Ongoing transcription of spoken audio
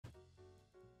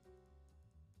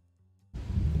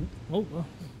Oh, well.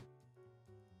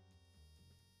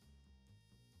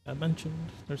 I mentioned.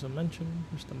 There's a mention.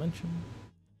 There's the mention.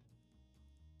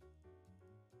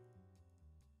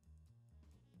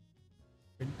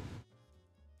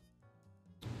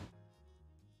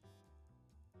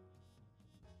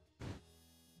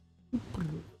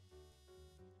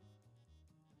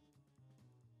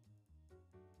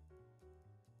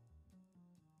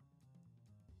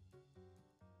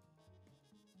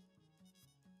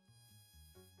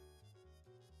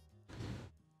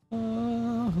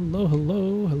 Hello,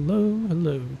 hello, hello,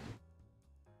 hello.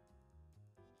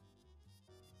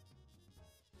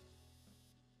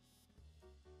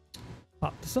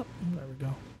 Pop this up. There we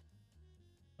go.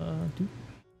 Dude.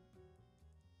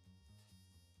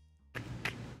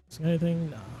 See anything?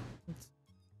 Nah. Let's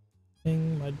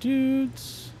ping my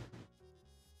dudes.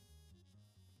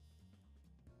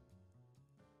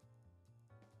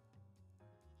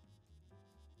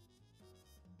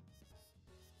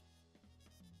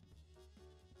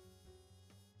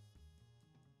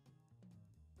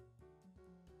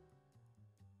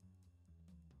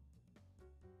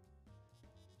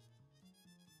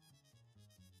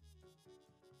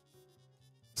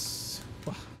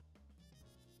 Wow.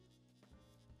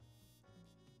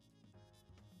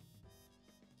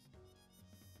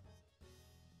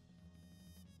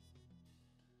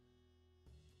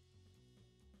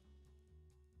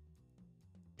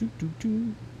 Do do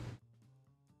do.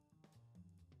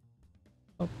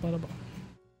 Up, bada, bada.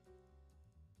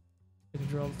 Taking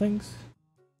care of all the things.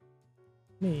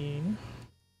 Me.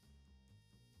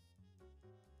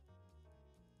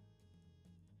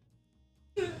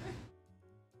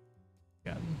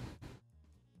 Got him.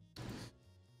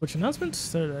 Which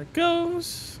announcements? There that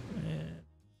goes. And,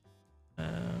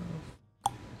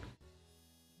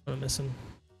 what am I missing?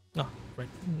 Oh, right.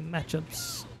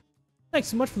 Matchups. Thanks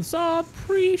so much for the sub.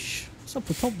 Preach. What's up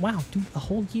with wow, dude, a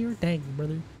whole year? Dang,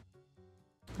 brother.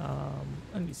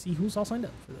 Let me see who's all signed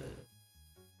up for this.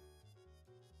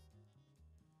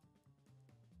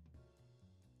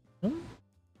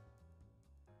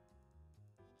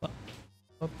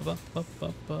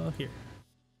 Here.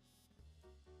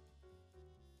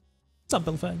 What's up,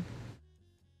 Billfag?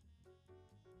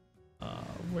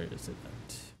 Where is it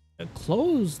at? I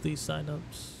close these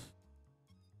signups.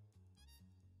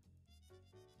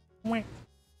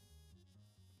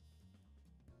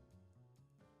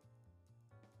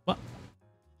 What?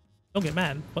 Don't get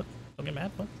mad. What? Don't get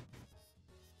mad. What?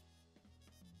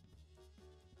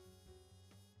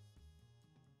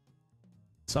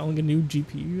 Selling a new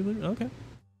GPU? Okay.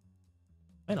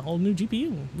 And a whole new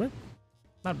GPU. Rip.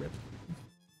 Not rip.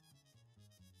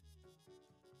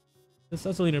 This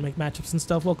does lead to make matchups and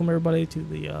stuff. Welcome everybody to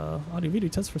the audio video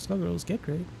test for Skullgirls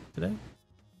Gr8 today.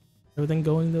 Everything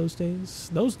going those days?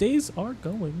 Those days are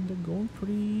going. They're going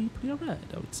pretty alright,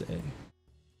 I would say.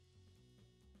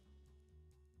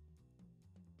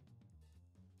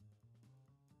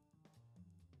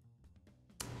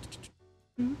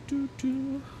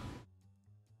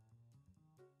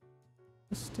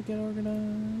 This to get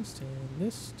organized, and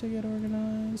this to get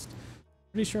organized.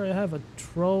 Pretty sure I have a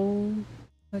troll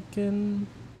that can...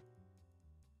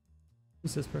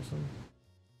 Who's this person?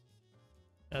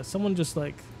 Yeah, someone just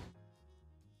like...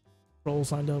 Troll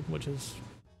signed up, which is...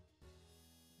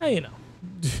 Hey, you know.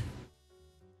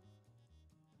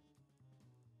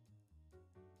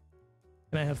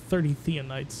 And I have 30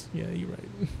 Theonites. Yeah, you're right.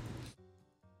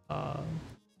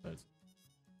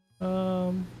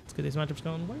 Let's get these matchups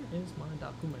going. Where is my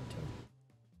documento?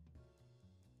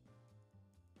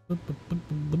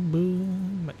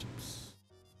 Matchups.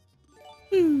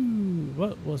 Ooh,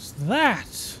 what was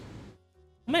that?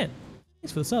 Oh, man,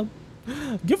 thanks for the sub.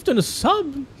 Gifting a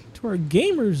sub to our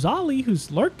gamer Zolly,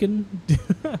 who's lurking.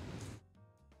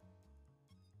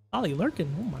 Zolly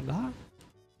lurking. Oh my god.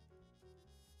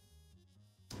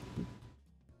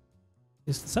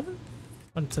 It's the 7th?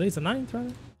 Oh, today's the 9th,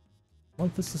 rather.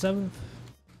 Month is the 7th.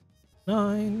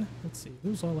 9. Let's see.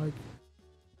 Who's all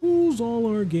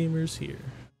our gamers here?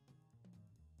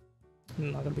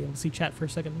 I'm not gonna be able to see chat for a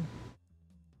second.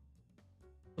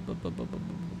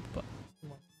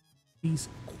 These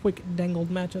quick dangled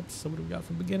matchups. So what do we got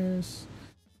for beginners?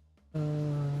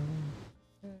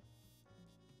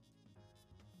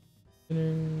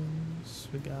 Beginners.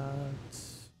 We got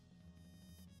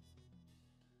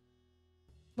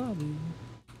lobby.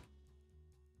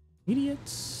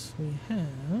 Idiots. We have.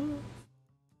 Let's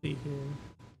see here.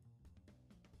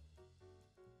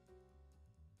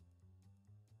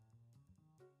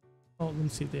 Oh, let me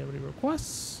see if they have any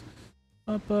requests.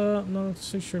 Up, not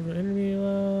so sure of an interview.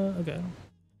 Okay.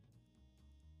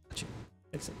 Gotcha.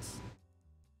 Makes sense.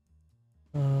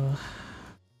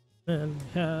 And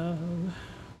we have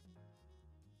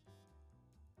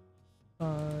 5.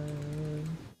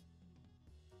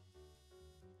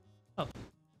 Oh.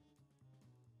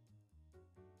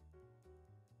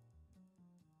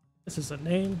 This is a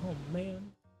name? Oh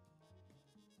man.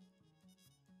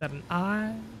 Is that an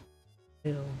I?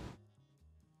 L.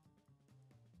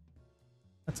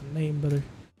 That's a name, brother.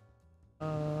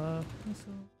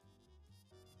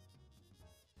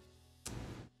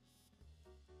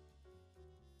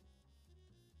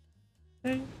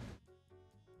 Okay.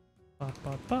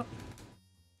 Pop.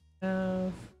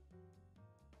 Have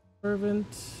fervent.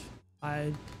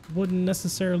 I wouldn't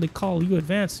necessarily call you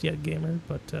advanced yet, gamer,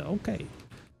 but okay.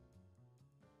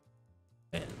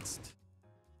 Advanced.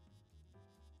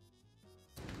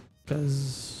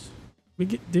 Because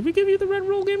did we give you the red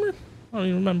roll, gamer? I don't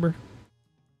even remember.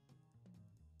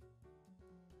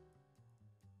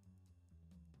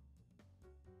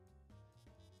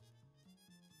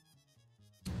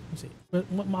 Let's see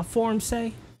what my forms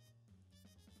say.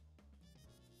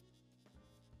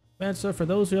 Answer for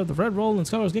those who have the red roll and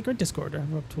Skullgirls get great Discord.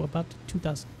 I'm up to about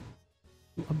 2,000.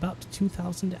 About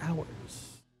 2,000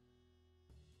 hours.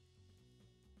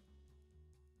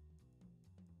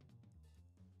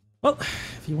 Well,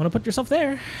 if you want to put yourself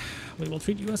there, we will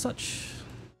treat you as such.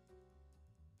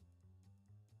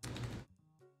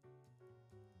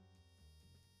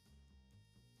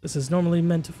 This is normally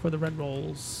meant for the red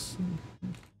rolls.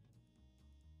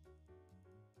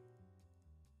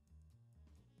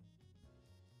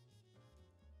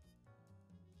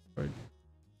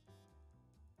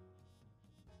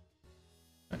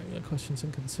 Questions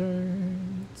and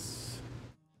concerns.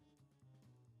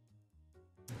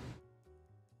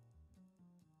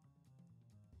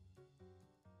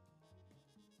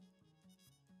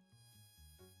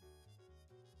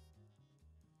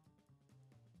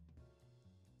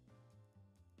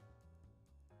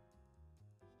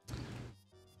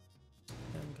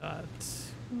 And got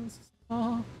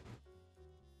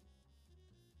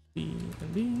B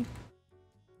and B.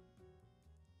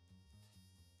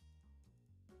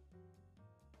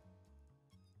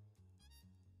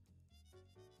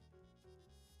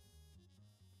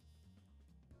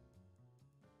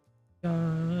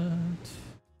 Got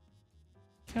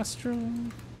Castro.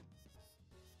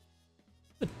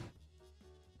 Good.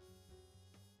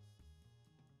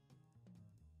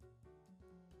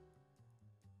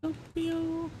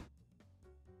 KingDoppio.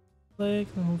 Play,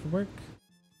 come home from work.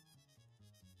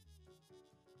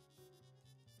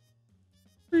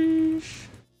 Freesh.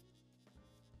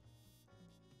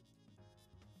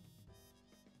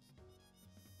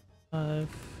 Five.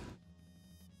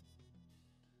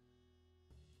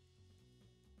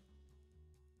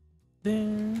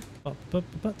 There.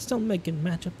 But still making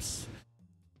matchups.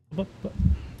 Move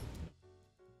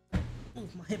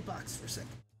my hitbox for a second.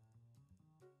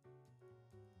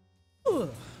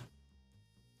 Ugh.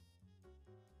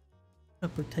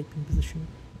 Upper typing position.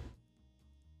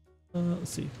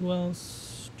 Let's see. Who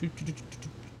else?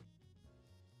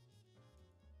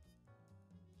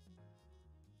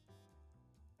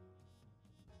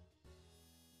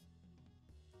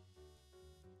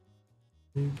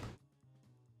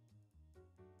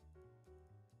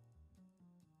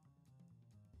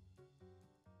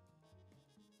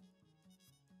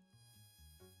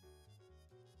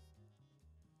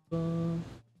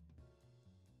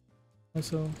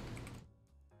 Also,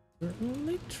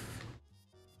 late.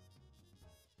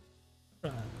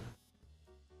 Alright,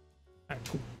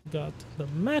 cool. Got the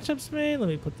matchups made. Let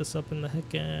me put this up in the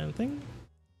heckin' thing.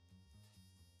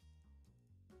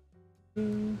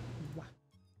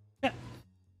 Yeah,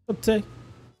 uptake.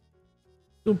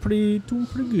 Doing pretty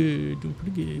good.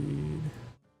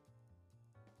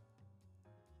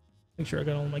 Make sure I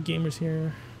got all my gamers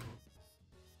here.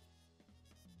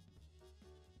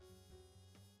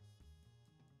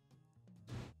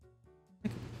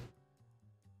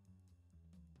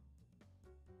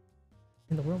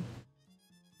 In the world.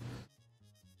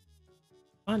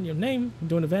 On your name, I'm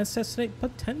doing advanced test today,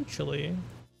 potentially.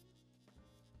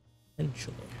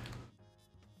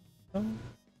 Oh.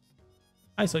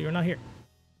 Hi, so you're not here.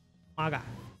 My God.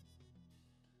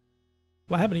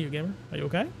 What happened to you, gamer? Are you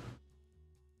okay?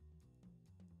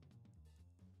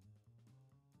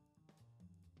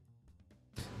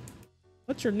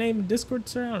 What's your name in Discord,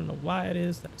 sir? I don't know why it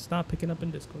is that it's not picking up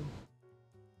in Discord.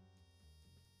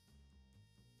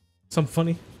 Some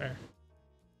funny? Fair.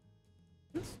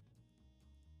 Yes.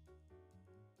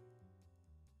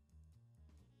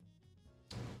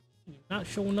 You're not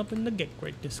showing up in the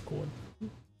Gr8 Discord.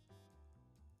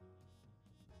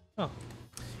 Oh.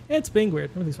 It's being weird.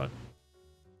 Everything's fine.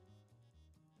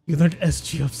 You learned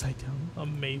SG upside down.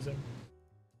 Amazing.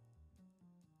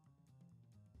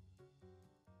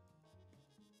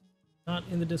 Not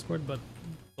in the Discord, but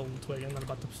GoldenTwig. I'm not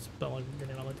about to spell your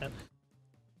name out like that.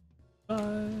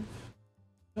 5.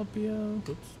 KingDoppio.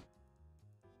 Oops.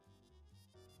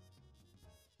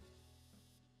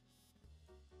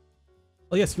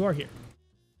 Oh yes, you are here.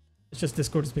 It's just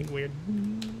Discord is being weird.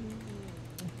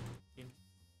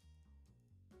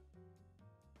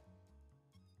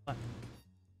 What's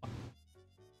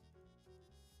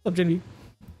up, Jenny?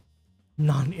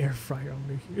 Non-air fryer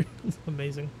over here.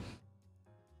 Amazing.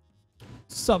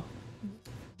 Sup?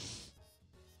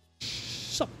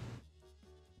 Sup?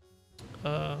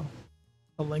 The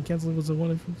line canceling was the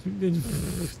one.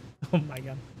 Oh my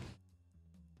god.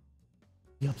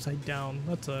 The upside down.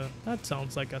 That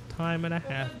sounds like a time and a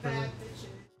half.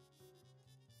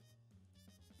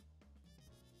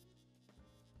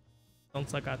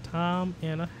 Sounds like a time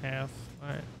and a half. All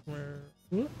right, where?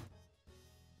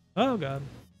 Oh god.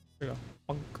 Here we go.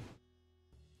 Bonk.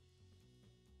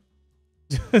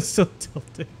 So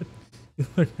tilted. You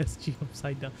learned SG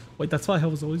upside down. Wait, that's why I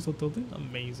was always so tilted?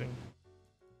 Amazing.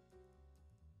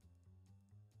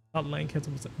 Outline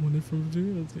cancel was like one from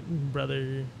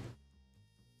brother.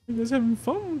 You guys having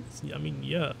fun? I mean,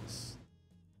 yes.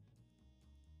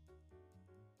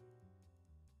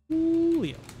 Ooh,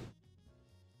 yeah.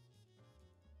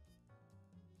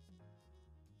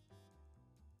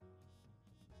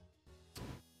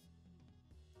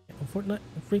 Fortnite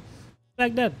free.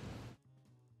 BagDad.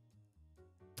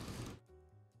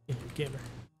 Yeah, gamer.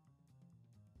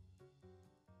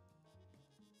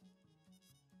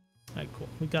 Alright, cool.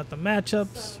 We got the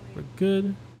matchups. We're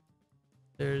good.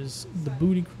 There's the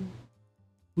booty crew.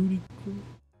 Booty crew.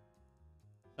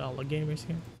 Got all the gamers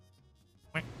here.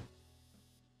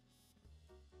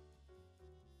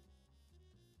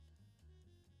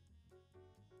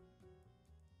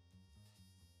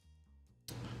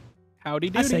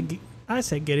 Howdy doody. I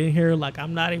said get in here like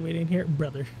I'm not even in here,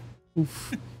 brother.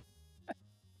 Oof.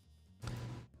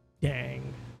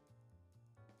 Dang.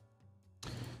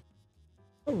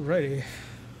 Alrighty.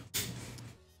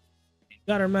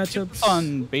 Got our matchups.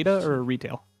 On beta or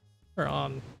retail? We're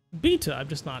on beta. I'm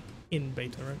just not in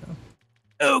beta right now.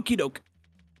 Okie doke.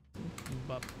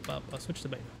 I'll switch to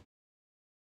beta.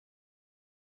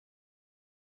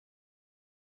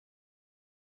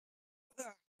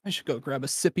 I should go grab a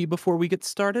sippy before we get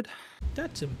started.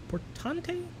 That's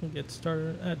importante. We'll get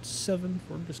started at 7.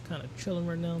 We're just kind of chilling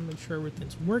right now, make sure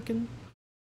everything's working.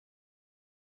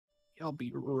 I'll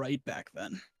be right back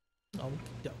then. Oh,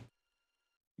 go.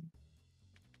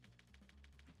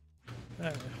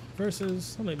 Alright,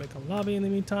 versus. Let me make a lobby in the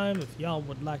meantime if y'all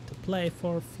would like to play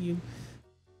for a few.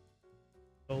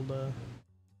 Old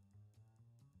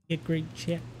Gr8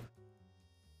 chat.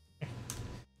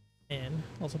 And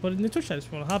also put it in the Twitch chat if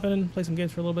you want to hop in and play some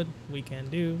games for a little bit. We can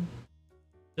do.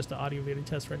 Just an audio video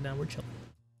test right now. We're chilling.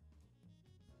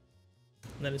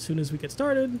 And then as soon as we get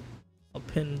started, I'll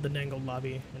pin the Nangle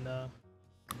lobby and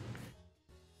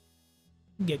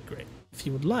get great. If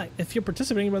you would like, if you're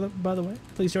participating by the way,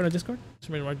 please join our Discord.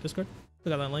 Just join our Discord.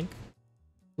 Click on that link.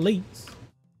 Please.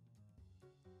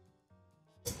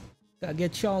 Gotta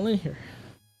get y'all in here.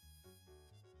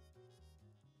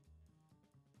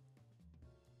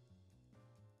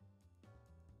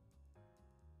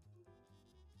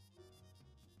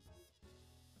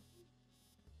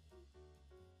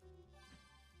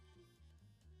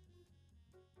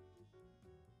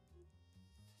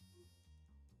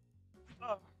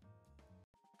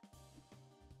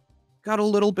 Got a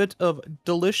little bit of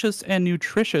delicious and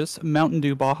nutritious Mountain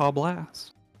Dew Baja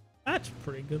Blast. That's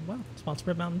pretty good. Wow. Sponsored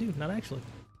by Mountain Dew. Not actually.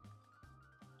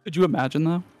 Could you imagine,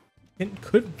 though? It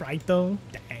could, right, though?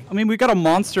 Dang. I mean, we got a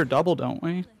monster double, don't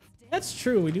we? That's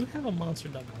true. We do have a monster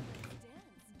double.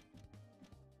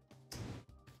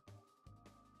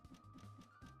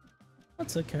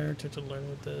 What's a character to learn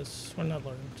with this? Or not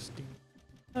learn, just do.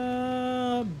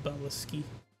 Beliski.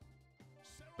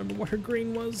 Remember what her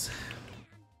green was?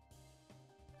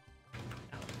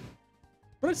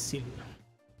 Brazil.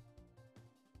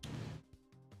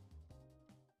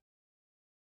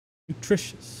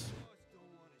 Nutritious.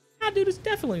 Ah, dude, it's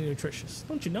definitely nutritious.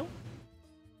 Don't you know?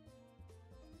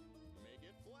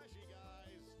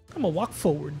 I'm gonna walk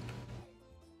forward.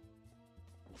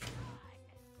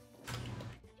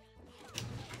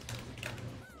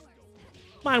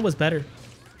 Mine was better.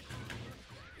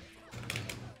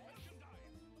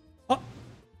 Oh.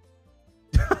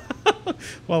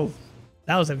 Well,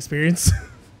 that was an experience.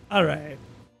 All right.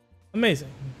 Amazing.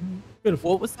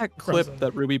 Beautiful. What was that clip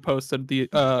that Ruby posted the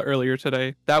earlier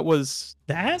today? That was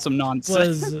some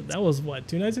nonsense. That was what,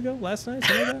 2 nights ago? Last night?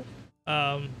 Something like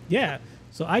that? Yeah.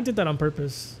 So I did that on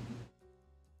purpose.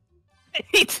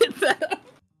 He did that.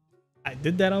 I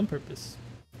did that on purpose.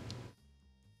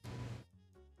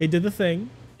 He did the thing.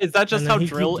 Is that just how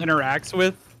Drill interacts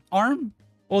with Arm?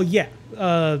 Well, yeah.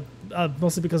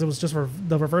 Mostly because it was just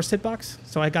the reverse hitbox,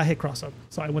 so I got hit cross up.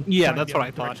 So I went. Yeah, that's what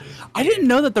I thought. I didn't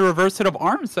know that the reverse hit of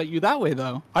Arm set you that way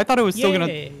though. I thought it was still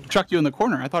gonna chuck you in the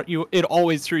corner. I thought it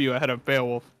always threw you ahead of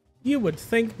Beowulf. You would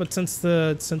think, but since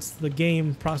the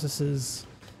game processes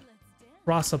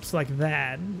cross ups like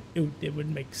that, it would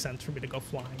make sense for me to go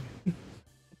flying.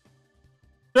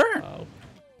 Sure.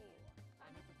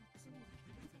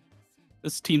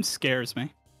 This team scares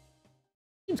me.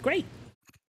 Team's great.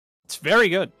 It's very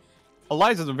good.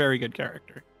 Eliza's a very good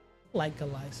character. Like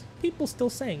Eliza. People still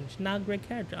saying she's not a great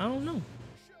character. I don't know.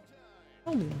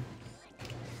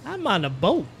 I'm on a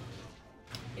boat.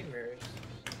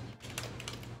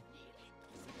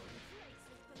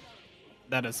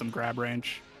 That is some grab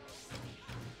range.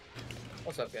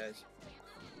 What's up, guys?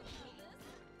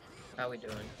 How we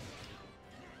doing?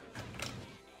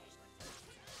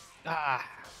 Ah.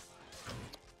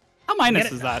 How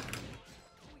minus is that?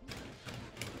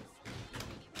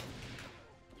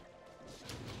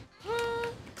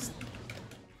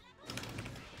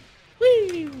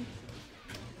 Whee!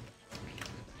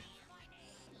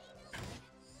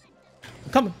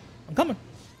 I'm coming.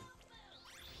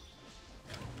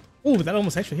 Ooh, that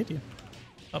almost actually hit you.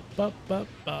 Up.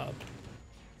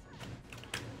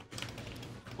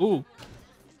 Ooh.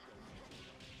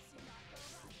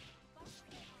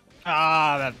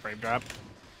 Ah, that frame drop.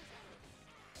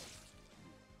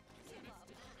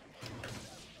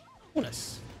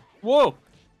 Nice. Whoa.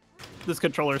 This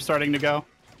controller's starting to go.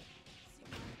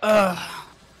 Oh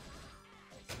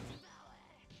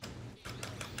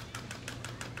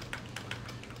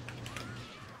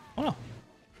no.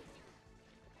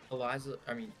 Eliza,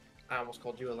 I almost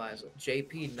called you Eliza.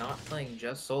 JP not playing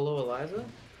just solo Eliza?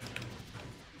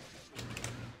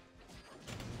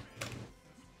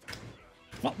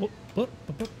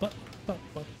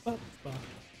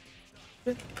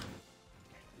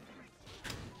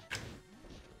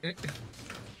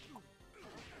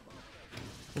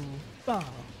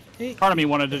 Part of me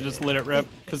wanted to just let it rip,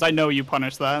 because I know you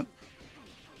punished that.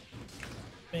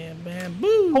 Bam, bam,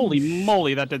 boom! Holy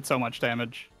moly, that did so much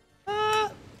damage.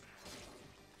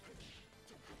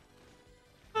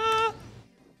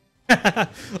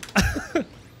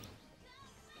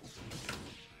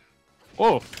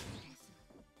 Whoa.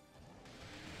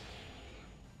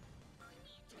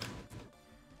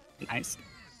 Nice.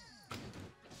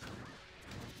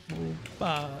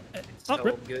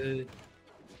 So good.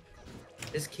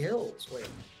 This kills. Wait.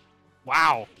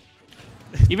 Wow.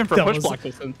 Even for push block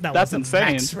distance, that's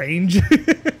insane. Max range.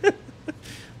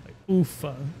 Oof.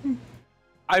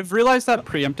 I've realized that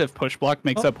preemptive push block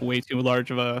makes up way too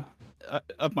large of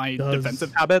my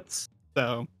defensive habits.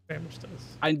 So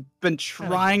I've been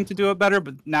trying to do it better,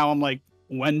 but now I'm like,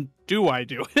 when do I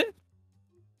do it?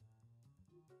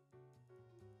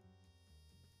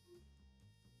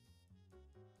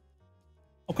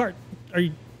 Oh, Cart, do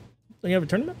you have a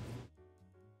tournament?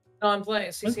 No, I'm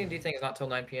playing. CC&D thing is not till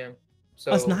 9 p.m.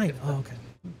 So that's 9. Oh, okay.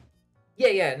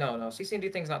 Yeah. No. CC&D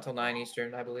thing's not till 9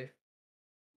 Eastern, I believe.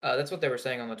 That's what they were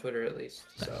saying on the Twitter, at least.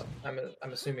 So I'm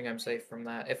assuming I'm safe from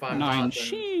that. If I'm 9 not,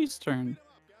 then, Eastern.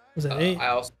 Was it 8?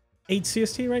 8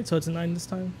 CST, right? So it's 9 this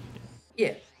time.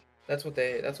 Yeah, that's what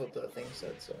the thing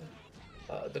said. So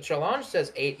the challenge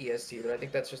says 8 EST, but I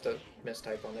think that's just a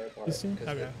mistype on their part.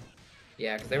 Okay.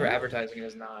 Because they were advertising it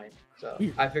as 9. So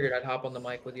I figured I'd hop on the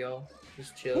mic with y'all,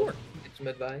 just chill, get some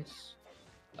advice.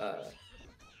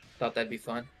 Thought that'd be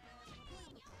fun.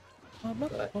 Yeah,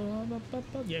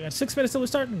 I got 6 minutes till we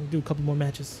start, and do a couple more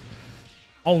matches.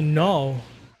 Oh no!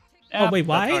 Yeah, oh wait,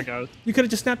 why? You could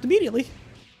have just snapped immediately.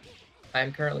 I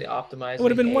am currently optimizing. It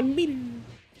would have been 1 meter.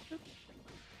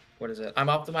 What is it? I'm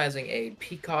optimizing a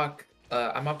Peacock.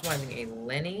 I'm optimizing a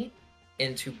Lenny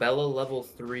into Bella level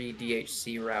 3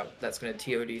 DHC route. That's gonna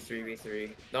TOD 3v3.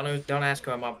 Don't ask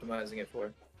who I'm optimizing it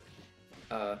for.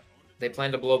 They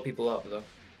plan to blow people up though.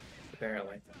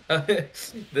 Apparently,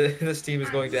 this team is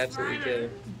going to absolutely kill.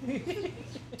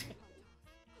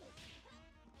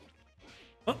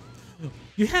 Oh,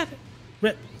 you have it.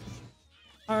 Rip.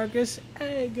 Argus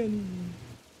Agony.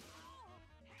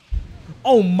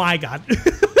 Oh my god.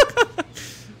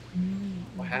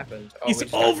 What happened? Oh,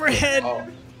 it's overhead.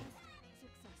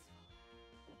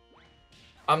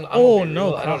 Oh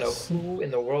no! I don't know who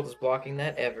in the world is blocking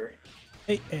that ever.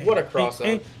 Hey, what a cross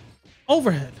up.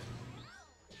 Overhead.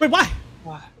 Wait, why?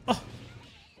 Oh.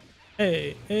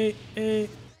 Hey.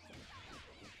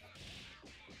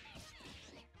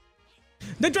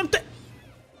 They jumped it.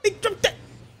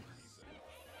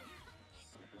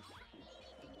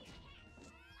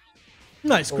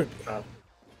 Nice, grip.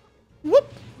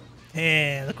 Whoop.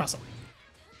 And the cross up.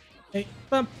 Hey,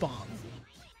 bum, bum.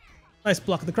 Nice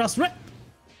block of the cross rip.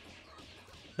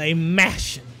 They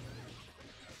mashing.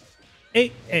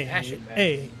 Hey, hey, hey,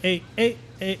 hey, hey,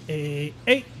 hey, hey,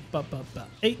 hey, ba, ba, ba,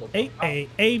 hey, hey, hey,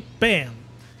 hey, bam.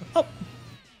 Oh.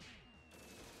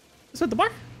 Is that the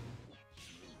bar?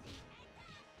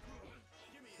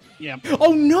 Yeah.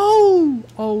 Oh no!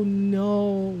 Oh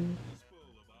no!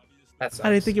 That sucks. I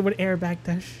didn't think it would air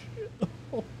backdash.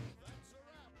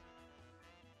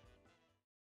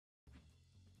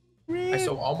 I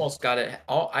so almost got it.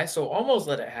 I so almost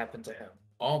let it happen to him.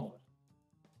 Almost.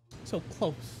 So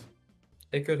close.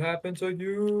 It could happen to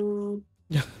you.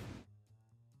 Yeah.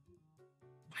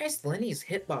 Why is Lenny's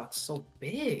hitbox so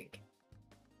big?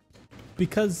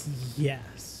 Because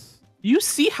yes. You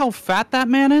see how fat that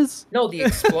man is? No, the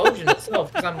explosion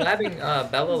itself. Because I'm labbing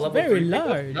Bella It's level very 3.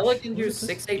 large. Bella can do What is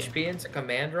 6 this? HP into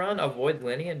command run, avoid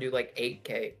Lenny, and do like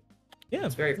 8k. Yeah,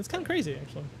 It's very it's kind of crazy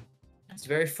actually. It's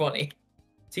very funny.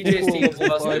 TJ's team is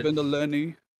busted. into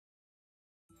Lenny.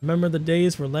 Remember the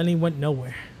days where Lenny went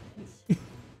nowhere?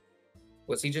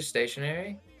 Was he just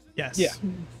stationary? Yes. Yeah.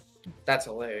 That's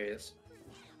hilarious.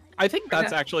 I think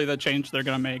that's actually the change they're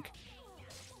gonna make.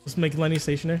 Just make Lenny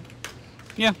stationary.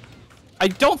 Yeah. I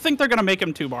don't think they're gonna make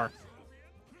him 2-bar.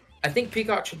 I think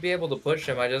Peacock should be able to push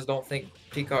him. I just don't think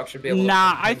Peacock should be able to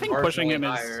Nah, push I him think pushing him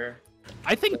higher.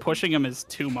 I think pushing him is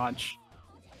too much.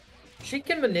 She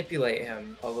can manipulate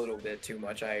him a little bit too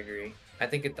much. I agree. I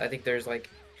think there's like,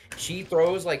 she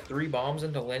throws like 3 bombs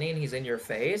into Lenny and he's in your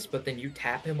face, but then you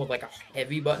tap him with like a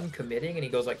heavy button committing and he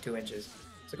goes like 2 inches.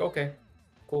 It's like, okay,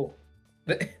 cool.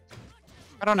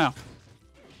 I don't know.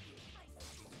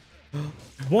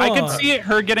 One, I can see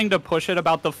her getting to push it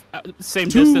about the same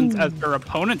distance as her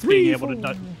opponents being able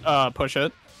to push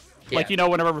it. Yeah. Like, you know,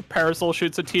 whenever Parasol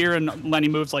shoots a tier and Lenny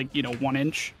moves like, you know, 1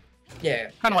 inch.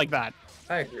 Yeah. Kind of like that.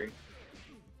 I agree.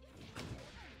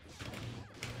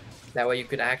 That way you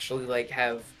could actually like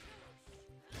have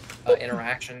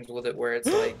interactions with it where it's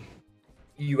like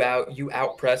you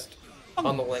out pressed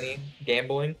on the Lenny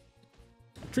gambling.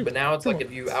 But now it's like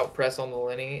if you out press on the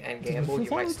Lenny and gamble, you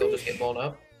might still just get blown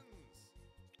up.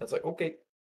 That's like, okay.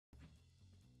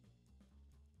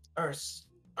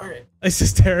 Alright. This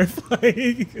is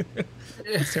terrifying.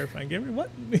 It's terrifying, gamer. What?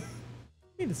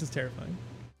 Hey, this is terrifying.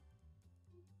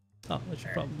 Oh, I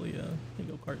should probably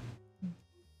go cart.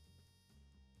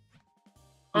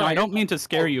 No, I don't mean to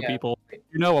scare you people.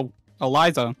 You know,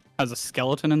 Eliza has a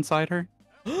skeleton inside her.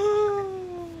 Come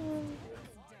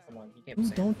on, you can't Ooh,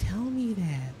 say don't tell me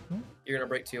that. You're gonna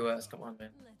break TOS. Come on, man.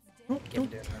 Don't tell.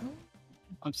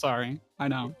 I'm sorry. I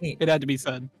know. It had to be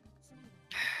said.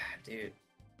 Dude.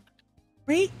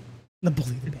 Wait. The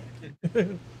bully the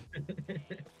band.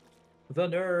 The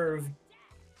nerve.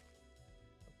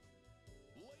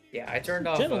 Yeah, I turned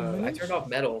off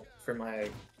metal for my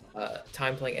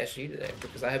time playing SG today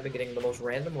because I have been getting the most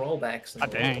random rollbacks. In the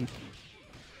Dang. world.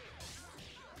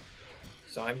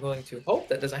 So I'm going to hope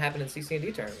that doesn't happen in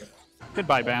CC&D tournament.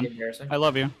 Goodbye, Ban. I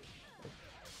love you.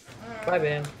 Bye,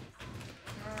 Ban.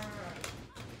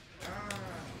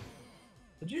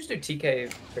 Did you just do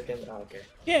TK freaking? Oh, okay.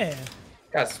 Yeah.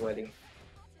 Got sweaty.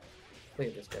 Look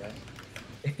at this guy.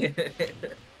 Yeah.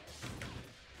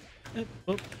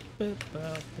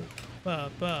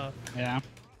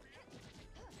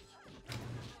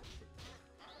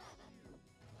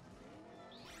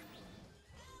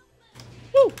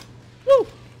 Woo! Woo!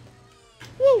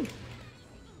 Woo!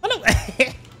 Oh no!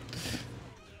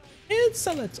 And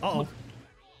so that's all.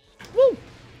 Woo!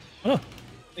 Oh.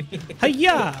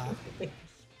 Hiya!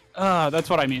 That's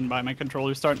what I mean by my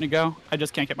controller's starting to go. I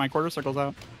just can't get my quarter circles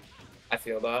out. I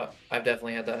feel that. I've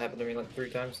definitely had that happen to me like 3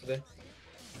 times today.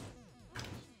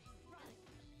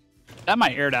 That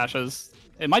my air dashes.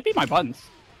 It might be my buttons.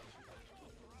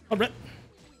 All right.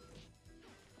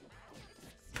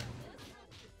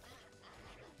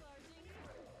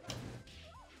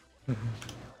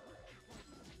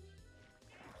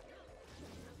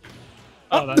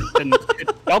 Oh, that didn't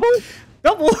hit double?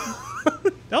 Double!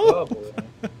 Double! Oh, boy.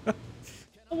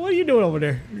 What are you doing over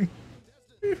there?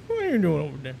 What are you doing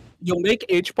over there? You'll make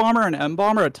H-Bomber and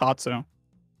M-Bomber a Tatsu.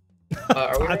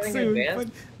 Are we running Tatsu,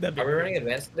 advanced? Are we running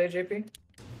advanced today,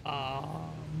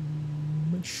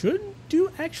 JP? Should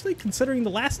do actually, considering the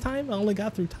last time I only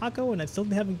got through Taco and I still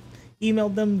haven't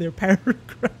emailed them their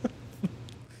paragraph.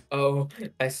 Oh,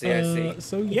 I see.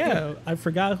 So yeah, I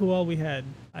forgot who all we had.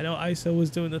 I know ISO was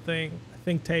doing the thing. I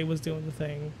think Tay was doing the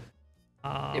thing.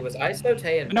 It was ISO,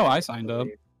 Tay, and No, Bag, I signed up.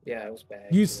 Yeah, it was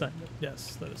Bag. You signed up.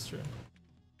 Yes, that is true.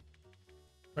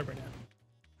 Right now.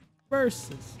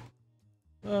 Versus.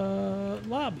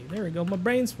 lobby. There we go. My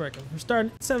brain's working. We're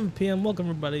starting at 7 p.m. Welcome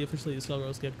everybody. Officially, the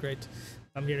Skullgirls Get Great.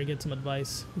 I'm here to get some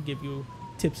advice, give you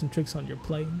tips and tricks on your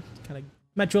play, kind of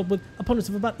match you up with opponents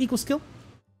of about equal skill,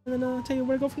 and then tell you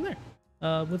where to go from there.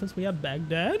 With us we have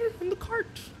BagDad in the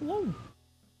cart. Hello.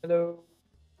 Hello.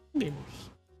 Gamers.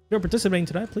 If you're participating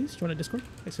tonight, please join our Discord.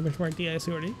 !DISCORD.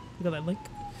 You got that link.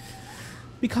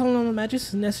 Be calling on the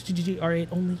matches in SGG-Gr8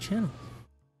 only channel.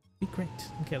 Be great.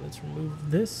 Okay, let's remove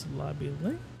this lobby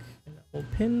link, and we'll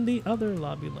pin the other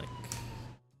lobby link.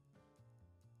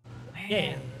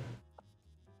 Yeah.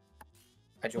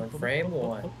 I joined frame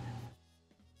 1.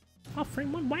 Oh,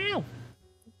 frame 1. Wow.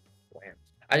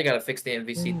 I just gotta fix the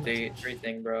MVC 3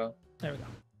 thing, bro. There we go.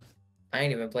 I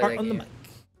ain't even played that on game. The mic.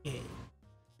 Yeah.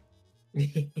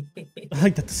 I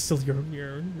like that this is still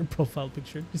your profile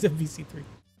picture. It's MVC3.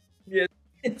 Yeah,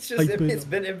 it's just it's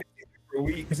been MVC3 for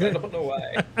weeks. I don't know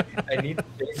why. I need to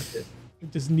change it.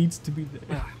 It just needs to be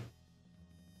there.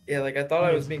 Yeah, like I thought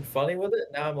I was being funny with it.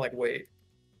 Now I'm like, wait,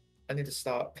 I need to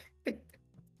stop.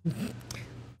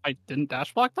 I didn't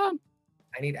dash block that.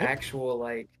 I need actual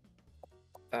like,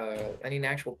 I need an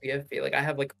actual PFP. Like I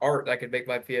have like art I could make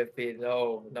my PFP.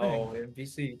 No,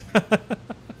 MVC.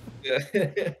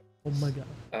 Yeah. Oh my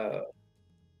god.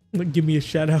 Give me a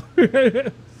shout out.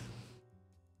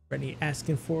 Rennie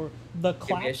asking for the clap.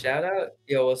 Give me a shout out.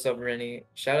 Yo, what's up, Rennie?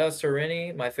 Shout outs to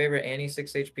Rennie, my favorite Annie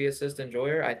 6 HP assist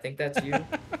enjoyer. I think that's you.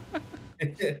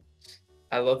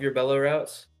 I love your bellow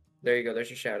routes. There you go. There's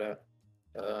your shout out.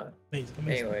 Amazing.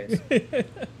 Anyways.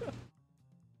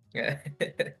 Yeah.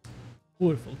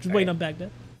 Beautiful. Just waiting on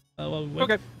BagDad.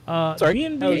 Okay. Sorry.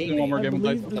 B&B, one more game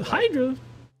with Hydra.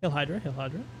 Hail Hydra.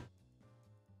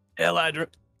 Hell, Hydra.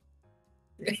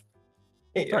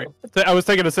 Hey, sorry, I was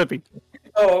taking a sippy.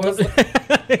 Oh, I was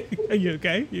like... Are you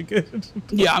okay? You good?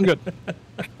 Yeah, I'm good.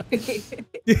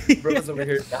 Bro's over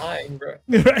here dying, bro.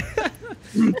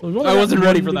 I wasn't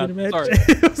ready for that.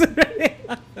 Sorry.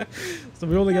 So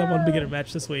we only got one beginner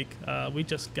match this week. We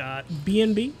just got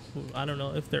B&B. I don't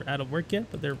know if they're out of work yet,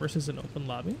 but they're versus an open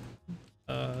lobby.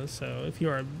 So if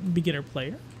you're a beginner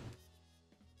player,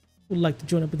 would like to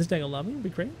join up with this dang lobby, it'd be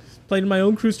great. Played in my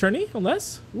own cruise tourney,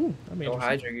 unless. Ooh, I mean. Go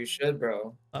Hydra, you should,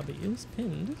 bro. Lobby is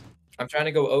pinned. I'm trying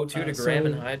to go 0-2 to Graham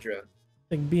and Hydra. I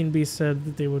think B&B said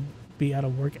that they would be out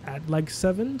of work at like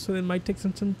 7, so it might take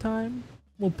some time.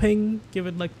 We'll ping, give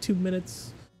it like 2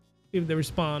 minutes, see if they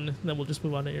respond, and then we'll just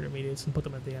move on to intermediates and put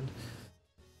them at the end.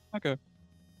 Okay.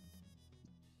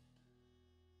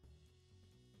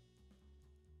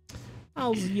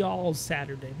 How's y'all's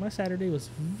Saturday? My Saturday was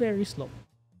very slow.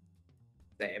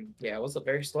 Same. Yeah, it was a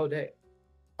very slow day.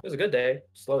 It was a good day.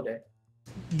 Slow day.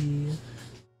 Yeah.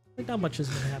 Not much has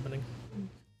been happening.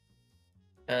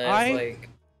 I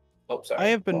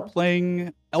have been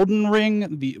playing Elden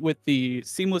Ring with the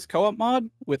seamless co-op mod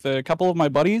with a couple of my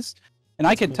buddies, and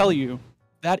I can tell you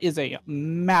that is a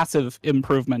massive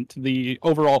improvement to the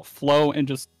overall flow and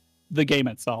just the game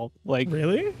itself. Like,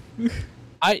 really?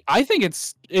 I think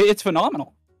it's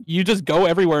phenomenal. You just go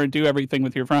everywhere and do everything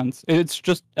with your friends. It's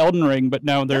just Elden Ring, but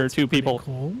now there are 2 people.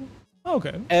 Cool.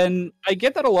 Okay. And I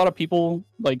get that a lot of people,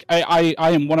 like, I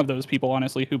am one of those people,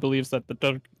 honestly, who believes that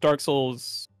the Dark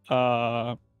Souls,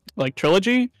 like,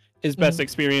 trilogy is best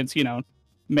experience, you know,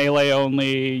 melee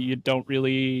only. You don't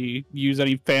really use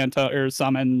any Phanta or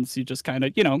summons. You just kind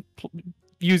of, you know,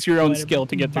 use your own skill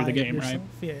to get through the game, right?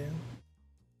 Yeah.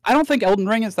 I don't think Elden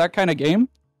Ring is that kind of game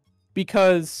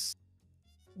because,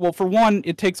 well, for one,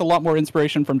 it takes a lot more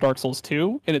inspiration from Dark Souls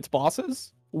 2 in its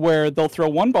bosses, where they'll throw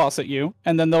one boss at you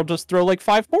and then they'll just throw like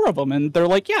 5 more of them, and they're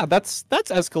like, yeah, that's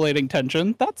escalating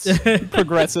tension, that's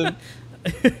progressive.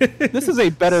 This is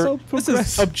a better, this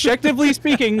is, objectively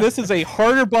speaking, this is a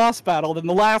harder boss battle than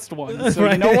the last one, so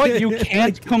right. You know what, you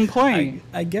can't complain.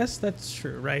 I guess that's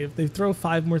true, right? If they throw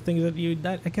 5 more things at you,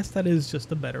 I guess that is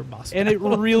just a better boss and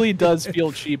battle. It really does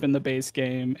feel cheap in the base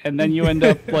game, and then you end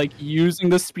up like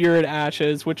using the Spirit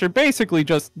Ashes, which are basically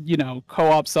just, you know,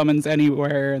 co-op summons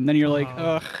anywhere, and then you're like,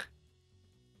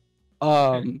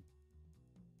 ugh.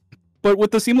 But with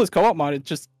the seamless co-op mod, it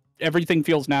just, everything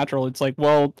feels natural. It's like,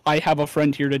 well, I have a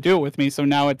friend here to do it with me, so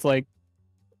now it's like,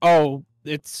 oh,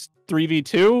 it's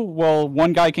 3v2. Well,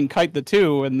 one guy can kite the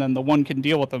 2, and then the one can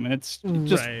deal with them, and it's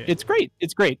just, it's great.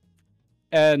 It's great,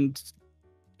 and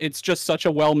it's just such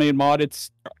a well-made mod.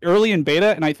 It's early in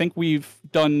beta, and I think we've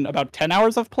done about 10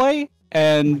 hours of play,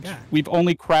 and we've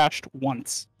only crashed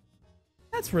once.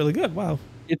 That's really good. Wow,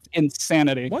 it's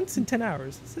insanity. Once in 10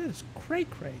 hours. This is cray.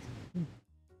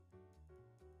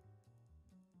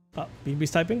 Oh,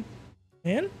 BB's typing.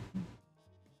 And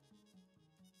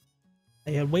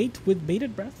I wait with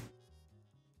bated breath.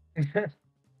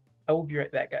 I will be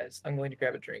right back, guys. I'm going to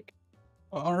grab a drink.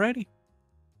 Alrighty.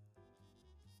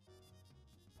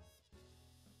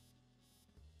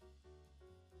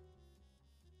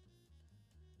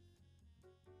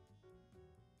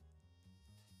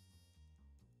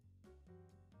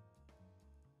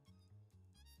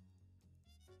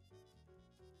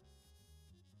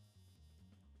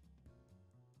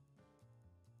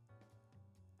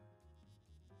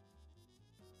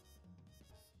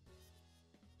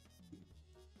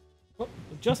 Oh,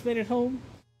 just made it home.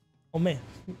 Oh man,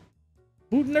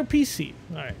 booting their PC.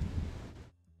 All right.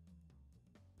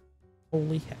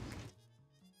 Holy heck.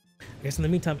 I guess in the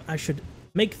meantime, I should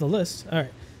make the list. All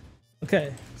right.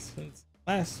 Okay. Since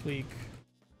last week,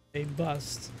 they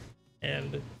bust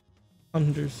and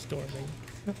thunderstorming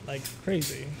like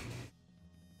crazy.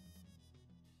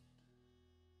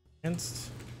 Against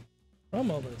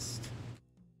promo list.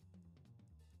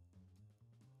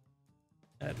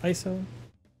 At ISO.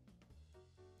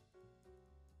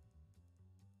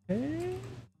 Okay.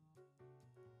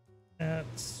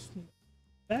 That's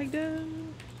BagDad.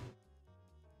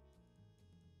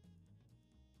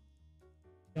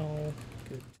 Y'all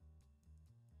good.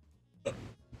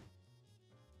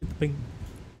 Bing.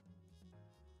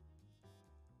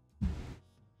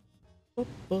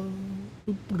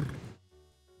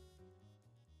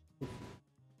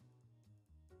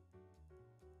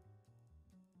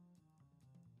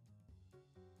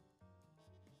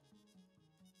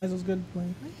 This was good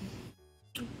playing.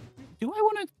 Do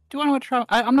I want to try?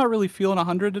 I'm not really feeling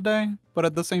 100 today, but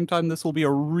at the same time, this will be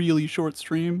a really short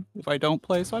stream if I don't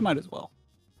play, so I might as well.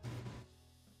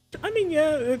 I mean,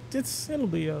 yeah, it'll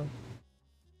be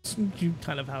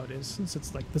kind of how it is since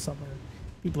it's like the summer.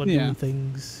 People are doing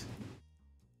things.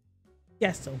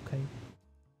 Yes, okay.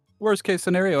 Worst case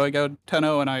scenario, I go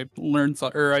 10-0 and I learn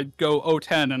or I go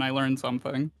 0-10 and I learn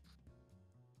something.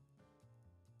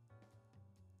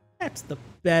 That's the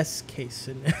best case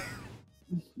scenario.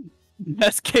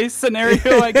 Best case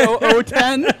scenario, I go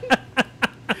 0-10.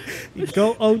 You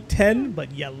go 0-10,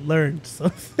 but you learned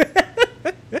something.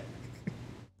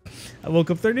 I woke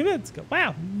up 30 minutes ago.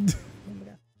 Wow. Oh my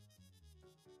God.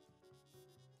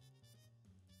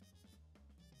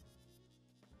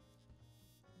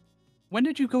 When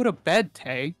did you go to bed,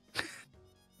 Tay?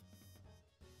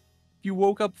 You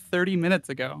woke up 30 minutes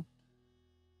ago.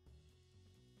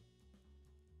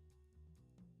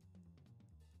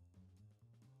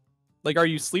 Like, are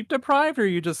you sleep deprived or are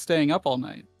you just staying up all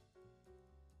night?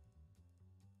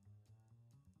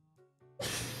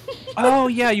 Oh,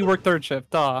 yeah, you work third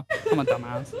shift. Duh. I'm a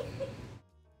dumbass.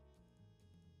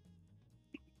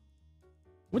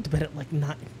 Went to bed at like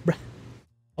 9.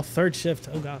 A third shift.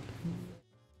 Oh, God.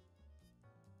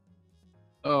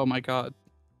 Oh, my God.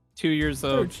 2 years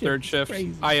of third shift.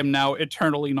 Crazy. I am now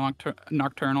eternally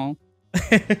nocturnal.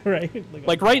 Right?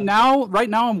 Like, right now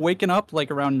I'm waking up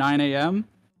like around 9 a.m.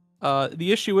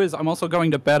 The issue is I'm also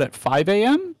going to bed at 5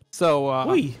 a.m.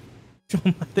 So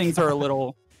things are a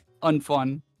little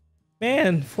unfun.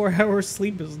 Man, 4 hours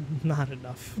sleep is not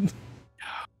enough. No,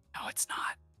 it's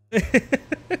not.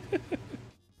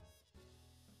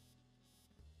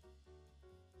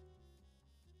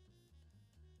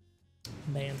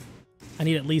 Man, I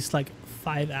need at least like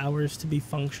 5 hours to be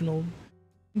functional.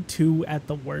 2 at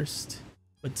the worst,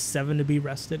 but 7 to be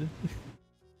rested.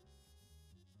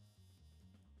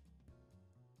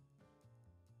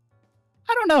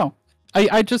 I don't know.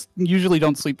 I just usually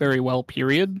don't sleep very well,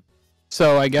 period.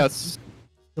 So I guess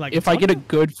Like if I get a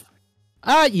good...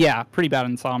 yeah, pretty bad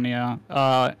insomnia.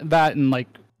 That and like...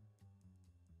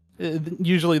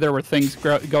 usually there were things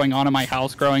going on in my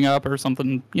house growing up or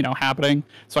something, you know, happening.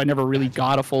 So I never really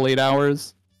got a full 8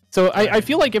 hours. So I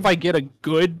feel like if I get a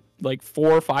good like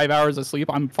 4 or 5 hours of sleep,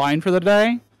 I'm fine for the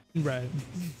day. Right.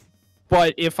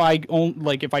 But if I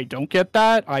don't get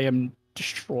that, I am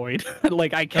destroyed.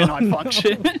 Like I cannot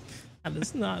function. That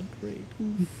is not great.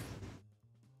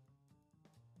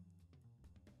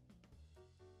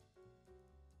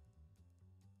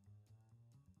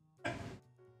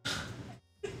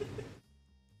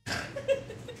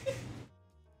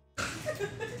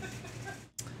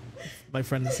 My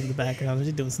friend is in the background.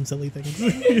 She's doing some silly things.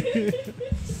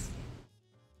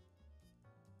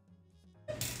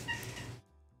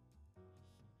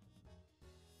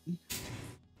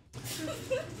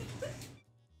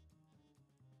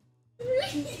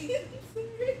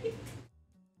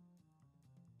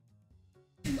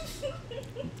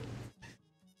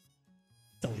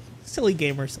 Silly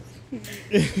gamer, silly.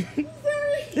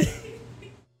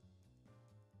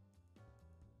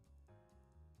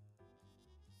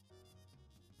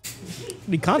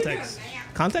 Need context.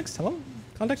 Context? Hello?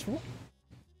 Context for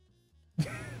what?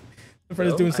 My friend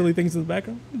is doing silly things in the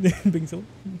background. Being silly.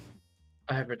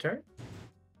 I have returned.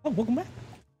 Oh, welcome back.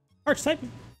 Arch typing.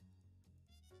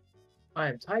 I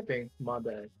am typing. My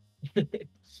bad.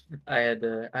 I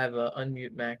have an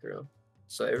unmute macro.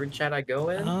 So every chat I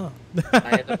go in, I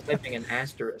end up typing an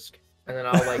asterisk. And then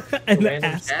I'll like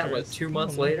random chat like 2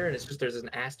 months later, and it's just there's an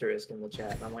asterisk in the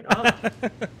chat. And I'm like, oh,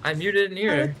 I muted in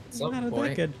here at some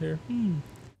point. Get here?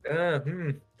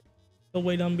 Still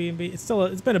wait on B&B.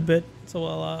 It's been a bit, so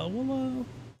we'll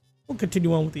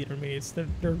continue on with the intermediates.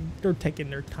 They're taking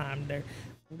their time there.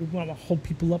 We want to hold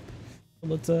people up.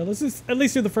 So let's just at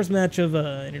least do the first match of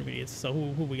intermediates. So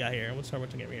who we got here? We'll start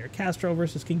with here. Castro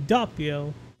versus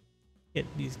KingDoppio. Get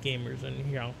these gamers in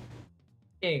here.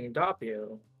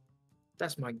 KingDoppio.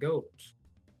 That's my goat.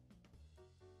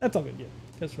 That's all good, yeah.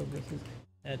 Castro versus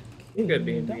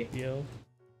KingDoppio.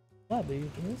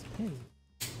 Lobby is ping.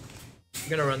 I'm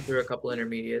gonna run through a couple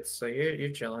intermediates, so you're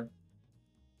chilling.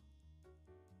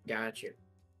 Got you.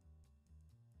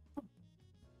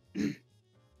 You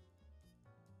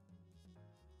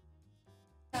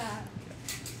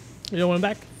don't want him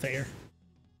back? Fair.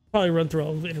 Probably run through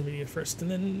all the intermediate first, and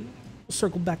then we'll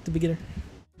circle back to beginner.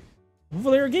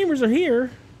 Hopefully our gamers are here.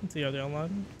 Let's see, are they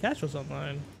online? Castro's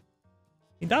online.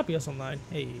 KingDoppio's online.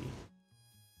 Hey.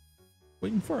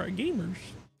 Waiting for our gamers.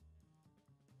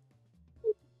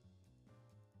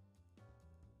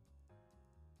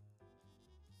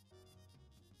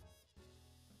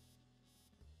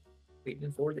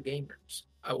 Waiting for the gamers.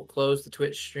 I will close the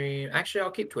Twitch stream. Actually, I'll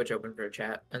keep Twitch open for a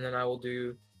chat, and then I will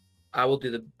do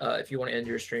the. If you want to end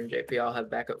your stream, JP, I'll have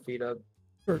backup feed up.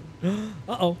 Sure.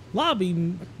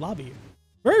 Lobby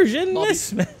version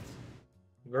mismatch.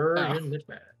 Version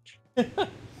mismatch.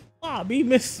 Lobby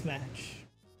mismatch.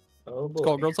 Oh boy.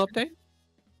 Skullgirls update.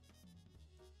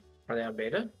 Are they on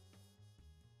beta?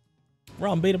 We're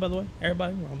on beta, by the way.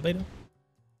 Everybody, we're on beta.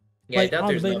 Yeah, I doubt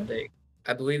there's an update.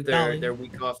 I believe their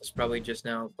week off is probably just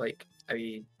now. Like, I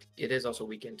mean, it is also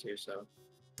weekend too, so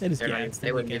it is.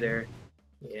 They wouldn't be there.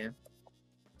 Yeah.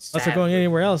 Unless they're going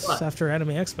anywhere else after Anime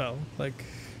Expo, like.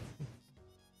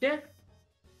 Yeah.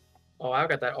 Oh, I've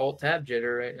got that alt tab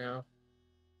jitter right now.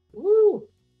 Woo.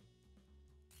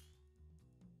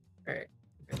 All right.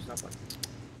 Okay, stop one.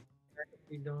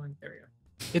 Keep going. There we go.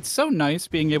 It's so nice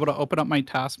being able to open up my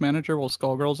task manager while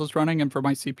Skullgirls is running, and for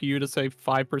my CPU to say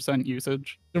 5%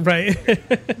 usage. Right.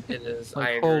 It is.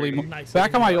 Like, holy nice.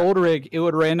 Back on my old rig, it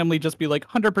would randomly just be like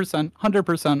 100%,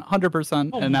 100%,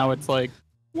 100%, and now it's like.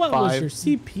 What 5. Was your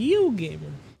CPU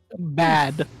gamer?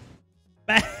 Bad.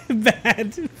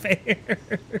 Bad. Fair.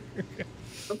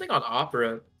 Something on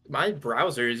Opera. My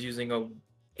browser is using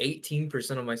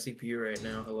 18% of my CPU right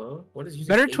now. Hello? What is using?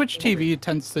 Better Twitch TV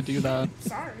tends to do that.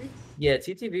 Sorry. Yeah,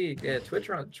 TTV. Yeah, Twitch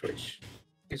on Twitch.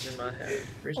 Using my head.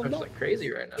 Research like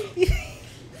crazy right now.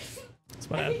 That's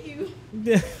what I hate you.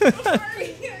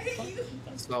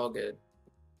 It's all good.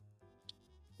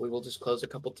 We will just close a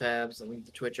couple tabs and leave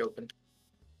the Twitch open.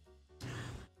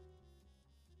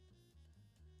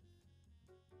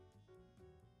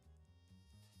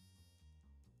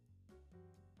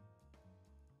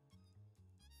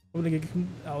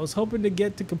 I was hoping to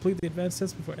get to complete the advanced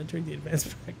test before entering the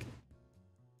advanced bracket.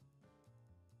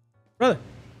 Brother,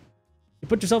 you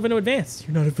put yourself into advanced.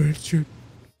 You're not advanced yet.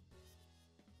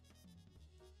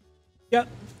 Yep.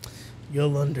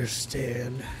 You'll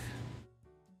understand.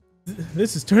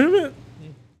 This is tournament?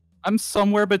 I'm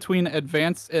somewhere between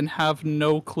advanced and have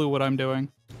no clue what I'm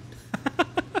doing. We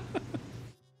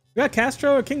got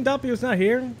Castro or KingDoppio's not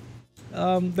here.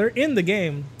 They're in the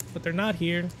game, but they're not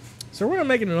here. So we're gonna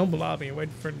make it an open lobby and wait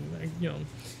for,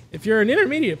 if you're an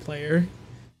intermediate player,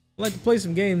 like to play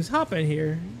some games, hop in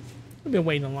here. We've been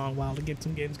waiting a long while to get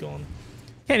some games going.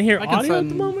 Can't hear audio at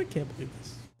the moment. Can't believe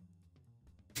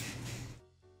this.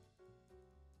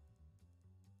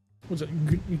 What's it?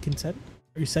 You can send?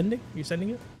 Are you sending? Are you sending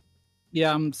it?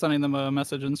 Yeah, I'm sending them a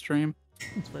message in stream.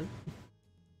 That's fair.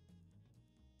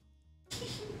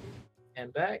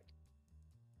 And back.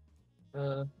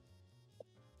 Time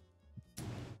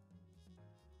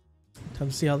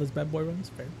to see how this bad boy runs.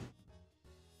 Fair.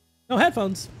 No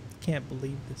headphones. Can't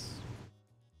believe this.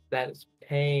 That is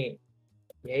pain.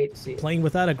 You hate to see it. Playing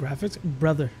without a graphics,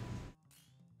 brother.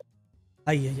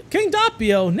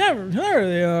 KingDoppio, never. There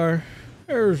they are.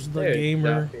 There's the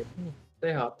gamer.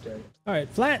 They hopped in. All right,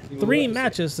 flat 3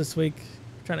 matches this week.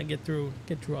 Trying to get through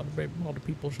all the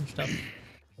peoples and stuff.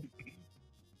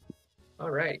 All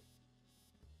right.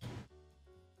 As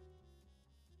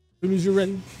soon as you're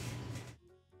ready,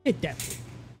 hit that.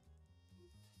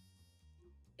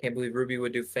 Can't believe Ruby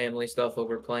would do family stuff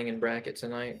over playing in bracket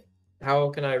tonight. How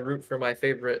can I root for my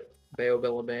favorite Bayo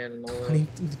Bella Band and all 20,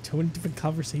 that. 20 different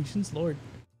conversations, Lord.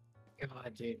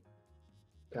 God, dude.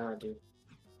 God, dude.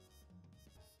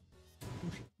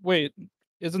 Wait,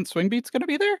 isn't Swing Beats gonna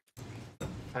be there?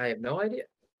 I have no idea.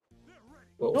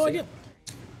 We'll No see.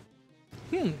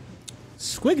 idea.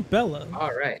 Squig Bella.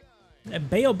 All right. And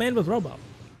Bayo Band with Robo.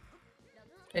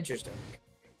 Interesting.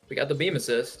 We got the beam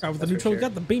assist. Alright, with the neutral, we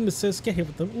got the beam assist. Get hit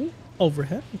with the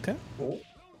overhead. Okay. Ooh.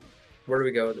 Where do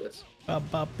we go with this?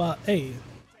 Hey.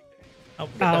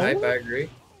 Get the hype, I agree.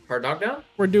 Hard knockdown?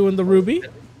 We're doing the Ruby. Go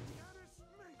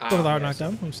to the hard yes.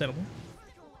 knockdown. Understandable.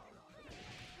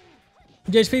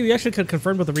 JHP, we actually could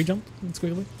confirm with the rejump. It's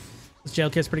squiggly. This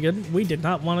jail kit's pretty good. We did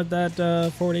not want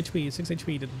that forward HP. 6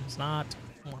 HP did not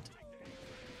want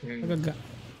it.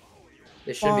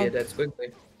 This should be a dead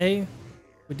squiggly. Hey.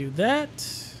 We do that.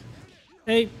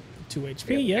 Hey. 2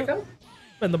 HP. Yeah.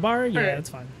 And the bar. Yeah, Alright. that's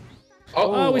fine.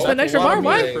 Oh, we spent extra bar.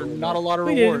 Why? For not a lot of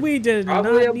We reward. did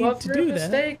Probably not a need to do that.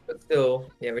 mistake, but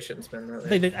still, yeah, we shouldn't spend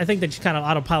that. I think they just kind of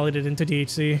autopiloted into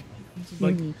DHC.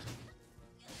 Like,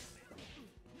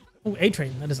 oh,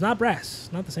 A-Train. That is not brass.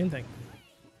 Not the same thing.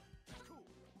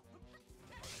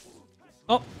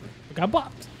 Oh, we got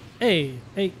blocked. Hey.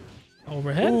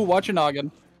 Overhead. Ooh, watch your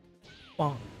noggin.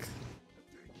 Bonk.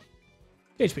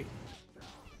 HP.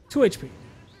 2 HP.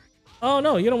 Oh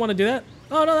no, you don't want to do that.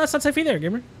 Oh no, that's not safe either,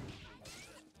 gamer.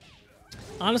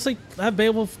 Honestly, have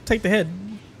Beowulf take the hit,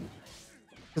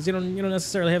 because you don't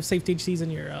necessarily have safe HCs in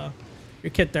your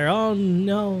kit there. Oh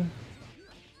no,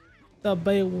 the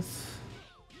Beowulf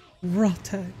raw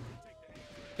tag.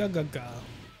 Ga.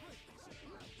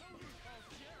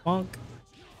 Bonk.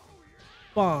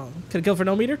 Bonk. Could it kill for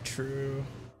no meter? True.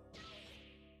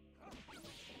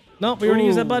 Nope, we already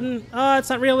used that button. It's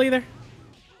not real either.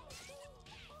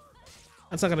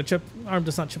 That's not gonna chip. Arm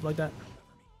does not chip like that.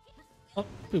 Oh,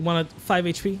 we wanted 5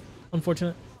 HP.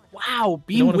 Unfortunate. Wow,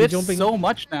 beam whiffs so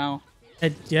much now.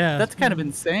 Yeah. That's kind of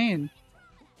insane.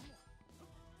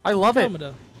 I love it.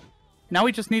 Now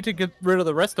we just need to get rid of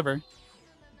the rest of her.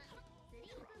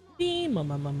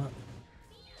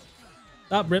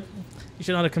 Stop, rip. You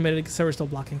should not have committed because they were still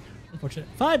blocking. Unfortunate.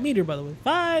 5 meter, by the way.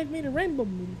 5 meter rainbow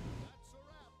meter.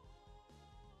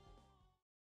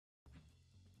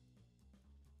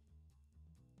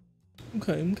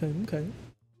 Okay.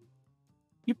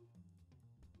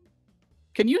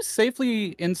 Can you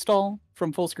safely install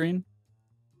from full screen?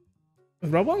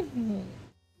 With Robo?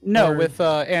 No, Or... with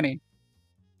Annie.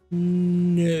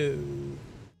 No.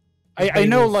 I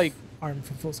know, like... Arm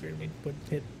from full screen would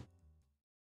hit.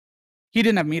 He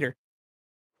didn't have meter.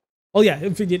 Oh yeah,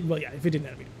 if he didn't, well yeah, if he didn't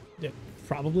have meter. Yeah,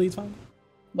 probably it's fine.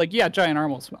 Like, yeah, giant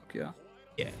arm will smoke, yeah.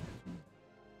 Yeah.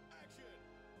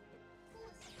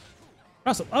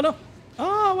 Russell, oh no.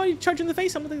 Oh, why are you charging the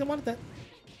face? I don't think I wanted that.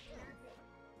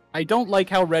 I don't like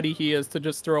how ready he is to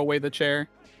just throw away the chair.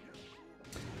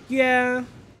 Yeah,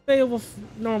 Beowulf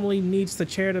normally needs the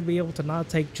chair to be able to not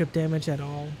take chip damage at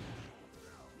all.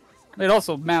 It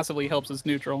also massively helps his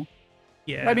neutral.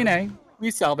 Yeah. I mean, hey,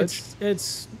 we salvage.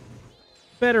 It's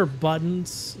better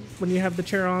buttons when you have the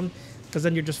chair on, because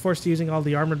then you're just forced to using all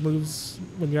the armored moves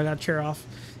when you got chair off.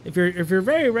 If you're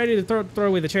very ready to throw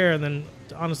away the chair, then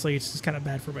honestly it's just kind of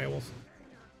bad for Beowulf.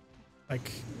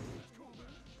 Like,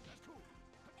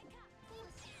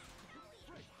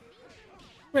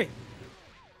 wait.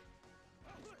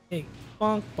 Hey,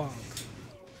 bonk.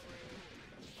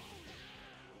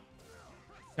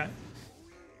 Okay.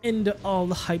 Into all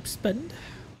the hype spend.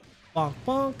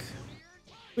 Bonk.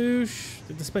 Boosh.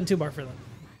 Did the spend 2 bar for them.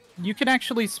 You can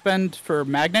actually spend for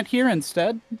magnet here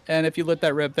instead, and if you let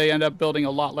that rip, they end up building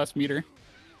a lot less meter.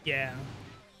 Yeah.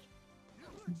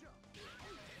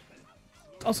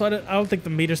 Also, I don't think the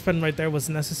meter spend right there was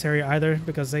necessary either,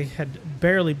 because they had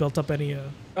barely built up any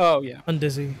oh yeah,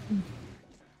 undizzy.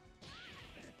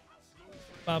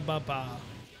 Ba.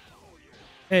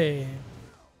 Hey.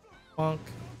 Bonk.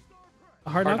 A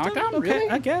hard knockdown? Okay, really?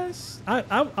 I guess.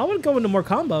 I would go into more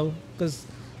combo, because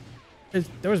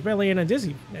there was barely any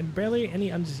undizzy, and barely any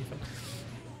undizzy.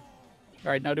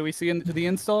 All right, now do we see the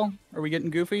install? Are we getting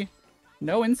goofy?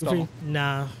 No install.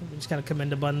 Nah, we just kind of come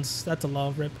into buttons. That's a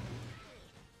law rip.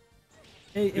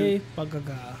 Hey,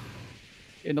 bagaga.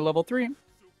 Into level 3.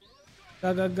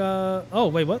 Ga. Oh,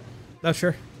 wait, what? Oh,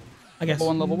 sure. I guess.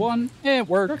 Level 1. It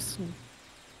works.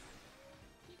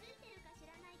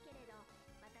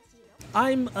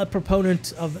 I'm a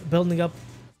proponent of building up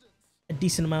a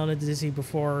decent amount of dizzy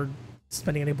before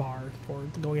spending any bar or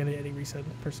going into any reset,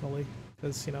 personally.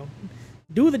 Because,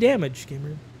 do the damage,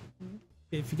 gamer.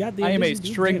 If you got the I am a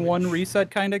string 1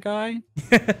 reset kind of guy.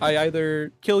 I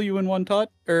either kill you in 1 touch,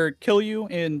 or kill you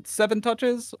in 7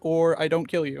 touches, or I don't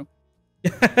kill you.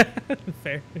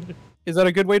 Fair. Is that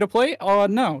a good way to play?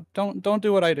 No. Don't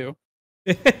do what I do.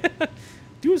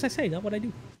 Do as I say, not what I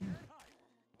do.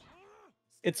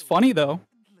 It's funny though.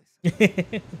 You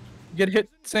get hit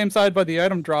same side by the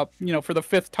item drop, you know, for the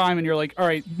 5th time, and you're like, all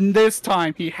right, this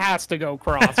time he has to go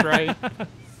cross, right?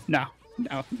 No,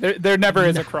 there never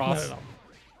is a cross. Not at all.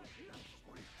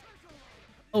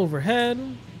 Overhead,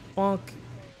 bonk,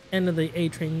 end of the A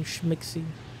train schmixy.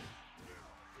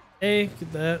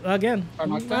 Again.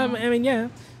 I mean, yeah.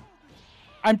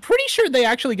 I'm pretty sure they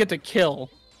actually get to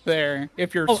kill there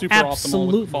if you're super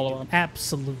optimal with follow-up.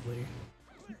 Absolutely.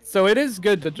 So it is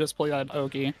good to just play that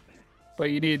Oki, but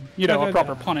you need, you know, a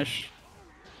proper punish.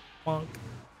 Bonk.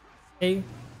 A.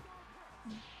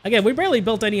 Again, we barely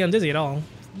built any on Dizzy at all.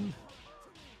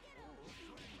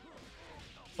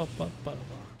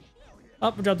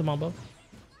 Up, we dropped the Mambo.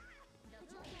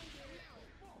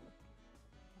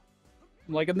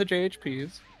 I'm liking the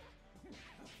JHPs.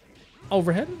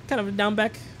 Overhead, kind of a down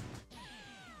back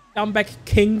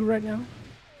king right now.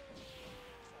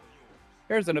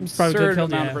 There's an absurd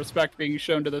amount of respect being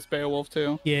shown to this Beowulf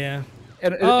too. Yeah.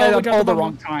 And at all the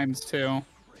wrong times too.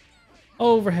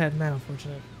 Overhead, man,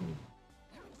 unfortunate.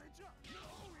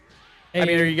 I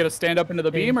mean, are you gonna stand up into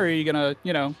the beam, or are you gonna,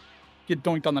 you know, get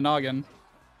doinked on the noggin?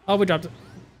 Oh, we dropped it.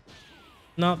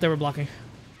 No, they were blocking.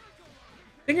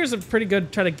 Fingers are pretty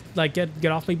good. Try to like get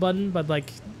off me button, but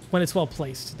like when it's well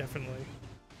placed, definitely.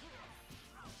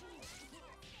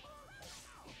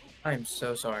 I'm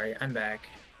so sorry. I'm back.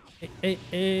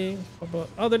 Hey.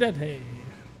 Oh, they're dead. Hey.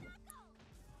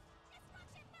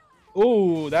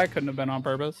 Ooh, that couldn't have been on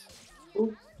purpose.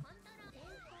 Ooh.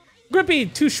 Grippy,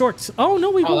 too short. Oh no,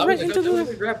 we went right into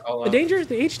the danger,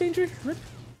 the H danger. Rip.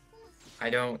 I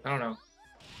don't know.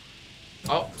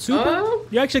 Oh, super.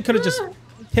 You actually could have just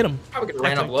hit him. Probably could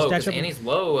have ran up low because Annie's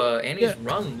low. Annie's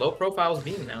run low profiles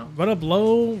beam now. Run up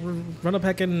low. Run up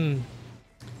heckin'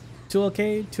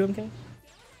 2LK, 2MK.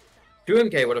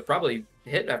 2MK would have probably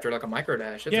hit after like a micro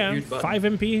dash. It's a huge button. 5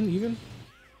 MP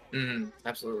even.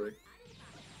 Absolutely.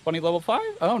 20 level 5?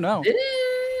 Oh no. Yeah,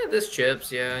 this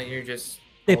chips. Yeah, you're just.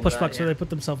 They push block, so they put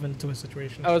themselves into a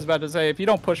situation. I was about to say, if you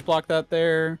don't push block that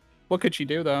there, what could she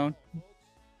do though?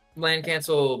 Land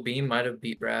cancel beam might have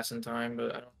beat Brass in time,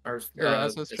 but I don't. Or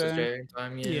SSJ in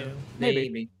time. Yeah.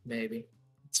 Maybe.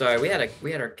 Sorry, we had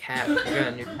our cat. We got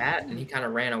a new cat, and he kind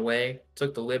of ran away.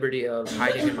 Took the liberty of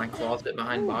hiding in my closet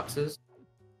behind boxes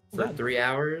for 3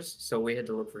 hours. So we had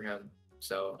to look for him.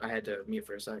 So I had to mute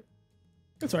for a sec.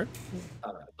 That's all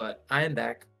right. But I am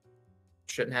back.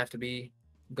 Shouldn't have to be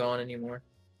gone anymore.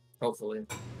 Hopefully.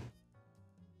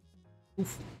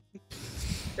 Oof.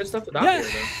 Good stuff with Doppio,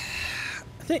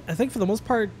 though. I think for the most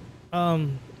part,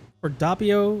 for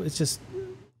Doppio, it's just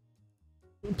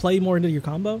play more into your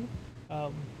combo.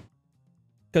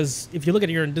 Because if you look at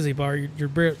your Dizzy bar,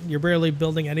 you're barely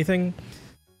building anything,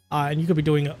 and you could be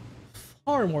doing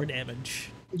far more damage.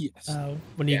 Yes.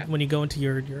 When you go into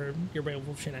your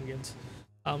Beowulf shenanigans,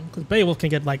 because Beowulf can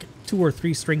get like 2 or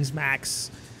 3 strings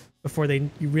max before you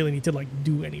really need to like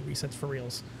do any resets for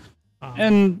reals.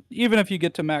 And even if you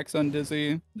get to max on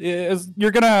Dizzy,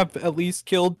 you're gonna have at least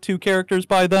killed 2 characters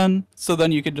by then. So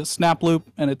then you can just snap loop,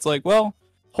 and it's like, well,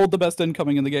 hold the best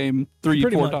incoming in the game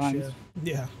 3-4 times.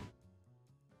 Yeah.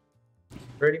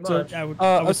 Pretty much. So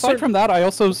aside from that, I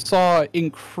also saw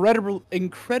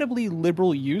incredibly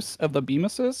liberal use of the beam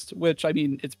assist, which, I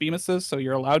mean, it's beam assist, so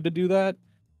you're allowed to do that.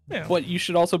 Yeah. But you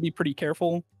should also be pretty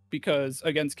careful, because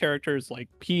against characters like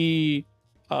P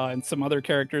and some other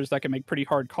characters that can make pretty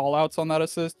hard callouts on that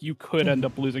assist, you could end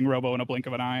up losing Robo in a blink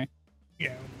of an eye.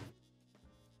 Yeah.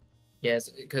 Yes,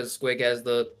 because Squig has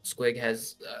the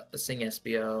Sing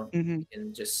SBO,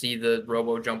 and just see the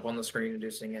Robo jump on the screen and do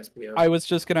Sing SBO. I was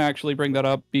just gonna actually bring that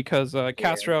up because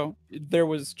Castro, there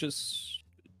was just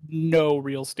no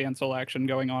real standstill action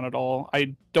going on at all.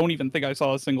 I don't even think I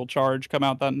saw a single charge come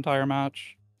out that entire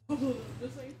match.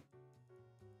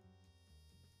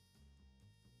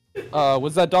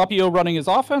 Was that Doppio running his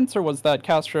offense, or was that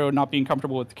Castro not being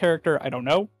comfortable with the character? I don't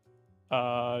know.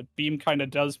 Beam kind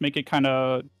of does make it kind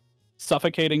of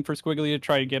suffocating for Squiggly to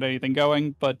try to get anything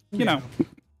going, but you know,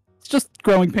 it's just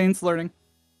growing pains, learning.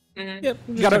 Yep.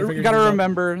 You gotta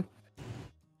remember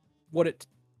what it.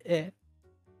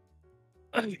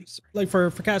 Like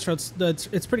for Castro,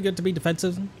 it's pretty good to be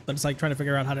defensive, but it's like trying to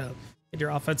figure out how to get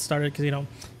your offense started, because you know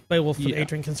Beowulf and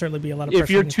Adrian can certainly be a lot of pressure. If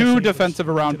you're too defensive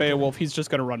around Beowulf, he's just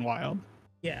gonna run wild.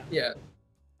 Yeah.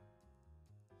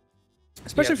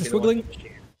 Especially for Squiggly.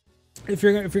 If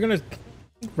you're gonna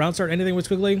round start anything with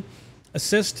Squiggly,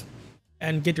 assist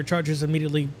and get your charges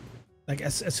immediately, like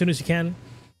as soon as you can.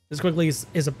 Squiggly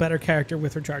is a better character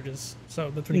with her charges. So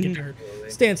that's when you get your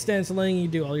stance, letting you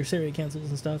do all your series cancels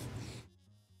and stuff.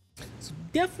 So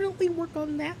definitely work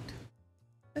on that.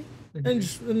 And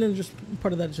then just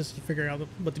part of that is just to figure out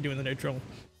what to do in the neutral,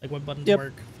 like what buttons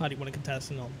work, how do you want to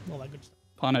contest, and all that good stuff.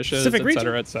 Punishes,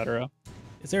 etc., etc.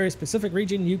 Is there a specific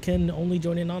region you can only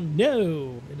join in on?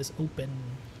 No, it is open.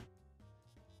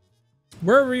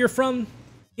 Wherever you're from,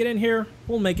 get in here.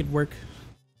 We'll make it work.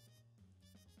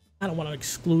 I don't want to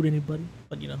exclude anybody,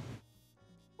 but you know,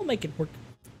 we'll make it work.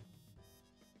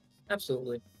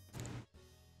 Absolutely.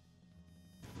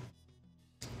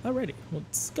 Alrighty,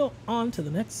 let's go on to the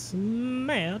next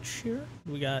match here.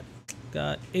 We got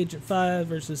Agent 5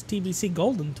 versus TBC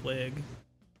GoldenTwig.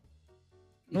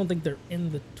 I don't think they're in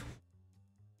the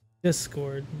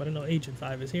Discord, but I know Agent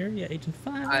 5 is here. Yeah, Agent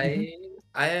 5.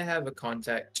 I have a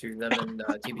contact to them in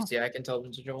TBC. I can tell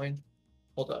them to join.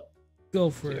 Hold up. Go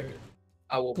for it.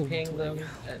 I will ping them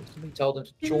and tell them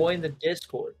to join the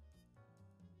Discord.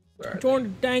 Join the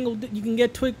dangle. You can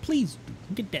get Twig, please.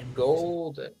 Get them.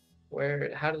 Golden.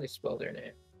 Where? How do they spell their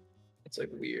name? It's like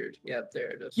weird. Yeah,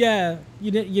 there it is. Yeah,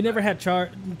 you never had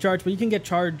charge, but you can get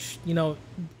charge. You know,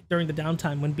 during the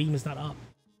downtime when beam is not up.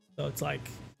 So it's like,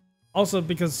 also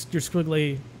because you're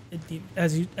squiggly,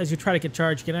 as you try to get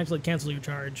charge, you can actually cancel your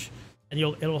charge, and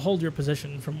it'll hold your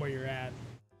position from where you're at.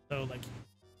 So like,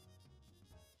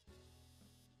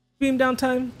 beam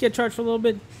downtime, get charged for a little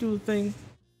bit, do the thing,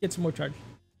 get some more charge.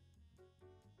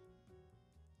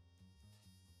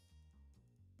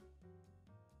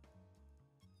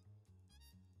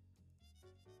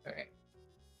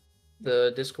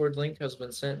 The Discord link has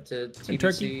been sent to TBC.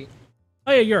 Turkey.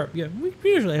 Oh yeah, Europe. Yeah, we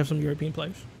usually have some European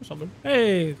players or something.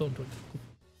 Hey, GoldenTwig.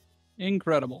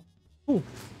 Incredible. Ooh.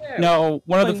 Yeah, no,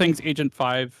 one of the things Agent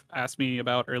 5 asked me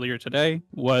about earlier today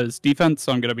was defense,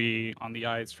 so I'm going to be on the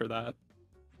eyes for that.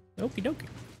 Okie dokie.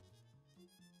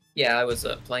 Yeah, I was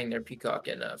playing their Peacock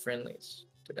in friendlies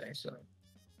today, so.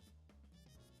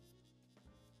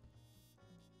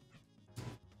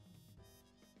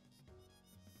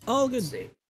 All good. Let's see.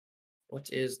 What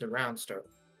is the round start?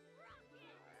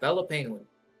 Bella Penguin.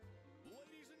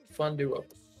 Fun duo.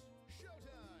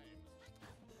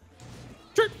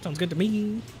 Sure, sounds good to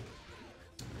me.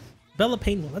 Bella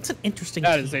Penguin. That's an interesting.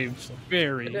 That is a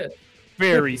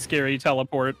very scary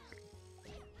teleport.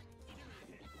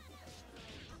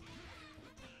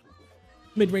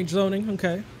 Mid-range zoning.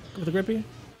 Okay. Go with the grippy.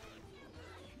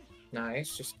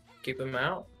 Nice. Just keep him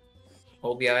out.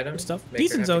 Hold the item. Good stuff.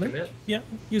 Decent zoning. Yeah.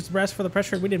 Use the brass for the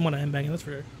pressure. We didn't want to M-bang it, that's for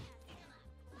sure.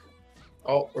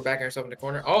 Oh, we're backing ourselves in the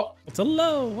corner. Oh! It's a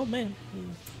low. Oh, man.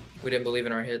 We didn't believe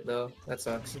in our hit, though. That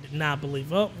sucks. We did not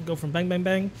believe. Oh, go from bang, bang,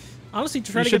 bang. Honestly,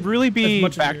 try you to should get really be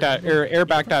backdash or air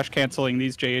backdash canceling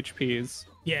these JHPs.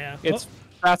 Yeah. It's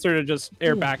faster to just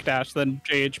air backdash than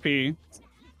JHP.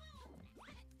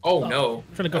 Oh, no.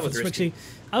 Trying to go for the switchy.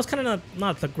 I was kind of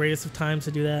not the greatest of times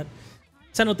to do that.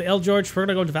 Send out the L George. We're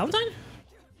going to go to Valentine?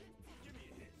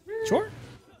 Sure.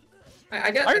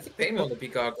 I think Painwheel the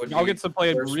Peacock would be. I'll get to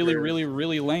play it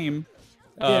really lame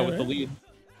with the lead.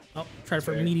 Oh, try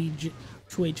for meaty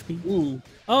 2 HP. Ooh.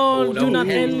 Oh, do not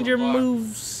end your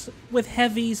moves with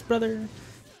heavies, brother.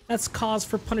 That's cause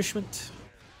for punishment.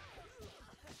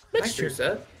 Nice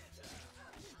set.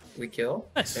 We kill.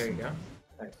 Nice. There you go.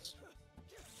 Nice.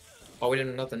 Oh, we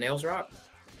didn't let the nails rock?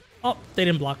 Oh, they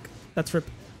didn't block. That's rip.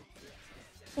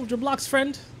 Hold your blocks,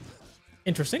 friend.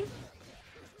 Interesting.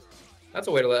 That's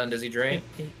a way to let Undizzy drain.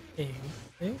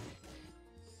 One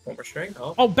more string.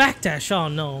 Oh. Oh, backdash. Oh,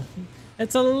 no.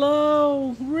 It's a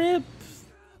low rip.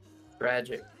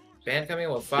 Tragic. Ban coming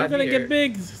in with 5 You're going to get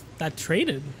big. That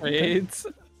traded. It's...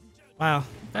 Wow.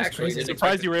 That's actually crazy.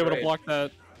 Surprised you were able to block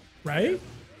that. Right?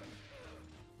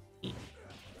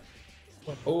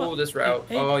 Oh, this route.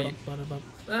 Oh,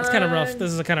 that's kind of rough.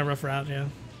 This is a kind of rough route, yeah.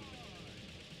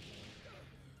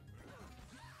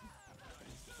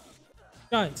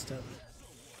 Giant step.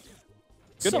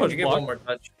 Good so, you get one more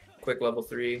touch. Quick level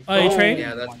 3. Oh, A-Train?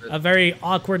 Yeah, that's a very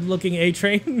awkward looking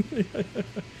A-Train.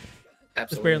 Absolutely.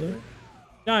 Just barely.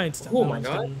 Giant step. Oh my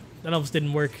god. That almost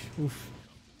didn't work. Oof.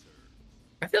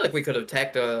 I feel like we could have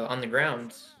tacked on the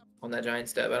ground on that giant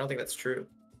step. I don't think that's true.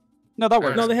 No, that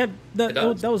works. No, they had that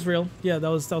was real. Yeah, that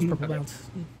was purple bounce.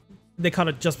 They caught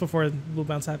it just before blue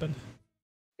bounce happened.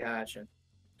 Gotcha.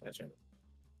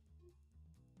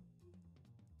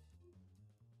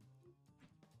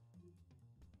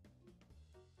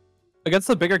 Against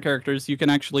the bigger characters, you can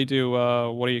actually do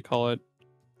what do you call it?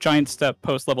 Giant step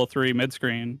post level 3 mid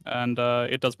screen, and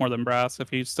it does more than brass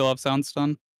if you still have sound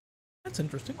stun. That's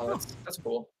interesting. Oh, that's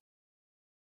cool.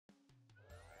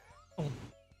 Oh.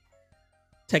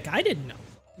 Tech, I didn't know.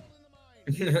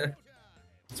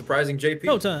 Surprising JP.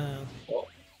 Go time. Oh,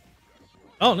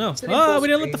 Oh no. Oh, we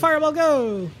didn't let the fireball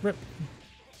go. Rip.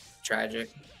 tragic.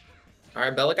 All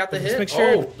right, Bella got the Let's hit. make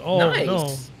sure. Oh, nice. No.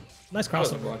 Nice That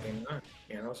wasn't crossover. blocking.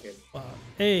 Yeah, that was good. Wow.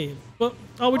 Hey. Well,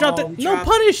 oh, we dropped Oh, it. we No dropped-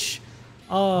 punish.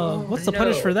 Oh, What's the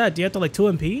punish no. for that? Do you have to like 2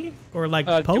 MP or like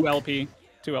poke? 2 LP.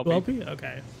 2 LP. 2 LP?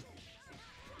 Okay.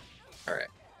 All right.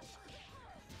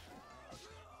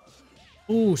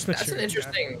 Ooh, Smith. That's an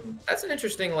interesting. That's an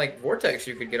interesting like vortex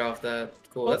you could get off that.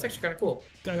 Cool. Oh. That's actually kind of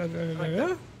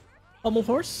cool. Hummel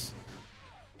horse.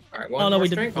 All right. Oh no, we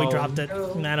strength. we Oh, dropped it.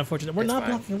 no. Man, unfortunate. We're It's not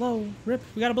fine. blocking low. Rip.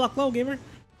 We gotta block low, gamer.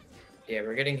 Yeah,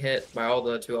 we're getting hit by all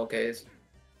the 2 LKs.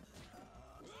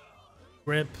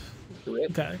 Rip.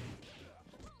 Rip. Okay.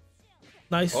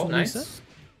 Nice. Oh, nice. reset.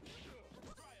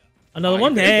 Another Oh,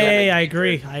 one. you're very good. Hey, I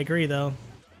agree. I agree though.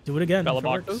 Do it again. Bella if it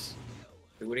works. boxes.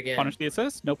 Do it again. Punish the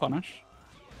assist. No punish.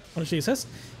 Punish the assist?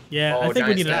 Yeah, Oh, I think we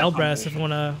giant need an stab L brass punish. if we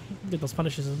want to get those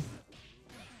punishes in.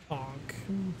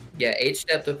 Bonk. Yeah,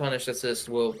 H-step to punish assist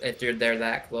will, if you're there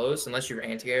that close, unless you're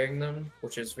anti-airing them,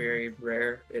 which is very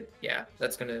rare. Yeah,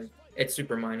 that's gonna, it's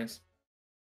super minus.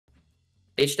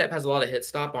 H-step has a lot of hit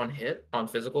stop on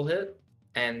physical hit,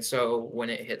 and so when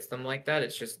it hits them like that,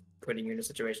 it's just putting you in a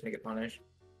situation to get punished.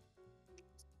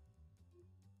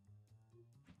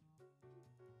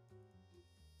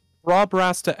 Raw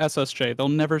brass to SSJ. They'll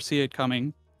never see it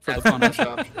coming for the That's the punish. best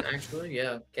option, actually.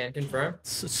 Yeah, can confirm.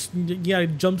 You gotta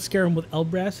jump scare him with L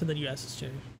brass and then you SSJ.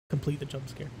 Complete the jump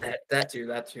scare. That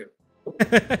too.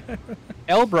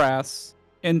 L brass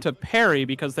into parry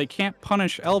because they can't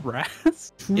punish L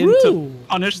brass True. into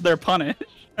punish their punish.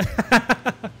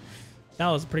 That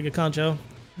was a pretty good concho.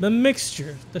 The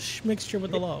mixture. The mixture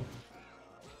with the low.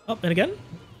 Oh, and again.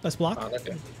 Let's block. Oh, that's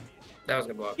good. That was a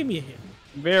good block. Give me a hit.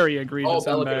 Very egregious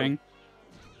Bella bang.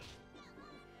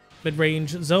 Mid-range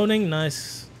zoning.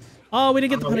 Nice. Oh, we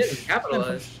didn't get the Oh, we punish. didn't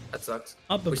capitalize. That sucks.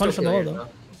 Oh, but We punish on still the kill low, here,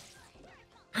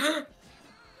 though. though.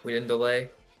 We didn't delay.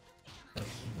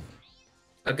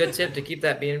 A good tip to keep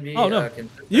that BNB. Oh, no.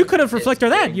 consistent You could have is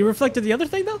reflected that. getting- You reflected the other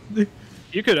thing, though?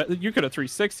 You could have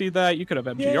 360'd that. You could have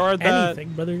MGR'd that. Anything,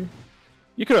 brother.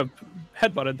 You could have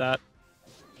headbutted that.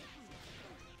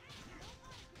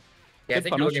 Yeah, I Good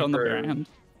think you're punish looking on the for. bare hand.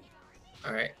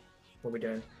 All right, what are we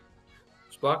doing?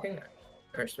 Just blocking.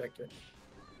 I respect it.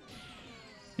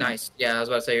 Nice. Yeah, I was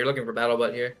about to say you're looking for battle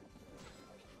butt here.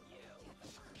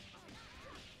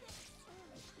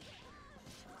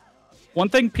 One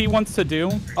thing P wants to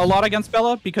do a lot against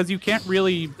Bella, because you can't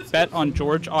really bet on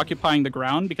George occupying the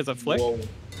ground because of Flick, Whoa.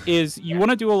 is you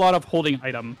want to do a lot of holding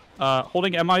item.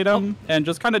 Holding M item and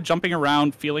just kind of jumping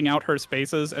around, feeling out her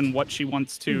spaces and what she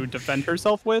wants to defend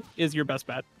herself with is your best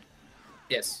bet.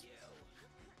 Yes.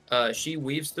 She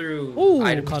weaves through Ooh,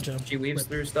 items. gotcha. She weaves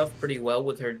through stuff pretty well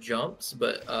with her jumps,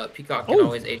 but Peacock can Oh.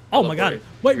 always H Oh my god.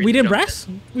 teleport Wait, if we you didn't jump brass?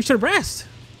 We should have brassed. it.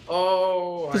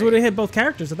 Oh. Because we would have hit both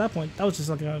characters at that point. That was just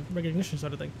like a recognition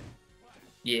sort of thing.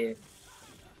 Yeah.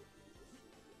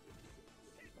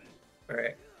 All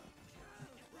right.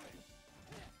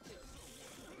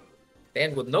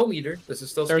 And with no meter, this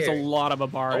is still There's scary. a lot of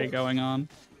Abari Oh. going on.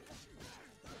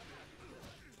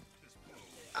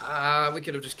 We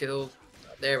could have just killed.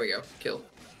 There we go. Kill.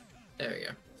 There we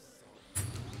go.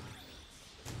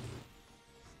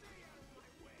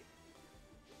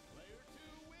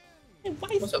 Hey, why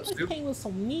What's up, Scoop? was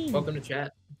so mean? Welcome to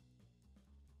chat.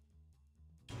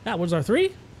 That was our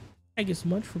 3. Thank you so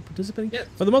much for participating. Yeah.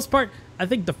 For the most part, I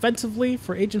think defensively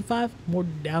for Agent 5, more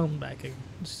down backing.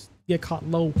 Just get caught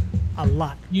low a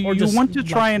lot. You Or just want to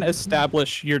try like- and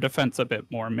establish your defense a bit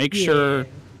more. Make Yeah. sure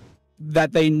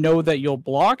that they know that you'll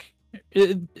block.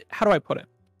 How do I put it?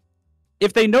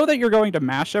 If they know that you're going to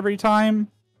mash every time,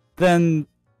 then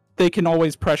they can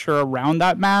always pressure around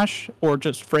that mash or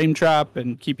just frame trap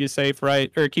and keep you safe,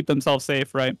 right? Or keep themselves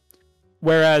safe, right?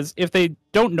 Whereas if they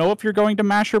don't know if you're going to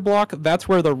mash or block, that's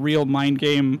where the real mind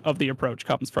game of the approach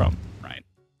comes from, right?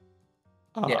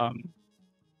 Yeah.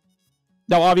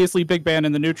 Now, obviously, Big Ban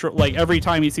in the neutral, like every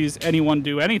time he sees anyone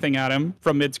do anything at him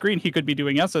from mid-screen, he could be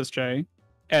doing SSJ,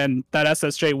 and that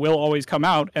SSJ will always come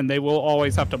out, and they will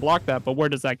always have to block that, but where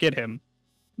does that get him?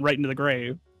 Right into the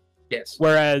grave. Yes.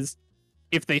 Whereas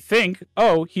if they think,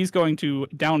 oh, he's going to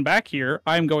down back here,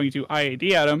 I'm going to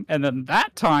IAD at him, and then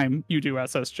that time you do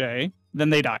SSJ, then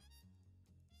they die.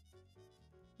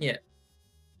 Yeah.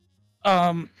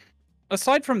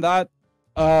 Aside from that,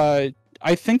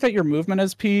 I think that your movement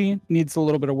SP needs a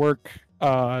little bit of work.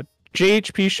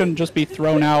 JHP shouldn't just be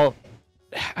thrown out.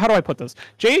 How do I put this?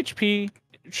 JHP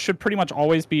should pretty much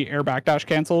always be air backdash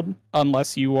canceled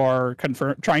unless you are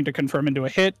trying to confirm into a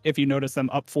hit. If you notice them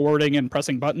up forwarding and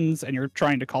pressing buttons and you're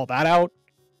trying to call that out,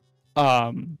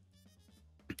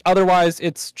 Otherwise,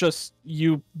 it's just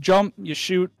you jump, you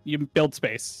shoot, you build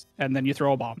space, and then you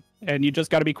throw a bomb. And you just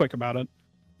got to be quick about it.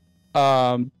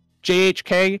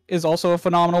 JHK is also a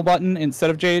phenomenal button instead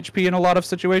of JHP in a lot of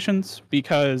situations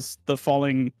because the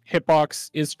falling hitbox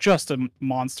is just a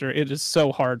monster. It is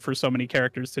so hard for so many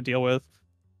characters to deal with.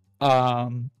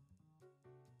 And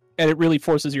it really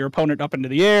forces your opponent up into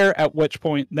the air, at which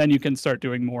point then you can start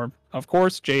doing more, of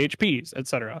course, JHPs,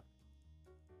 etc.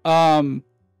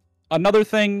 Another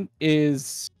thing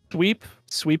is sweep.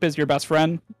 Sweep is your best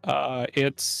friend.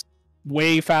 It's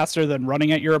way faster than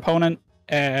running at your opponent,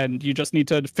 and you just need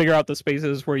to figure out the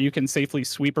spaces where you can safely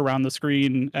sweep around the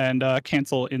screen and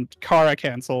cancel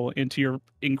into your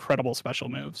incredible special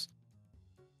moves.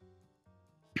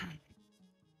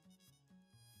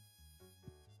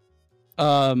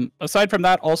 Aside from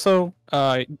that, also,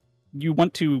 you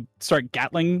want to start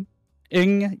Gatlinging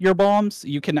your bombs.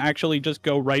 You can actually just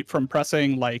go right from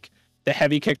pressing like the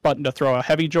heavy kick button to throw a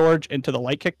heavy George into the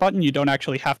light kick button. You don't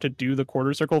actually have to do the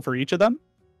quarter circle for each of them.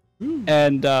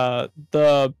 And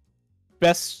the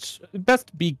best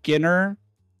beginner,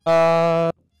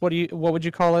 what would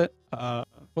you call it?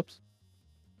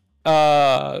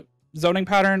 Zoning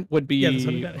pattern would be the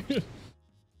zoning pattern.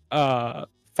 5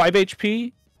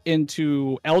 HP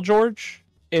into L George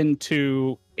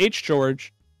into H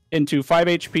George into 5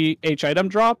 HP H item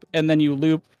drop, and then you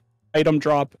loop item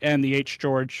drop and the H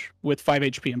George with 5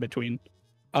 HP in between.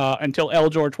 Until L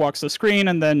George walks the screen,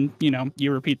 and then,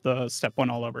 you repeat the step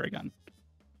 1 all over again.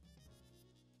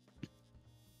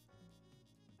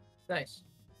 Nice.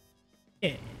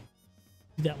 Yeah.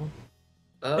 Do that one.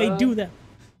 They do that.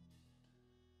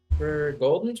 For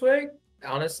GoldenTwig,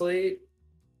 honestly,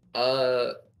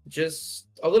 just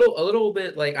a little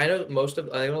bit, like, I know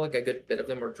like a good bit of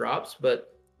them were drops,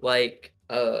 but like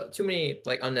too many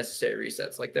like unnecessary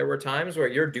resets. Like there were times where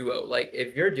your duo, like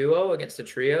if your duo against a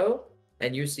trio,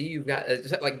 and you see you've got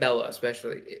like Bella,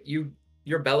 especially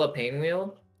your Bella pain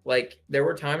wheel, like there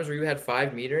were times where you had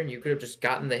 5 meter and you could have just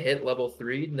gotten the hit level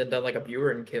 3 and then done like a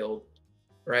viewer and killed,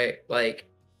 right? Like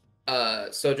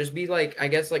so just be like, I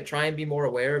guess, like try and be more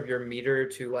aware of your meter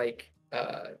to like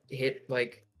hit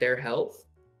like their health,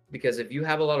 because if you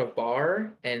have a lot of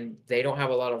bar and they don't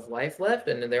have a lot of life left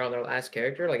and then they're on their last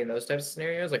character, like in those types of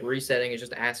scenarios, like resetting is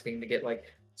just asking to get like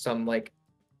some like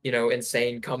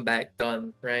insane comeback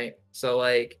done, right? So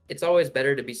like it's always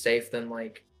better to be safe than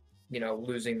like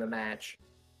losing the match,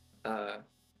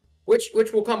 which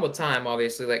will come with time,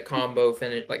 obviously, like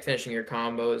finishing your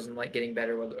combos and like getting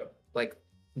better with like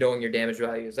knowing your damage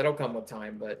values. That'll come with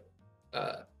time, but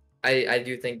I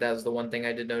do think that was the one thing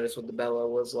I did notice with the Bella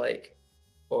was like,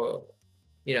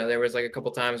 there was like a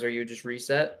couple times where you just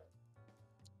reset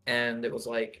and it was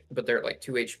like, but they're at like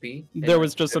 2 HP. There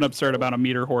was just an absurd amount of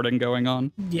meter hoarding going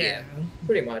on. Yeah,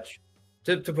 pretty much,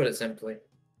 to put it simply.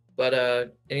 But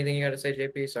anything you got to say,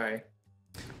 JP? Sorry.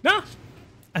 No,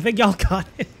 I think y'all got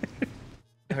it.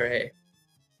 All right.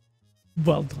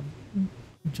 Well done.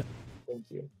 Good job. Thank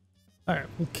you. All right,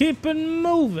 we'll keep it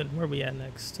moving. Where are we at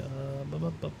next? We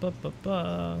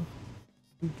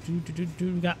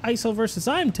got ISO versus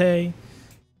imTay.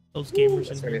 Those gamers.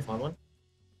 That's gonna be a fun one.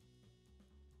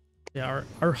 Yeah,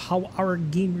 how our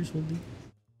gamers will do.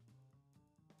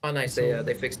 Oh, nice. So,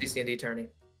 they fixed DC&D turning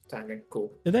timing.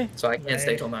 Cool. Did they? So I can't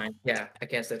stay till 9. Yeah, I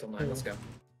can't stay till 9. Let's go.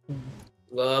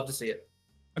 Love to see it.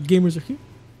 Our gamers are here.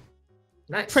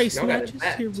 Nice. Trace matches.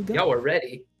 Here we go. Y'all are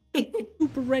ready.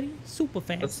 Super ready. Super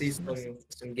fast. Let's see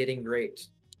some getting great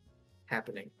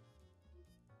happening.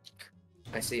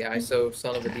 I see ISO,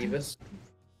 son of a Divas.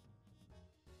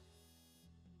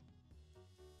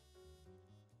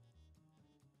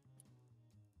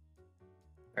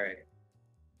 All right.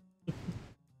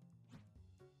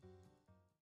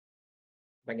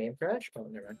 My game crash? Oh,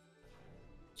 never mind.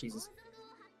 Jesus.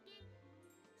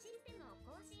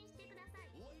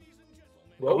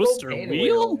 Roaster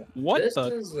wheel? What this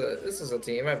is a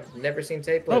team I've never seen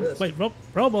Tay play this. Wait,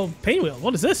 Robo Pain Wheel.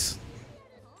 What is this?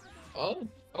 Oh,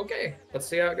 okay. Let's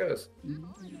see how it goes.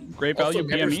 Great value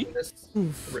PME.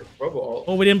 Robo.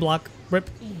 Oh, we didn't block. Rip.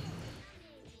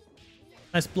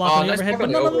 Nice block on the overhead, but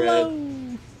not on the low.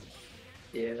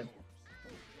 Yeah.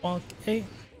 Bonk. Hey.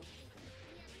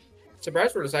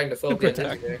 Surprised we're deciding to fill up the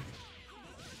intensity there.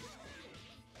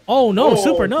 Oh no,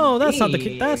 Super! No, that's not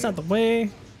the way.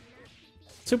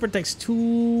 Super takes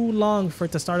too long for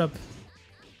it to start up.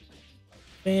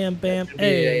 Bam, bam,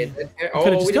 hey.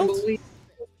 Oh, we didn't believe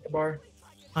bar.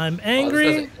 I'm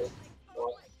angry.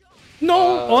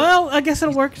 No, well, I guess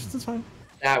it'll work. That's fine.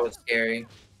 That was scary.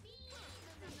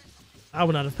 I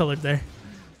would not have pillared there.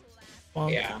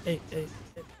 Bonk. Yeah. Hey.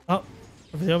 Oh.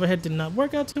 The overhead did not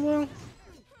work out too well.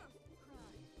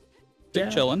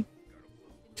 Just chilling.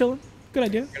 Chilling. Good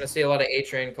idea. We're gonna see a lot of A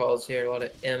train calls here, a lot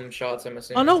of M shots, I'm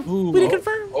assuming. Oh no, we didn't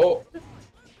confirm. Oh.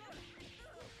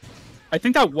 I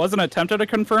think that was an attempt at a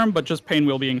confirm, but just pain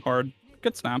wheel being hard.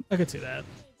 Good snap. I could see that.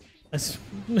 That's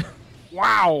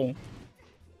wow.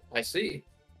 I see.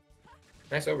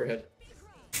 Nice overhead.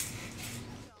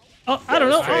 Oh, I don't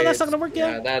know. Oh, that's not gonna work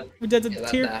yet. Yeah, that. We did the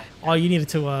tier. Oh, you needed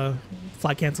to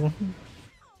fly cancel.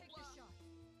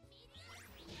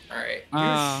 All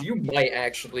right. You might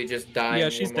actually just die. Yeah,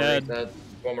 she's dead.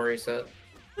 One more reset.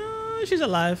 She's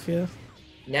alive. Yeah.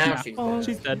 Now she's dead.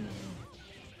 She's dead.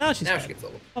 Now she's dead. She gets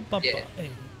old. Yeah. Hey.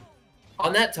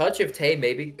 On that touch, if Tay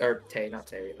maybe, or Tay, not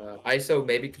Tay, ISO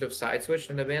maybe could have side switched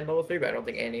into band level 3, but I don't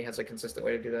think Annie has a consistent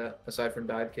way to do that aside from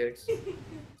dive kicks.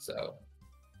 So,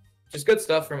 just good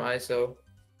stuff from ISO.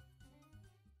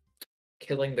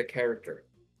 Killing the character.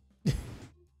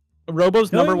 Robo's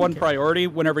 #1 priority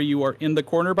whenever you are in the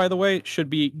corner, by the way, should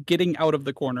be getting out of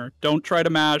the corner. Don't try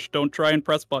to mash. Don't try and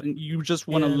press button. You just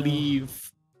want to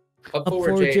leave. Up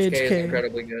forward JHK is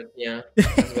incredibly good. Yeah.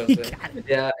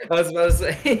 I was about to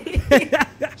say.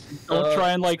 Don't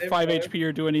try and like 5 HP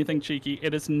or do anything cheeky.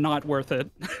 It is not worth it.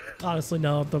 Honestly,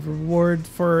 no. The reward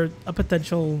for a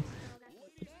potential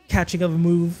catching of a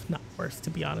move, not worth,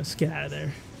 to be honest. Get out of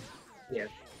there. Yeah.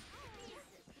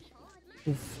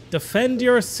 Oof. Defend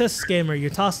your assist, gamer.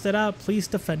 You tossed it out. Please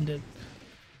defend it.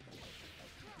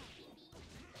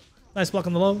 Nice block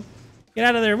on the low. Get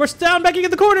out of there. We're down, backing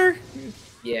in the corner.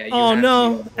 Yeah. Oh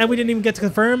no! And we didn't even get to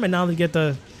confirm, and now we get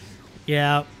the.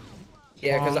 Yeah.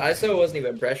 Yeah, because ISO wasn't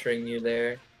even pressuring you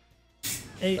there.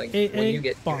 Like, when you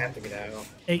get, you have to get out.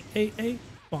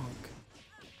 Bonk.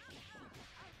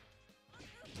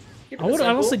 I would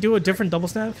honestly do a different double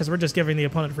snap because we're just giving the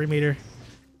opponent free meter.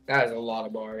 That is a lot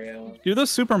of bar, yeah. Do the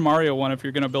Super Mario one if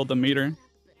you're gonna build the meter.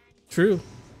 True.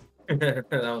 That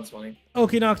one's funny.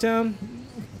 Oki knockdown.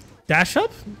 Dash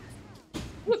up?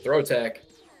 What a throw tech.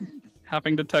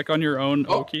 Having to tech on your own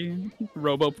Oki.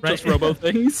 Just robo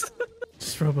things.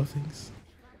 Just robo things.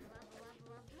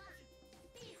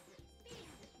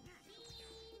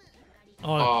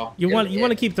 Oh, you want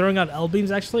to keep throwing out L beams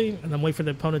actually, and then wait for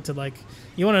the opponent to like.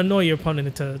 You want to annoy your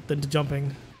opponent into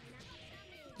jumping.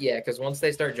 Yeah, because once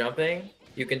they start jumping,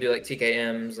 you can do like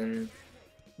TKMs and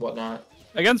whatnot.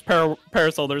 Against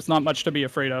Parasol, there's not much to be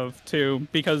afraid of too,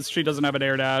 because she doesn't have an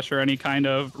air dash or any kind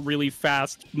of really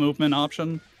fast movement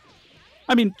option.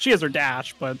 I mean, she has her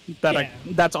dash, but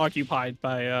that's occupied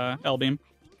by L beam.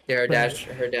 Yeah, her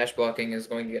dash blocking is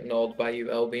going to get nulled by you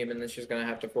L beam, and then she's going to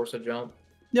have to force a jump.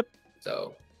 Yep.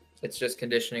 So it's just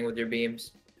conditioning with your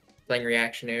beams, playing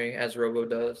reactionary as Robo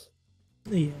does.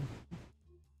 Yeah.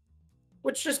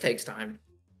 Which just takes time.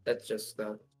 That's just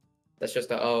you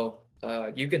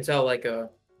can tell like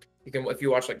if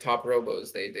you watch like top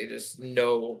Robos, they just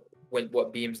know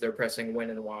what beams they're pressing when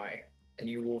and why, and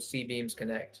you will see beams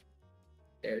connect.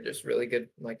 They're just really good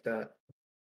like that.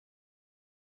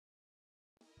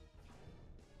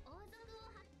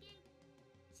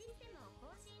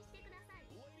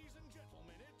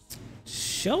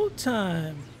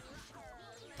 Showtime.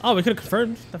 Oh, we could have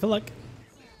confirmed. I feel like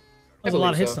there's a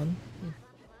lot of hits done.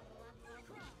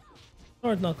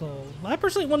 North Knuckle. I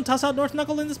personally want to toss out North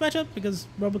Knuckle in this matchup because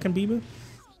Robo can Bibu.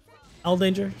 L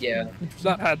danger. Yeah.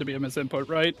 That had to be a misinput,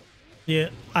 right? Yeah,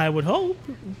 I would hope.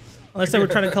 Unless they were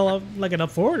trying to call up like an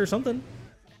up forward or something.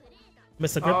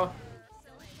 Miss the grip.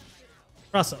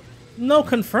 Cross up. No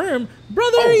confirm.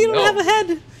 Brother, you don't have a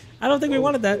head. I don't think we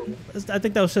wanted that. I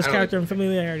think that was just character and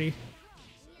familiarity.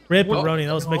 Rip and Roni,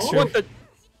 that was mixture.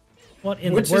 What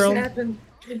in the world? Happened?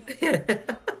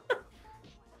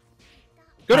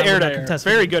 Good air to air.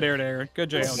 Very good air to air.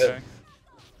 Good JLK.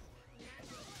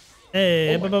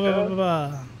 Hey,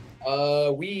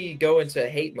 we go into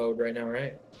hate mode right now,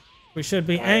 right? We should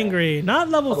be angry. Not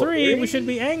level 3. We should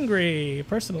be angry,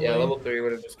 personally. Yeah, level 3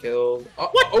 would have just killed.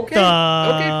 What? Okay.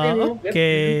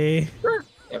 Okay. Sure.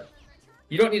 Yep.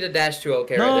 You don't need a dash 2 LK right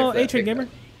there. No, A-Train gamer.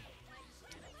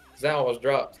 That almost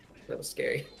dropped. That was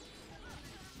scary.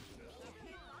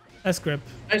 Nice grip.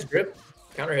 Nice grip.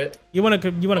 Counter hit. You want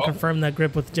to confirm that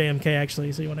grip with JMK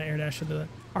actually, so you want to air dash into that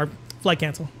or flight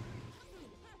cancel.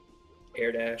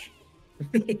 Air dash.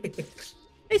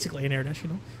 Basically an air dash, you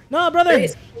know. No, brother.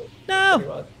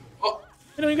 No.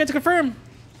 We don't even get to confirm.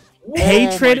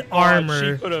 Hatred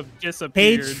armor. She could have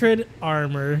disappeared. Hatred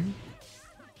armor.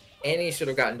 Annie should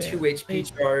have gotten 2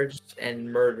 HP charged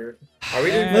and murdered. Are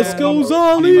we doing? Let's go,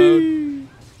 Zolly.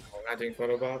 We're not doing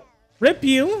photobop. Rip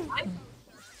you.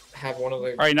 Have one of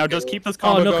the. All right, now just keep this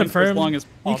combo going for as long as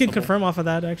possible. You can confirm off of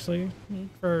that actually.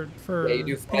 For yeah, you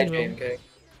do 5 JMK.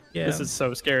 Yeah. This is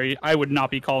so scary. I would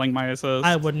not be calling my assist.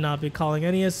 I would not be calling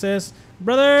any assist.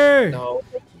 Brother! No.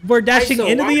 We're dashing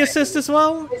into the assist as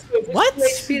well? What?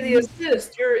 HP the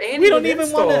assist. We don't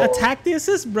even want to attack the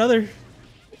assist, brother.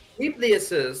 Keep the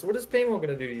assist. What is Painwheel going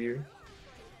to do to you?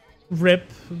 Rip.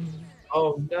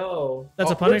 Oh, no.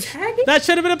 That's a punish. That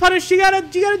should have been a punish. You got a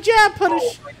jab punish.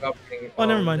 Oh, my God. Oh,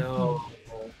 never mind. No.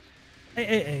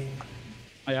 Hey.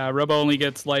 Yeah, Robo only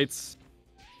gets lights.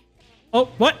 Oh,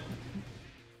 what?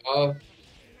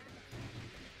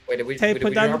 Wait, did we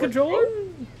put down the controller?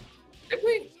 Did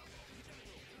we?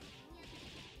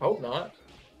 Hope not.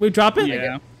 We drop it?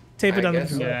 Yeah. Tape it down the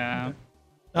controller. Yeah.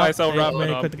 Oh, I saw wrap it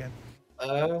up. Quit the game.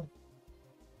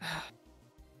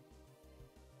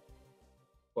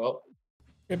 Well.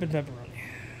 Rip and pepperoni.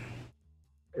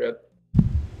 Rip.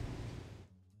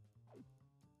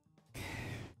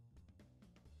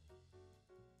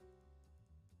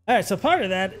 Alright, so part of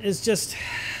that is just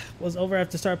was over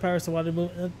after start power, so wanted to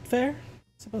move. Fair? I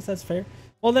suppose that's fair.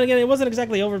 Well, then again, it wasn't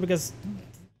exactly over because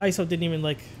ISO didn't even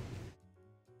like.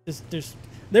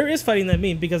 There is fighting that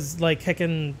meme because like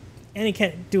heckin' Annie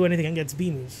can't do anything against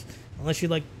B moves unless she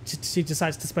like she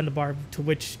decides to spend a bar to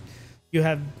which you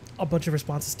have a bunch of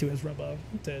responses to as Robo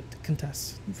to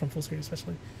contest from full screen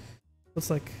especially. It's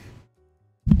like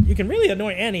you can really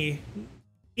annoy Annie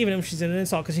even if she's in an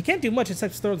install because she can't do much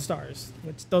except throw the stars,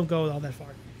 which don't go all that far.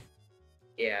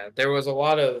 Yeah, there was a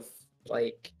lot of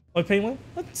like. With Painwheel?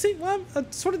 Let's see. Well,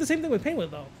 sort of the same thing with Painwheel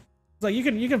though. It's like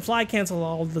you can fly cancel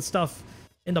all the stuff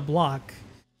in the block,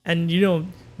 and you know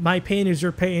my pain is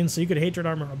your pain, so you could hatred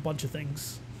armor a bunch of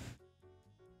things.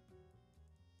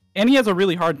 And he has a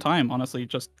really hard time, honestly,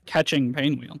 just catching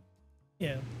Painwheel.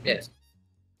 Yeah. Yes.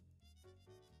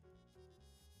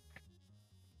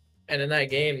 And in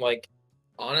that game, like,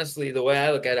 honestly, the way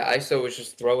I look at it, ISO was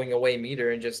just throwing away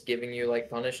meter and just giving you like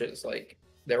punishes. Like,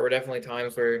 there were definitely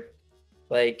times where,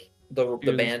 like,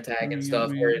 the ban tag and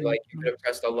stuff, where like you could have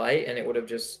pressed a light and it would have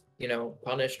just, you know,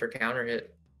 punished or counter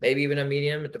hit. Maybe even a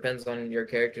medium. It depends on your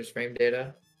character's frame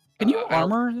data. Can you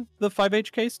armor the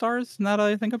 5HK stars now that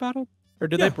I think about it? Or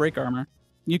do they break armor?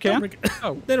 You can?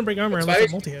 They don't break armor unless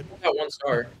it's multi-hit. Got 1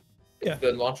 star. Yeah.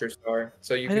 The launcher star.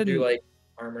 So you could do like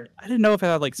armor. I didn't know if it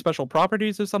had like special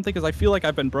properties or something because I feel like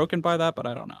I've been broken by that, but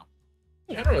I don't know.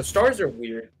 I don't know. Stars are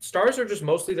weird. Stars are just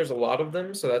mostly there's a lot of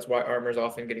them, so that's why armor is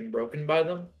often getting broken by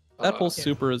them. That whole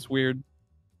super is weird.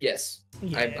 Yes,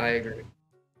 yeah. I agree.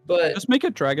 But just make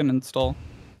it dragon install.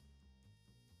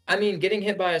 I mean, getting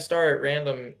hit by a star at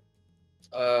random,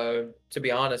 to be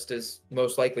honest, is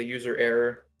most likely user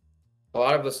error. A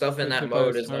lot of the stuff in that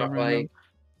mode is not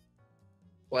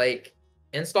like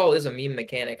install is a meme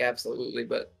mechanic, absolutely,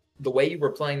 but the way you were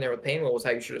playing there with Painwheel was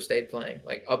how you should have stayed playing.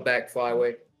 Like up, back, fly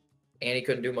away. Annie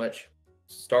couldn't do much.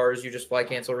 Stars, you just fly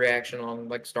cancel reaction on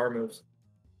like star moves.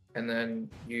 And then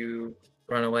you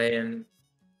run away, and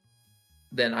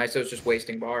then ISO's just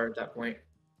wasting bar at that point.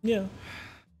 Yeah.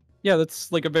 Yeah,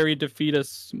 that's like a very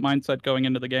defeatist mindset going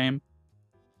into the game.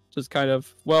 Just kind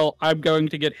of, well, I'm going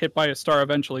to get hit by a star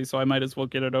eventually, so I might as well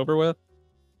get it over with.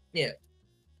 Yeah.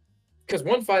 Because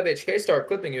 5HK star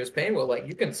clipping you is Painwheel, like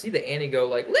you can see the Annie go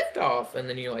like lift off, and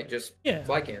then you like just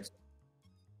fly cancel.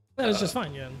 That was just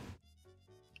fine, yeah.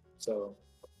 So.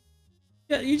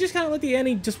 Yeah, you just kind of let the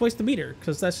Annie just waste the meter,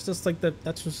 because that's just like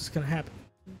that's what's just gonna happen.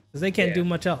 Because they can't do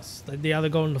much else. They either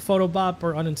go into photobop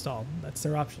or uninstall. That's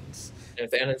their options. And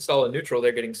if they uninstall a neutral,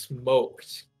 they're getting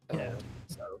smoked. Yeah.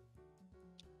 So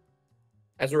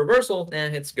as a reversal,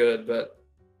 it's good, but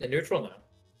the neutral, no.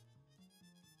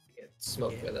 You get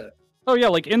smoked with it. Oh yeah,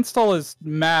 like install is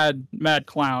mad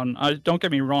clown. Don't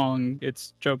get me wrong,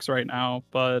 it's jokes right now,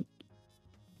 but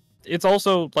it's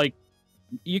also like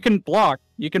you can block,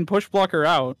 you can push blocker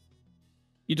out.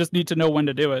 You just need to know when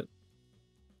to do it.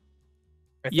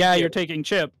 Yeah, you're taking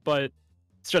chip, but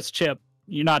it's just chip.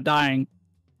 You're not dying.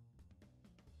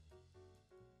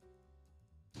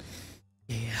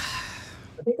 Yeah.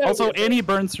 Also, Annie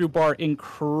burns through bar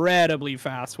incredibly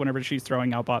fast whenever she's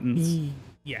throwing out buttons.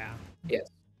 Yeah. Yes.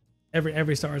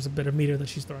 Every star is a bit of meter that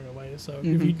she's throwing away. So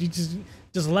if you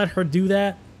just let her do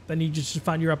that, then you just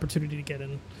find your opportunity to get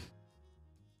in.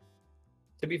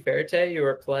 To be fair, Tay, you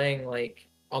are playing like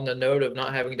on the note of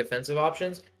not having defensive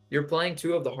options. You're playing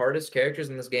 2 of the hardest characters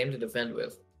in this game to defend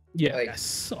with. Yeah. Like,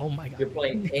 yes. Oh my god. You're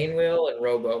playing Painwheel and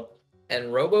Robo.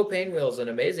 And Robo Painwheel is an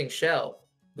amazing shell,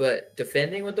 but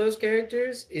defending with those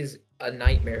characters is a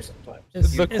nightmare sometimes.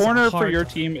 The corner for your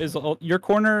team is the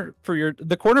corner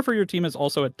for your team is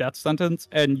also a death sentence,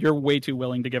 and you're way too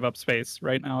willing to give up space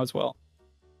right now as well.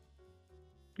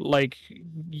 Like,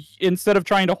 instead of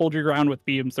trying to hold your ground with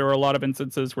beams, there were a lot of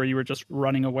instances where you were just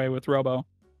running away with Robo.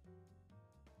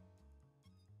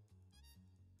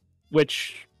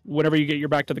 which whenever you get your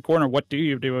back to the corner, what do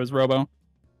you do as Robo?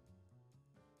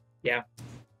 Yeah.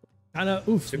 I know.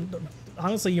 Oof.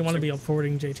 Honestly, you want to be up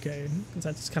forwarding JHK because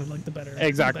that's kind of like the better.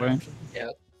 Exactly. The better option. Yeah.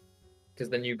 Because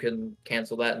then you can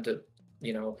cancel that into,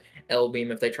 you know, L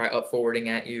beam if they try up forwarding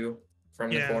at you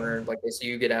from the corner. Like they see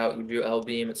you get out, you do L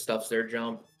beam, it stuffs their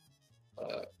jump.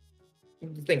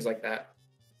 Things like that.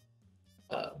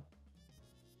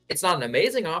 It's not an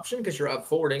amazing option because you're up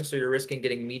forwarding, so you're risking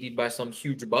getting meatied by some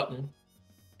huge button,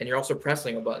 and you're also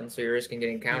pressing a button, so you're risking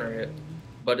getting counter hit.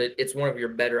 But it's one of your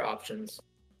better options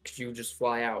because you just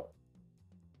fly out.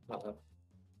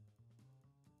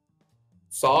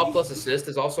 Saw plus assist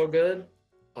is also good,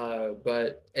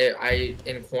 but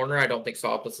in corner I don't think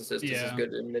saw plus assist is as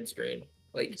good in mid screen.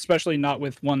 Like especially not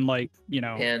with one like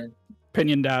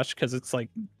pinion dash because it's like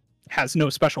has no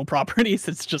special properties.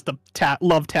 It's just a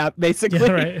love tap basically.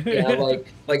 Yeah, right. Yeah,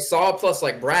 like saw plus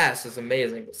like brass is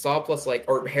amazing. But saw plus like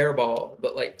or hairball,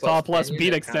 but like plus saw plus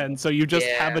beat extend, so you just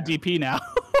have a DP now.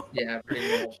 Yeah,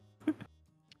 pretty much.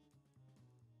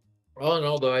 All in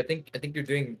all, though, I think you're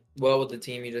doing well with the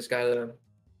team. You just gotta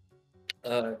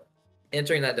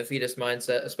entering that defeatist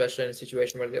mindset, especially in a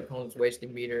situation where the opponent's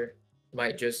wasting meter,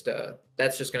 might just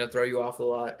that's just gonna throw you off a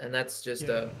lot, and that's just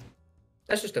a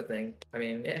thing. I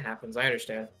mean, it happens. I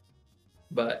understand,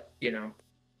 but you know,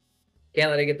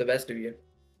 can't let it get the best of you.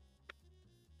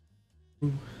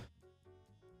 Ooh.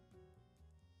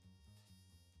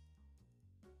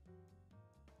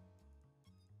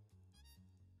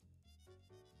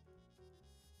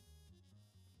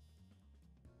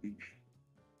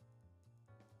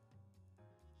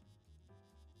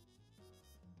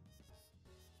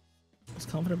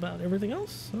 Confident about everything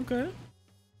else. Okay.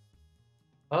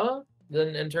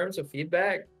 Then in terms of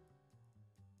feedback,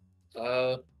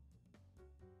 I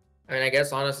mean, I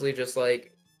guess honestly, just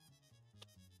like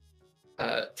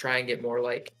try and get more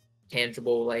like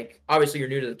tangible. Like obviously you're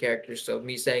new to the character, so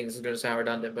me saying this is gonna sound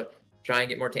redundant, but try and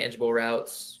get more tangible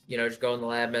routes. You know, just go in the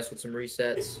lab, mess with some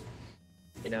resets.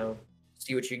 You know,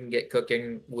 see what you can get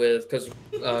cooking with, because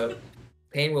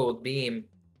Painwheel with Beam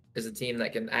is a team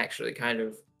that can actually kind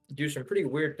of do some pretty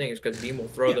weird things because Beam will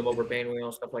throw them over Painwheel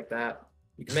and stuff like that.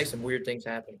 You can make some weird things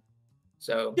happen.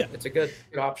 So it's a good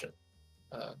option.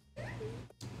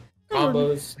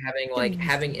 Combos,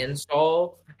 having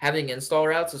install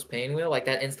routes as Painwheel, like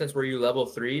that instance where you level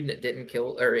 3 and it didn't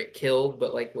kill, or it killed,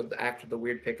 but like with after the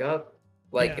weird pickup.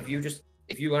 Like if you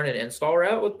learn an install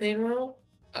route with Painwheel,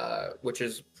 which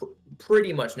is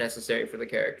pretty much necessary for the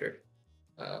character,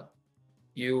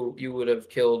 you would have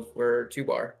killed for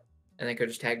 2-bar. And then could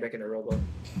just tag back into Robo.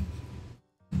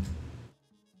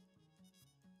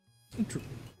 True.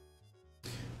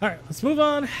 All right, let's move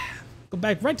on. Go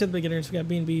back right to the beginners. We got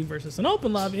B&B versus an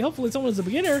open lobby. Hopefully someone's a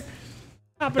beginner.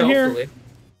 Hop in here.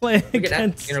 Play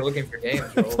against. You're looking for games.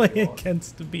 Play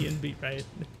against the B&B, right?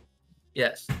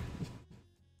 Yes.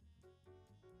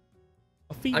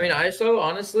 I mean, ISO,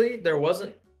 honestly, there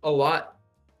wasn't a lot,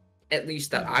 at least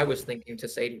that I was thinking to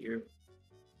say to you.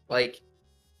 Like,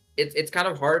 it's kind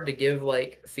of hard to give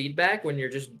like feedback when you're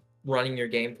just running your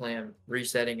game plan,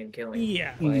 resetting and killing.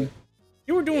 Yeah, like,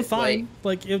 you were doing fine.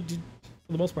 Like for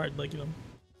the most part, like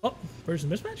oh, versus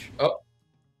mismatch. Oh,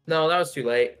 no, that was too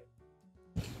late.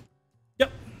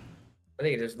 Yep. I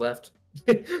think it just left.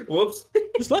 Whoops.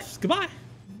 Just left. Goodbye.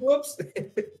 Whoops.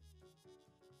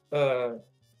 But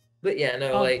yeah,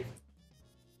 no, like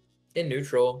in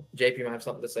neutral, JP might have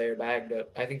something to say or bag,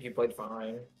 but I think you played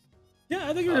fine. Yeah,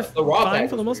 I think you were fine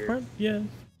for the most part. Yeah,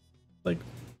 like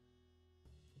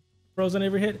frozen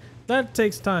every hit. That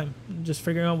takes time. Just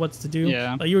figuring out what's to do.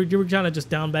 Yeah. Like you were kind of just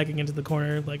down backing into the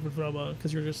corner like with Robo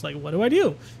because you're just like, what do I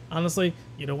do? Honestly,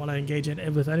 you don't want to engage it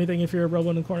with anything if you're a Robo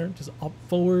in the corner. Just up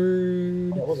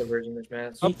forward. What was a version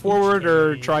mismatch? Up forward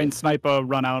or try and snipe a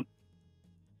run out.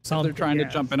 They're trying to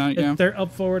jump in out. If they're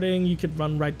up forwarding, you could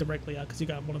run right directly out because you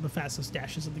got one of the fastest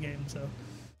dashes of the game. So.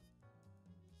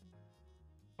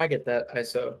 I get that,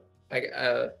 ISO.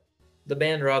 The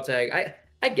banned raw tag,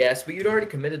 I guess, but you'd already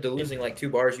committed to losing like 2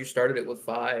 bars. You started it with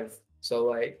 5. So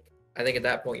like I think at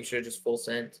that point you should have just full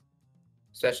sent,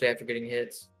 especially after getting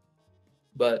hits.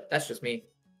 But that's just me.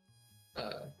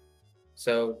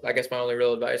 So I guess my only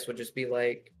real advice would just be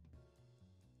like,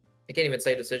 I can't even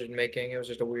say decision making. It was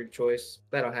just a weird choice.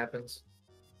 That all happens.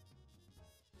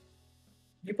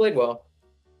 You played well.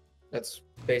 That's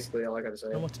basically all I gotta say.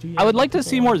 I would like to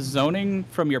see more zoning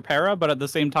from your para, but at the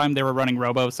same time they were running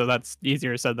Robo, so that's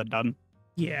easier said than done.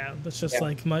 Yeah, that's just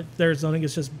like their zoning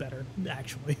is just better,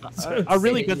 actually. So a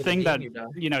really good thing that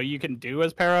you can do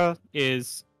as para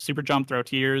is super jump, throw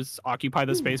tiers, occupy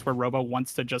the space where Robo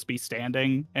wants to just be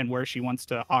standing and where she wants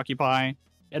to occupy.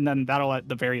 and then that'll at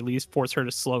the very least force her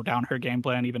to slow down her game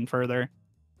plan even further.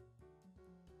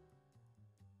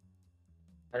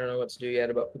 I don't know what to do yet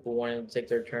about people wanting to take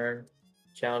their turn.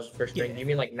 Challenge the first string. Yeah. Do you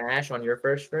mean like mash on your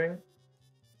first string?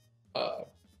 So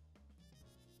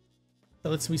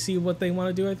let's see what they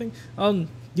want to do. I think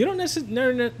you don't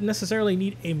necessarily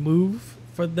need a move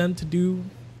for them to do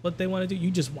what they want to do.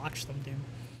 You just watch them do.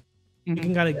 You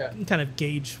can kind of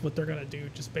gauge what they're gonna do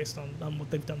just based on what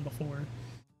they've done before.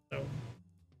 So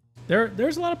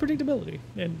there's a lot of predictability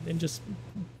and just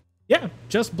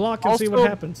just block and also, see what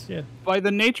happens. Yeah. By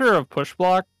the nature of push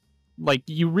block, like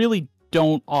you really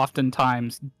don't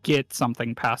oftentimes get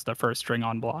something past a first string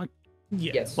on block.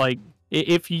 Yes. Like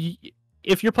if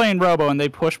you're playing Robo and they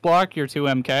push block your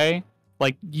 2MK,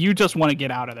 like you just want to get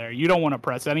out of there. You don't want to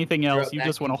press anything else. You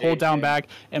just want to hold down back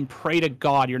and pray to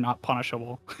God you're not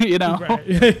punishable. You know? Right.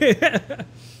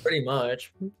 Pretty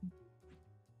much.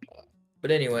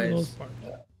 But anyways,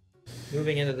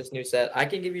 moving into this new set, I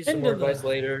can give you some more advice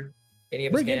later. Any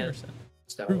of us can.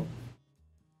 So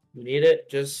you need it,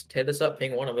 just hit us up,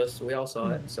 ping one of us. We all saw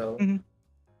it. So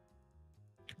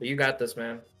but you got this,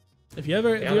 man. If you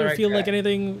ever feel like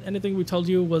anything we told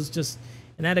you was just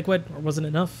inadequate or wasn't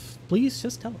enough, please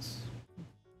just tell us.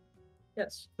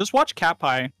 Yes. Just watch Cat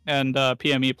Pie and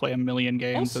PME play a million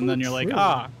games, and then you're like,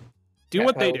 do Cat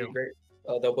what Pie they will do. be great.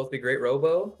 They'll both be great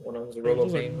Robo. One of them's a Robo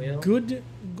pain wheel. Good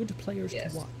players to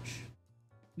watch.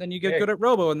 Then you get good at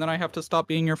Robo, and then I have to stop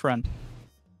being your friend.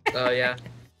 Oh yeah.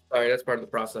 Sorry, that's part of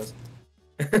the process.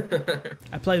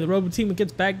 I play the Robo team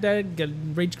against BagDad, get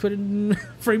rage quit in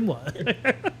frame 1.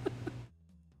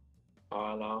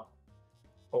 Oh no.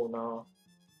 Oh no.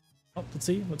 Oh, let's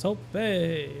see. Let's hope.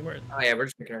 Hey, oh yeah, we're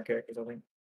just picking our characters, I think.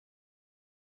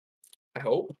 I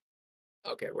hope.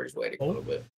 Okay, we're just waiting a little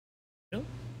bit.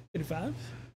 85.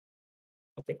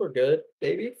 I think we're good.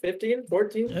 Maybe 15,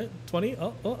 14, 20. There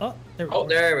we go.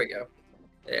 There we go.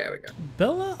 There we go.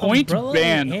 Bella, Point Umbrella,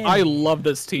 ban. and I love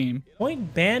this team.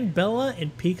 Point ban, Bella,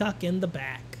 and Peacock in the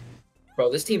back.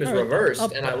 Bro, this team is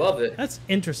reversed, and I love it. That's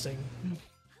interesting.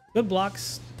 Good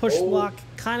blocks, push block,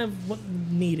 kind of what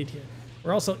needed here.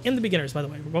 We're also in the beginners, by the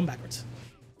way. We're going backwards.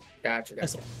 Gotcha.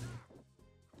 That's all.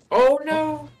 Oh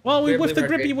no! Well, we whiffed the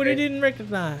grippy when we didn't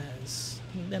recognize.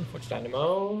 Unfortunately.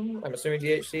 Dynamo. I'm assuming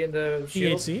DHC in the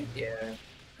shield. DHC? Yeah.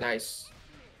 Nice.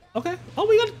 Okay. Oh,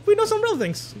 we know some real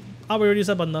things. Oh, we already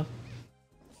said button though.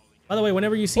 By the way,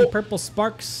 whenever you see purple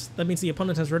sparks, that means the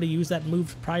opponent has already used that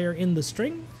move prior in the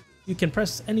string. You can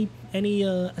press any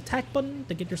attack button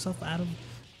to get yourself out of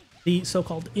the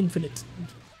so-called infinite.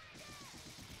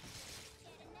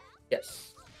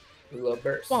 Yes. We love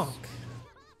burst. Bonk.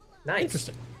 Nice.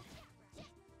 Interesting.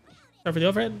 Sorry for the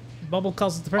overhead. Bubble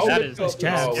causes the pressure. That is nice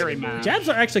jabs. very mad. Jabs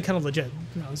are actually kind of legit.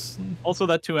 Also,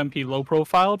 that 2MP low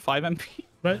profiled, 5MP.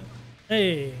 Right?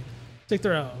 Hey, take the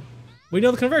row. We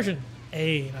know the conversion.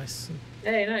 Hey, nice.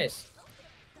 Hey, nice.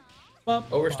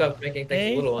 Overstuff making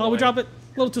things a little annoying. We drop it.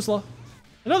 A little too slow.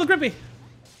 Another grippy.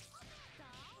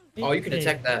 Oh, you can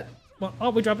detect that.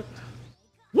 Well, we drop it.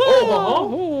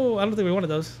 Whoa! I don't think we wanted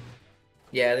those.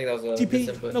 Yeah, I think that was a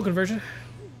TP. No conversion.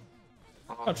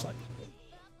 Touch slide.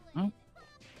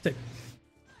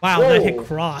 Wow, that hit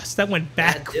cross. That went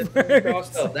backwards.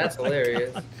 That's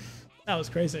hilarious. That was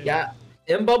crazy. Yeah,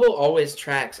 M-Bubble always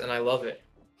tracks, and I love it.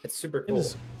 It's super cool.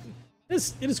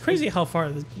 It is crazy how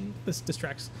far this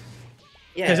distracts.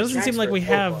 Yeah, because it doesn't seem like we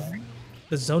have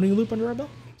the zoning loop under our belt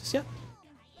just yet.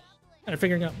 Kind of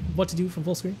figuring out what to do from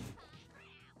full screen.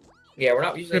 Yeah, we're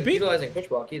not utilizing push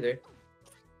block either.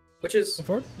 Which is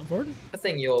forward. a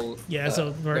thing you'll. Yeah,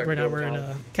 so right now we're in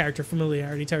a character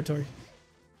familiarity territory.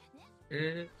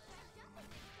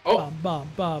 Oh,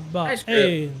 nice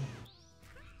hey.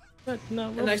 But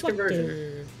no, nice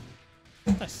conversion.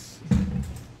 Nice.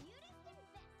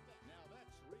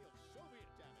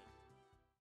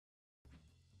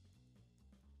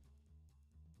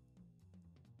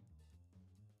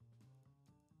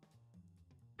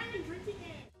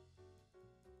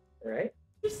 All right.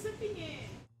 You're sipping it.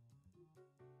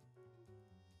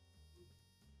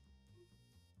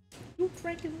 You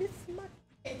drinking this much?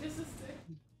 Hey, this is sick.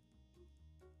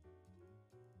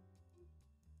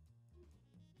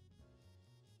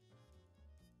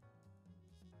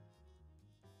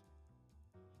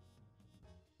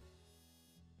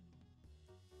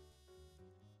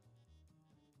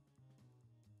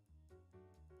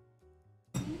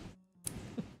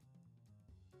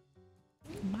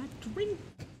 My drink.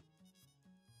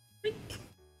 Me too.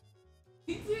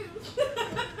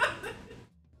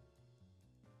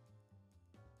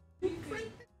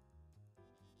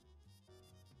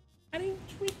 I ain't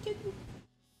drinking.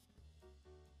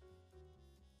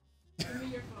 Give me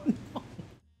your phone.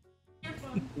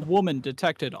 woman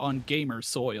detected on gamer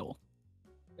soil.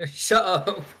 Shut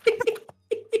up.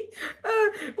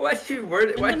 Why'd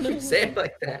you say it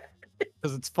like that?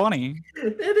 Because it's funny.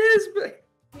 It is, but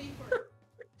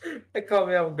that caught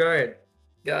me off guard.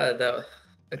 God, that was...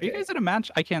 Okay. Are you guys in a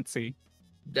match? I can't see.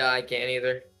 Nah, I can't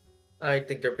either. I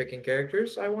think they're picking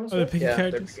characters, I want to say. They're picking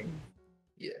characters?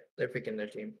 They're picking their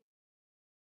team.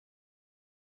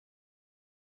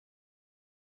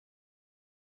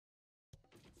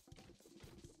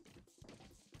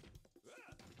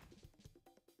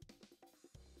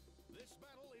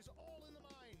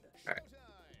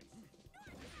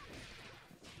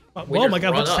 Oh my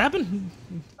god, what just happened?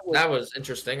 That was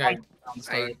interesting. I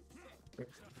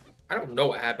don't know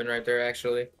what happened right there,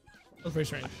 actually. That was very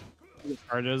strange.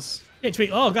 Charges. JHP,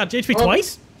 oh god, JHP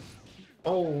twice?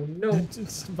 Oh no.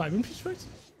 It's 5 MP twice?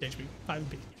 JHP, 5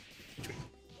 MP. JHP.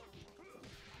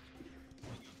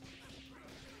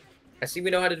 I see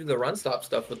we know how to do the run stop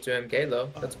stuff with 2MK though.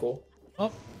 That's cool.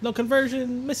 Oh, no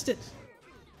conversion, missed it.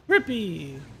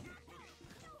 Rippy.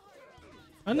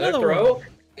 Another throw. one.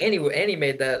 And he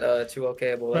made that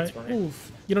 2LKable. That's funny.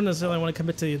 Oof. You don't necessarily want to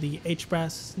commit to the H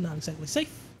brass. Not exactly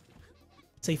safe.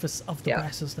 Safest of the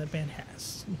brasses that band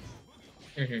has.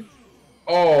 Mm-hmm.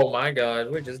 Oh my god,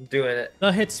 we're just doing it.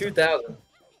 The hits 2000.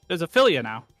 There's Affiliate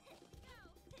now.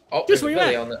 Oh, just there's where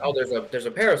a you on the, oh, there's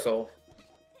a Parasol.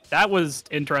 That was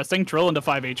interesting. Trill into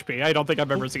 5 HP. I don't think I've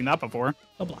ever seen that before.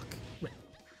 A block. Right.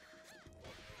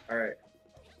 All right.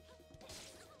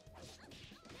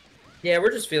 Yeah,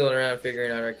 we're just feeling around,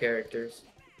 figuring out our characters.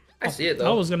 I see it though.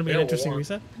 That was going to be an interesting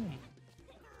reset.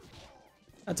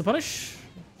 That's a punish.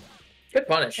 Good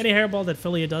punish. Any hairball that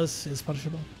Philia does is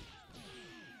punishable.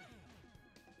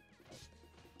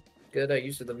 Good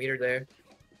use of the meter there.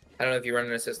 I don't know if you run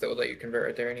an assist that would let you convert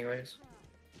right there anyways.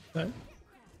 Okay.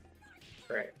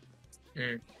 Right.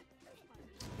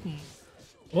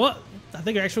 What? I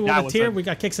think actually we'll get tier. We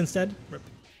got kicks instead. Rip.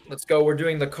 Let's go. We're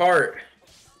doing the cart.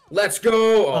 Let's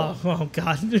go. Oh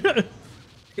god.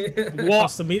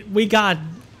 We got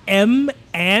M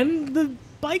and the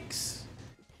bikes.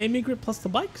 Amy grip plus the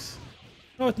bikes.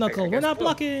 North Knuckle. We're not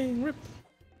blocking. Rip.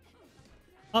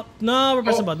 Oh, no, we're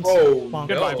pressing buttons. Oh,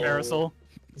 goodbye, Parasol.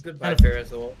 Goodbye,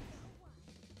 Parasol.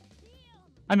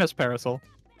 I miss Parasol.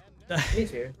 Me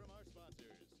too.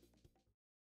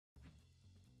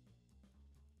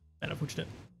 Man, unfortunate.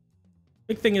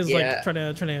 Big thing is like trying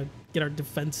to get our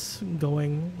defense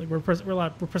going. Like we're pressing a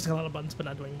lot of buttons, but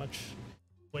not doing much.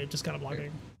 We're just kind of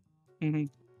blocking.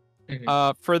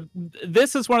 For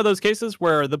this is one of those cases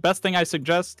where the best thing I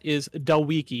suggest is the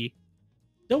wiki.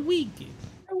 The wiki.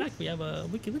 Back, we have a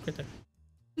wiki. Look right there.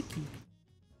 Wiki.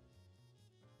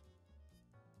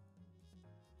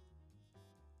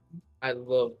 I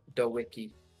love the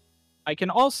wiki. I can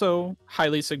also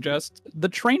highly suggest the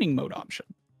training mode option.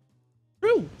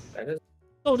 True. That is.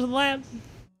 Go to the lab.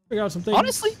 Figure out some things.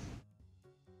 Honestly,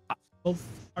 both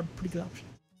are pretty good options.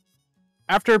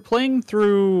 After playing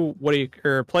through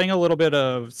playing a little bit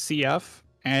of CF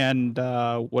and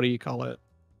what do you call it?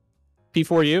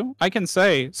 P4U, I can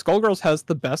say Skullgirls has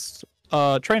the best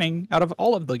training out of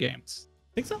all of the games.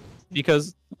 Think so?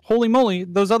 Because holy moly,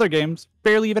 those other games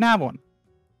barely even have one.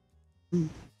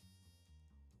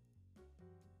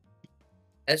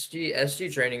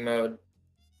 SG training mode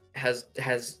has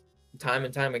time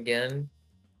and time again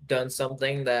done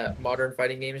something that modern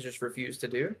fighting games just refuse to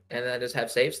do, and that is have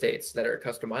save states that are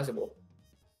customizable,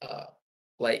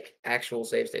 like actual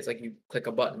save states. Like you click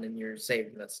a button and you're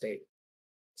saved in that state.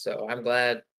 So I'm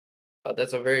glad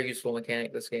that's a very useful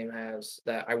mechanic this game has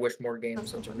that I wish more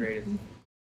games integrated.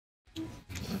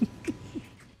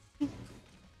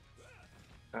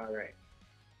 All right.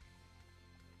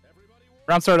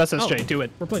 Round start SSJ, do it.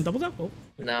 We're playing double tap? Oh.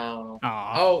 No.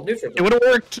 Aww. Oh, neutral. It would have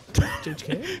worked.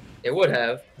 JHK? It would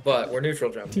have, but we're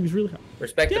neutral jumping. Team's really hard.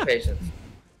 Respect the patience.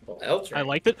 Well, I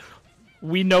liked it.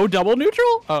 We know double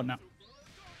neutral? Oh, no.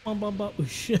 Well,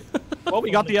 we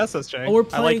got the SSJ. Oh, we're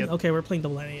playing. I like it. Okay, we're playing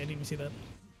double N. I didn't even see that.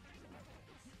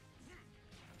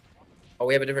 Oh,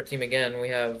 we have a different team again. We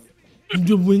have.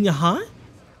 Huh?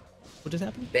 What just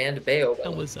happened? Band Bayo.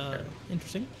 That was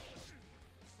interesting.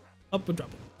 Up and drop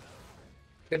it.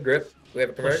 Good grip. We have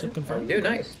a conversion. Confirm. Dude,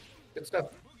 nice. Good stuff.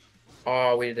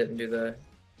 Oh, we didn't do the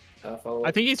follow.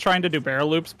 I think he's trying to do barrel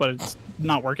loops, but it's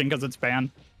not working because it's banned.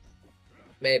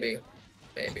 Maybe.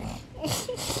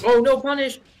 Oh, no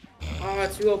punish. Oh,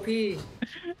 it's 2 OP.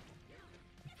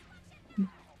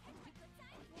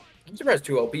 I'm surprised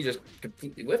 2 OP just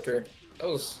completely whipped her. That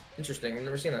was interesting. I've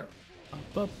never seen that.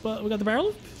 But we got the barrel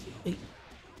loop. Hey.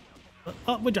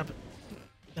 Oh, we drop it.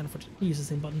 Unfortunately, we use the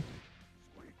same button.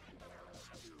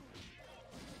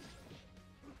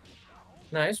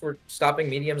 Nice. We're stopping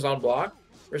mediums on block.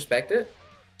 Respect it.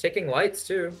 Ticking lights,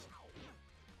 too.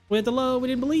 We had the low, we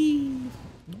didn't believe.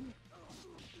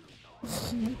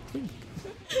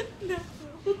 No.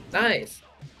 Nice.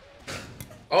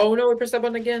 Oh, no, we pressed that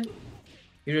button again.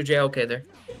 You do JLK there.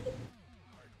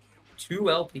 2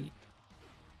 LP.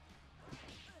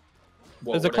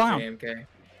 Whoa, There's a clown. JMK.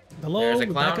 Hello, There's a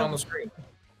we clown back on up. the screen.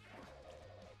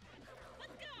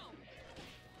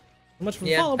 How much for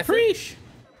Yeah, follow I think- Preach?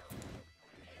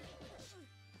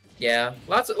 Yeah,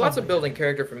 lots of building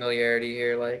character familiarity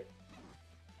here, like.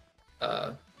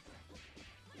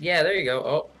 Yeah, there you go.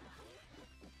 Oh.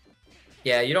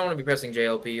 Yeah, you don't want to be pressing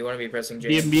JLP. You want to be pressing JLP.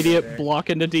 The immediate there.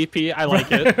 block into DP. I like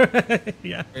it.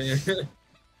 Yeah.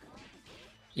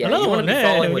 Yeah, Another you want one, to be hey,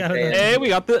 falling we with got fans. Hey,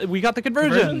 we got the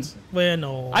conversions. Well,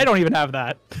 no. I don't even have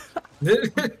that.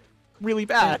 Really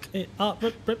bad. Rip.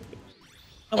 Level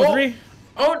Oh. 3.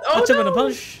 Oh, Touch him in a no!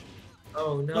 push.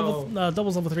 Oh no!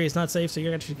 Doubles level 3 is not safe, so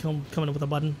you're actually coming in with a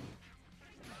button.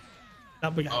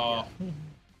 That we got. Oh.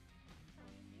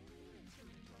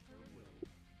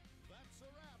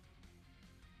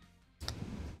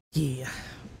 Yeah.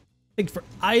 I think for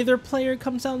either player it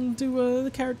comes down to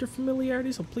the character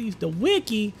familiarity, so please, the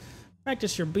wiki,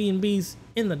 practice your B&Bs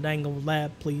in the dangle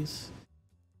lab, please.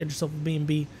 Get yourself a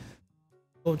B&B.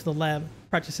 Go to the lab,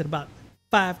 practice it about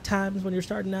 5 times when you're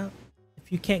starting out.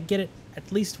 If you can't get it at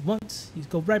least once, you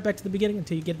go right back to the beginning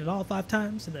until you get it all 5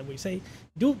 times, and then we say,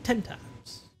 do it 10 times.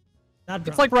 Not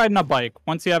It's like riding a bike.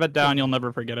 Once you have it down, you'll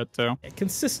never forget it too.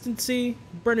 consistency,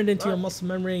 burn it into your muscle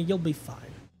memory, you'll be fine.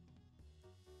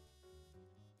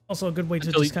 Also a good way to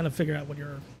Until just kind of figure out what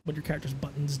your character's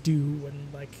buttons do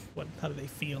and like how do they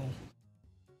feel.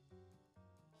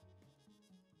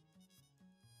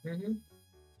 Mm-hmm.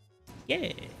 Yeah.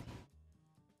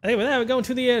 I think with that, we're going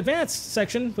to the advanced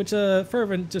section, which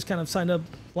Fervent just kind of signed up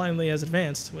blindly as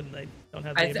advanced when they don't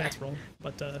have the advanced role.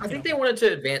 But I think they wanted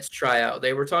to advanced tryout.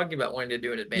 They were talking about wanting to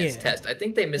do an advanced Yeah. test. I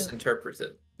think they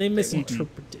misinterpreted. they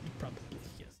misinterpreted probably.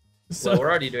 Yes. So Well, we're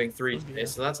already doing 3 today,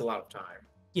 so that's a lot of time.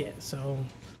 yeah, so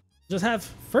just have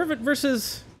Fervent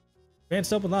versus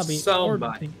Advanced Open Lobby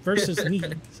Somebody. or versus me.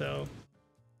 So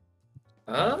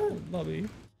lobby.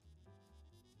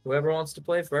 Whoever wants to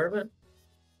play Fervent.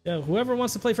 Yeah, whoever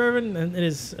wants to play Fervent, and it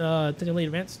is continually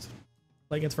advanced.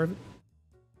 Play against Fervent.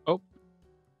 Oh,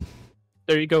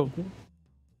 there you go.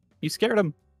 You scared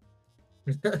him.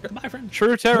 Bye, friend.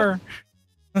 True terror.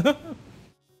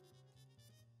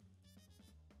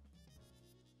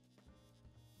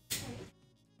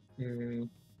 Mm,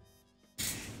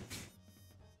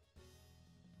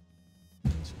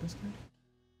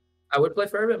 I would play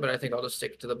Fervent, but I think I'll just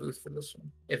stick to the booth for this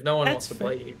one. If no one That's wants to fair.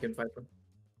 play, you can fight them.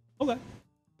 Okay.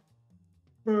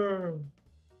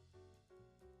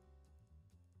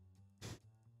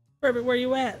 Fervent, where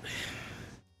you at?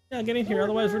 Yeah, get in here.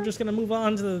 Otherwise, we're just gonna move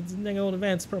on to the dang old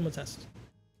advanced promo test.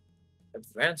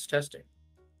 Advanced testing.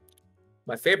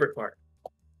 My favorite part.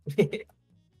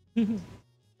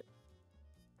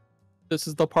 This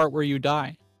is the part where you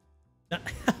die.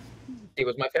 It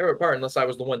was my favorite part, unless I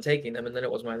was the one taking them, and then it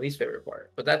was my least favorite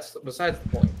part. But that's besides the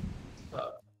point.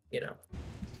 You know,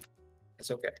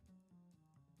 it's okay.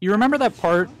 You remember that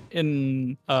part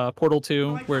in Portal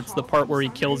 2 where it's the part where he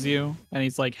kills you and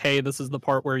he's like, hey, this is the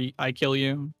part where I kill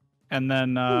you. And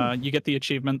then you get the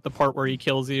achievement, the part where he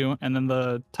kills you, and then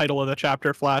the title of the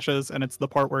chapter flashes and it's the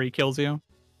part where he kills you.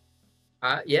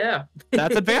 Yeah.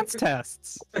 That's advanced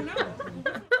tests. Oh, no.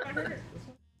 I heard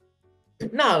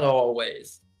it. Not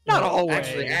always. Not always.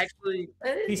 Actually,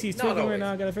 PC's not tweaking right always.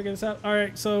 now. Gotta figure this out. All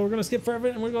right, so we're gonna skip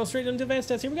Fervent and we're gonna go straight into advanced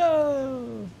test. Here we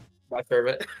go. My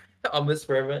Fervent. I'll miss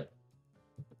Fervent.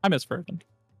 I miss Fervent.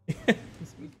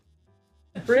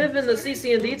 Priv in the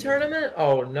CC&D tournament?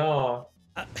 Oh no.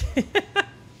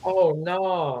 Oh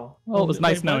no. Well, it was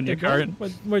nice knowing you, Cart.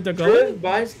 Where'd they go?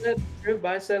 Priv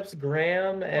biceps,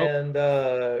 Graham, and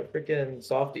freaking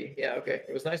Softy. Yeah, okay.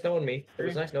 It was nice knowing me. It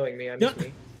was nice knowing me. I miss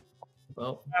me.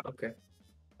 Well, okay.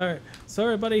 All right, so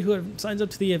everybody who signs up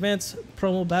to the advanced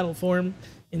promo battle forum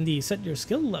in the set your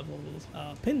skill level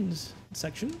pins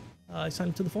section, sign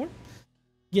up to the forum.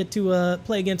 Get to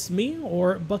play against me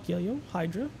or Buck Yo-Yo,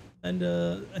 Hydra, and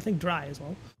I think Dry as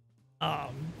well.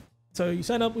 So you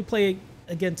sign up, we play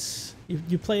against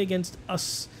you play against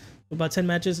us about 10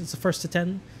 matches. It's the first to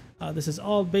 10. This is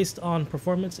all based on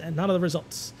performance and none of the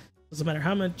results. Doesn't matter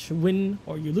how much you win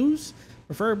or you lose.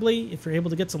 Preferably, if you're able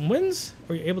to get some wins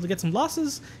or you're able to get some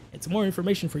losses, it's more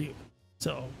information for you.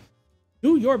 So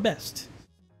do your best.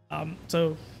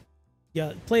 So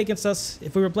yeah, play against us.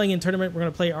 If we were playing in tournament, we're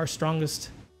gonna play our strongest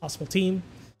possible team.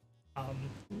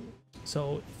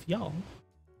 So if y'all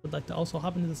would like to also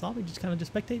hop into this lobby, just kind of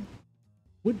just spectate,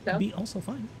 would Yeah. be also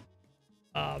fine.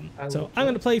 I So will I'm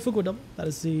going to play Fuku Double. That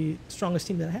is the strongest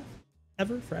team that I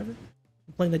have forever.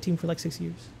 I'm playing that team for like 6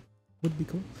 years. Would be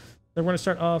cool. So we're going to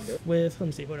start off with, let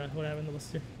me see, what I have in the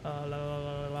list here.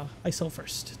 ISO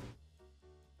first.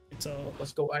 So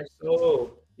Let's go,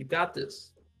 ISO. You got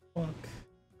this. fuck.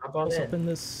 Hop on Let's in. open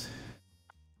this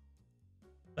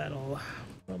battle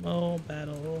promo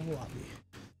battle lobby.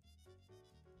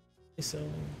 ISO.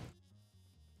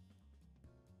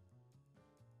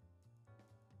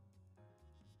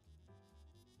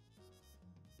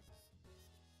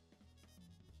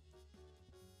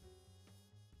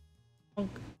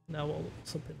 Now we'll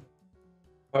something.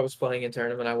 If I was playing in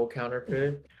tournament, I will counter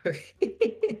crit.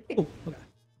 Oh, okay.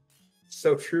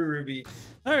 So true, Ruby.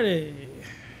 Alrighty.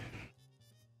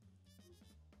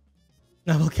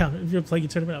 Now we'll count it. If you're playing a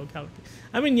tournament, I will count it.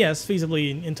 I mean, yes,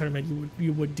 feasibly in tournament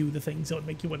you would do the things that would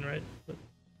make you win, right? But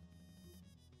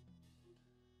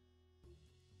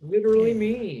Literally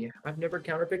me. I've never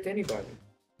counterpicked anybody.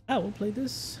 I will play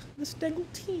this dangle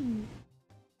team.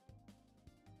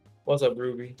 What's up,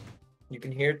 Ruby? You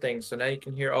can hear things, so now you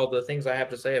can hear all the things I have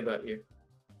to say about you.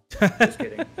 Just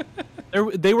kidding.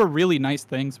 They were really nice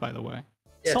things, by the way.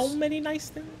 Yes. So many nice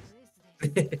things.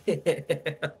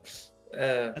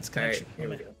 That's kinda true. Here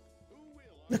we go.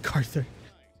 The Carther.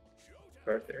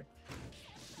 Arthur.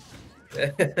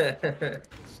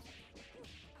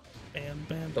 Bam,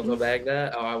 bam. Don't go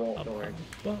BagDad. Oh, I won't. Don't worry.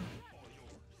 Alright,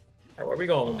 where are we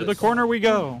going? To With the this? corner we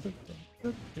go.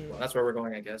 Well, that's where we're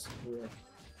going, I guess.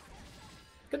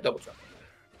 Good double jump.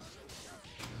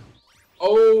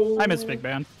 Oh! I miss Big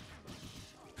Band.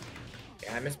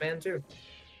 Yeah, I miss man too.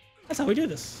 That's how we do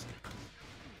this.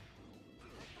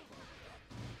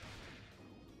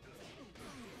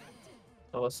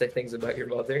 Oh, let's say things about your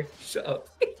mother. Shut up.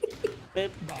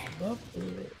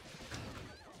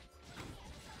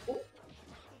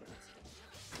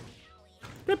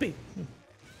 Rippy.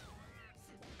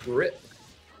 Grip.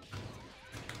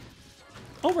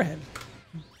 Overhead.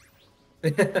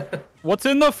 What's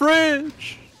in the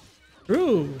fridge?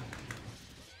 Ooh.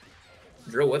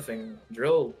 Drill whiffing.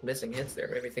 Drill missing hits there.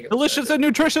 Made me think of Delicious and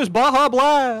nutritious Baja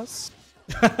Blast.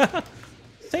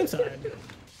 Same side.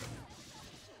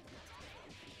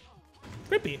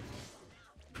 Rippy.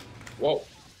 Whoa.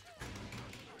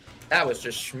 That was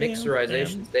just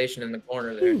schmixerization station in the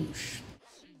corner there. Oosh.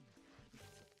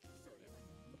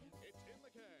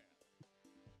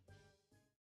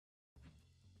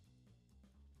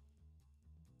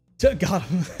 Got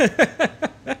him.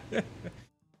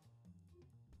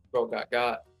 Bro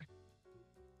got.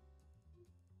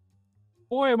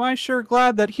 Boy, am I sure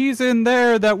glad that he's in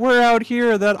there, that we're out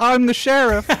here, that I'm the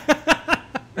sheriff. Bro,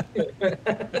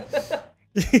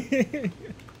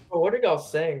 what are y'all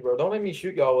saying, bro? Don't make me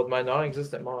shoot y'all with my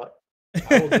non-existent mod.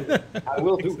 I will do it. I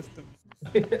will do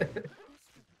it.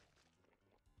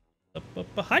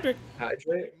 Hydrate.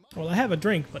 Hydrate. Well, I have a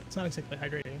drink, but it's not exactly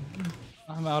hydrating.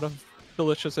 I'm out of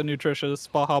delicious and nutritious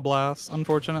Baja Blast,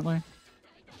 unfortunately.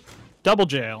 Double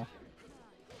jail.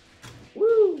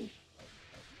 Woo!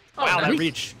 Oh, Wow, nice. that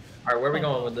reach. All right, where are we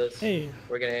going with this? Hey.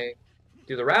 We're gonna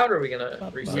do the route, or are we gonna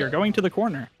reset? We are going to the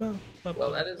corner. Well,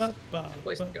 that is the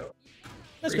place to go.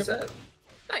 Let's Reset. go.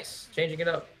 Nice. Changing it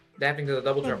up. Adapting to the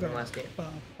double jump from last game.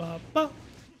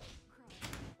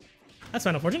 That's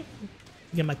not unfortunate.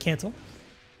 Get my cancel.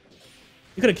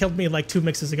 You could have killed me like 2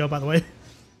 mixes ago, by the way.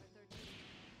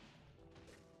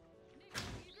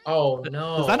 Oh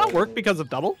no. Does that not work because of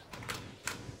double?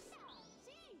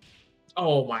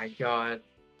 Oh my god.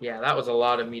 Yeah, that was a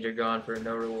lot of meter gone for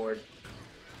no reward.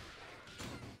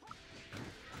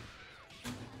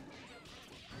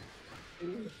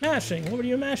 Mashing. What were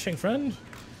you mashing, friend?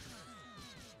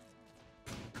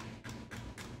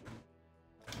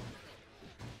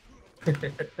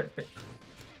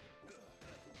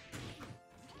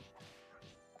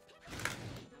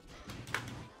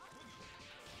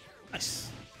 Nice.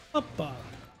 Hoppa.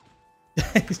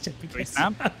 He's jumping. Wait,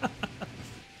 snap?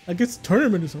 I guess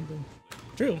tournament or something.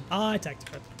 True. I attacked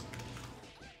it.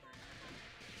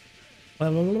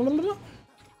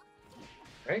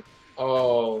 Right?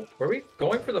 Oh, were we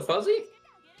going for the fuzzy?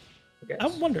 I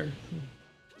wonder.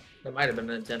 That might have been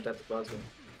an attempt at the fuzzy.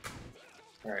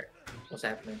 Alright, what's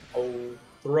happening? Oh,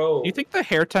 throw. Do you think the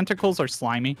hair tentacles are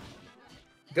slimy?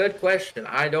 Good question.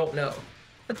 I don't know.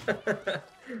 That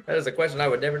is a question I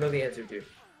would never know the answer to.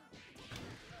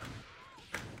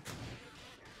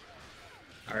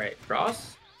 Alright,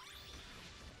 cross.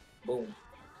 Boom.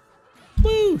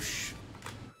 Boosh.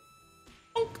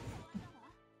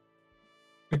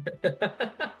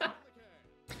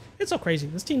 It's so crazy.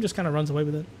 This team just kind of runs away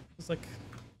with it. It's like,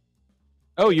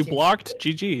 Oh, you blocked?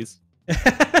 GG's.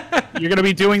 You're gonna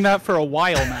be doing that for a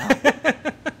while now.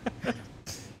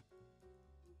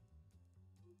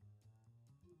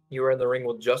 You were in the ring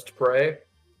with Just Prey.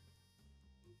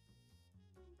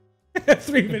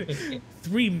 3 minutes.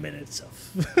 3 minutes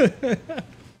of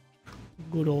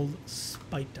good old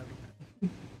spite.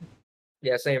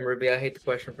 Yeah, same, Ruby. I hate the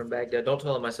question from BagDad. Don't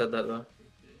tell him I said that, though.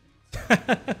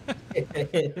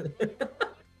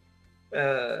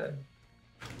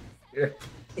 Yeah.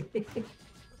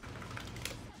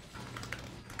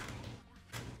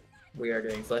 We are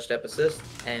doing flesh step assist,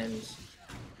 and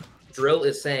Drill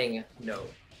is saying no.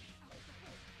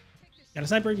 Got a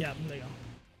sniper? Yeah, there you go.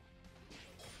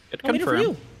 It I'm here for you.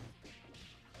 confirmed.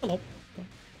 Hello.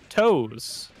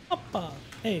 Toes. Hoppa.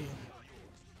 Hey.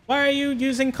 Why are you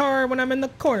using car when I'm in the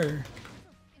corner?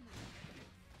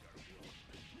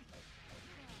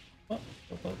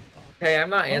 Hey, I'm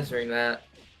not answering that.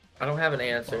 I don't have an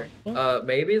answer.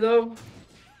 Maybe though.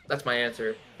 That's my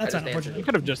answer. That's I just unfortunate. You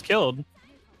could have just killed.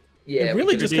 Yeah, It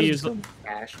really we just could've could use have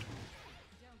cashed.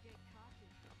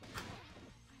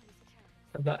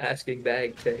 I'm not asking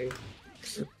BagDad.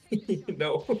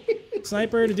 No.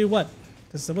 Sniper to do what?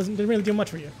 Because it didn't really do much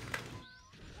for you.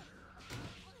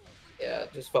 Yeah,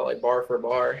 it just felt like bar for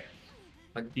bar.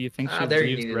 Do you think she there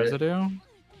you leaves needed it. residue?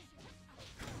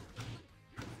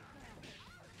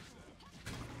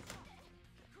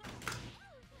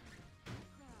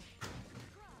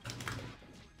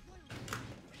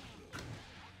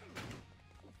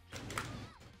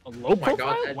 A low Oh my God,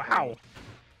 profile? that- Wow.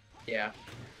 Yeah.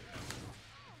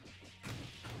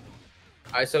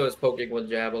 ISO is poking with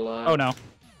jab a lot. Oh no.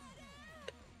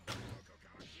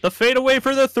 The fade away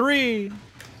for the 3.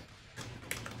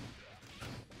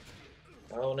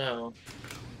 Oh no.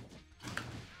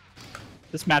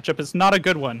 This matchup is not a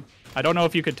good one. I don't know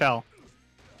if you could tell.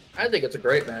 I think it's a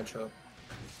great matchup.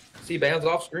 See bands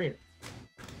off screen.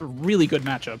 A really good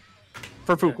matchup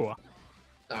for Fuqua.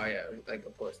 Oh yeah, like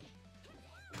of course.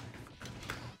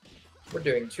 We're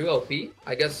doing 2 LP.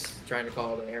 I guess trying to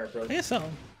call it an air approach. I guess so.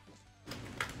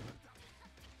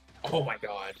 Oh my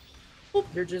God.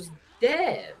 You're just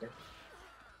dead.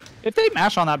 If they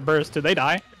mash on that burst, do they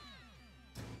die?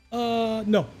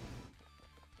 No.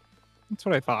 That's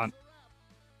what I thought.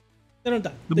 They don't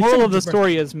die. The They moral should've of the just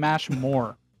story is mash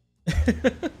more. They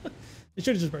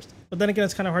should have just burst. But then again,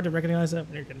 it's kind of hard to recognize that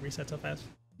when you're getting reset so fast.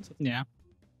 So Yeah.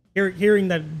 hearing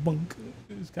that bunk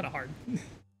is kind of hard.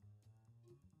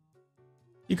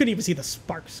 You couldn't even see the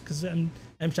sparks because M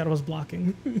Shadow was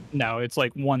blocking. No, it's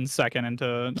like 1 second into,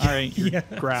 all right, you're Yeah.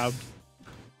 grabbed.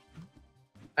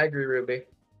 I agree, Ruby.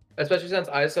 Especially since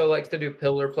ISO likes to do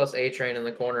pillar plus A train in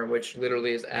the corner, which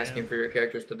literally is asking for your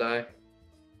characters to die.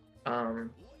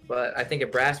 But I think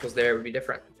if Brass was there, it would be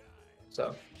different.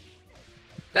 So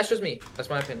that's just me. That's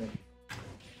my opinion.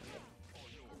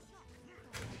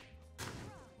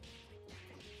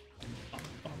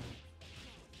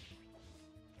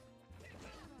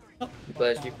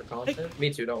 Glad you for content.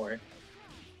 Me too, don't worry.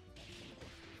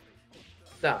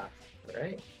 Nah,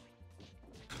 right?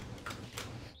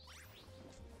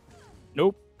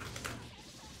 Nope.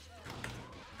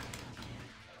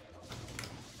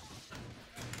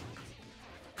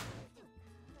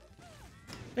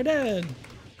 They're dead.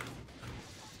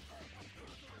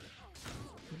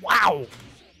 Wow.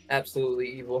 Absolutely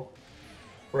evil.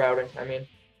 Routing, I mean.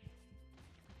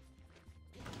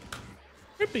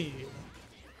 Trippy.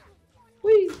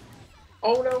 Whee!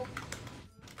 Oh no.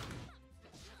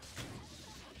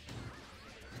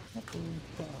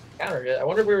 Countered it. I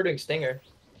wonder if we were doing Stinger.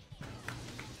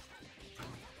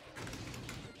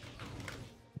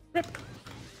 Rip.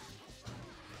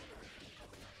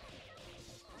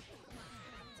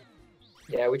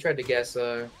 Yeah, we tried to guess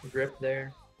grip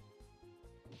there.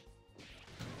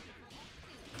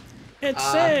 It's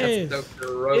That's safe. so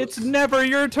gross. It's never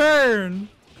your turn.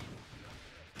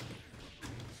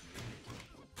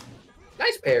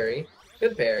 Nice parry.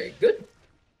 Good parry. Good.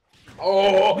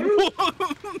 Oh!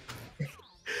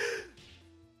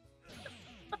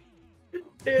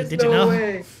 There's Did you no know?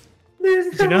 way. There's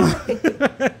Did you no know?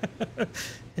 way.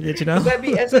 Did you know? That'd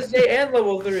be SSJ and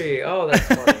level 3. Oh, that's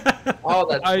funny. Oh,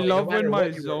 that's I funny. No love when matter my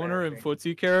what you were zoner and mashing.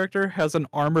 footsie character has an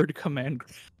armored command.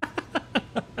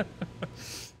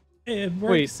 It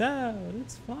works out.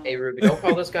 It's fine. Hey, Ruby, don't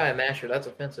call this guy a masher. That's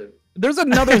offensive. There's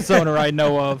another zoner I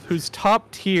know of who's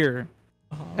top tier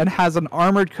and has an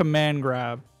armored command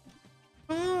grab.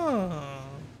 Oh.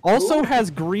 Also Ooh. has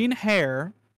green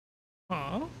hair.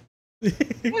 Aw.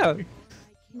 Yeah,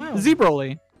 Wow.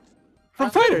 Zebrally. From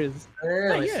That's cool. Fighters.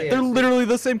 Yeah, yeah, They're literally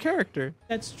the same character.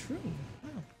 That's true.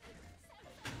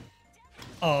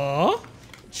 Wow.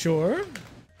 Sure.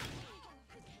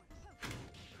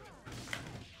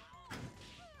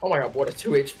 Oh my god, what a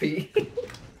 2 HP.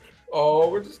 Oh,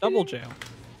 we're just Double jail.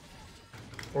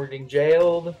 We're getting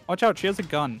jailed. Watch out, she has a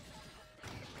gun.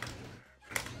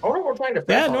 Oh no, we're trying to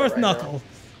Yeah, press on it North right Knuckle.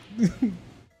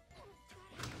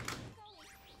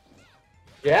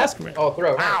 Yeah? Grip. Oh,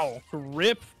 throw. Nice. Ow!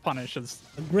 Grip punishes.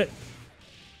 A grip.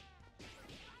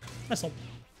 Missile.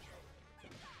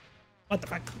 What the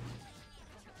fuck?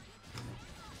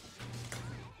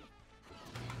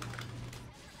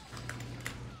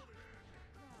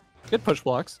 Good push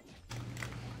blocks.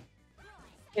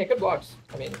 Yeah, good blocks.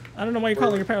 I mean, I don't know why you're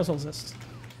calling your parasol assist.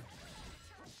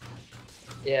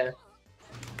 yeah.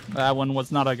 That one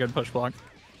was not a good push block.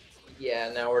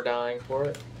 Yeah, now we're dying for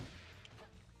it.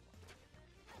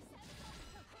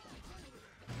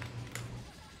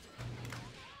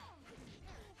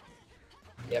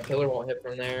 Yeah, pillar won't hit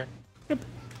from there. Yep.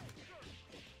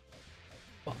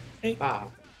 Hey,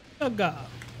 Wow. Gaga.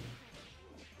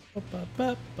 Ba, ba,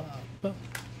 ba, ba,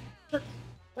 ba.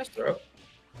 Nice throw.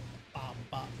 Ba,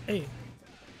 ba, hey.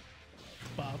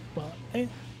 Ba, ba, hey.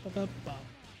 Ba, ba, ba,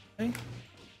 hey.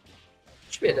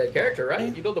 Should be a dead character,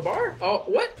 right? You build a bar? Oh,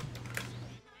 what?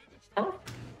 Huh?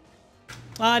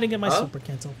 Ah, I didn't get my Huh? super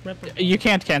cancel. You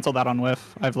can't cancel that on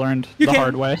whiff. I've learned You the can.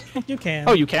 hard way. You can.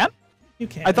 Oh, you can? You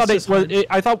can. I thought It's just hard.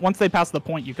 I thought once they passed the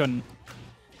point, you couldn't.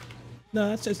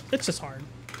 No, it's just hard.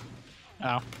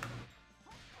 Oh.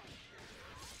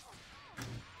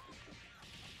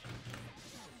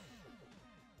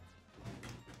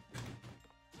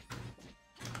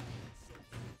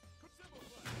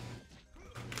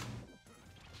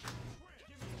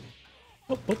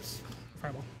 Oh, whoops.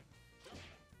 Fireball.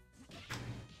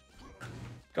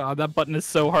 God, that button is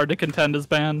so hard to contend as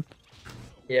ban.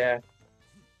 Yeah.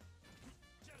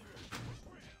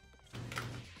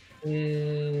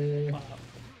 Mm.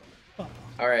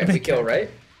 All right, we kill, right?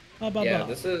 Yeah,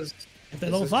 this is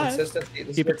level 5. consistency.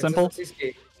 This Keep is it simple.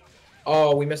 consistency's key.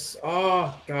 Oh, we missed.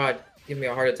 Oh God, give me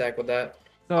a heart attack with that.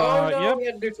 Oh no, Yep. we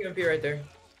had to do 2 MP right there.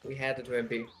 We had to 2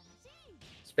 MP.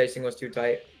 Spacing was too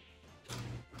tight.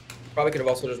 Probably could have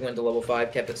also just went to level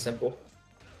 5, kept it simple.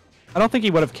 I don't think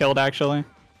he would have killed, actually.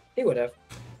 He would have.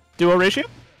 Duo ratio?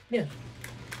 Yeah.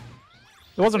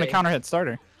 It wasn't a Okay. counter hit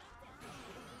starter.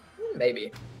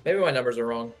 Maybe. Maybe my numbers are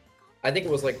wrong. I think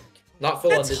it was like not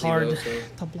full on That's dizzy hard though, so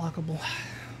to blockable.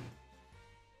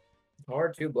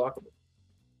 hard to blockable.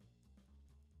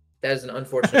 That is an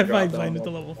unfortunate If I drop. blamed it to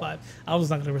level 5, I was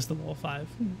not going to risk the level 5.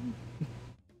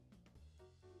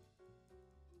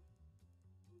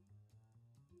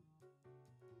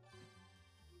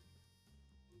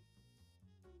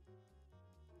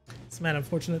 It's mad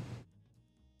unfortunate.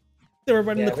 They were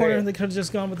right in Yeah, the corner very- and they could have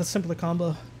just gone with a simpler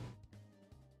combo.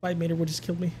 Fight Mater would just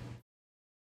kill me.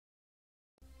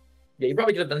 Yeah, you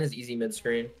probably could have done his easy mid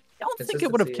screen. I don't think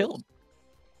it would have Consistency killed.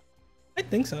 I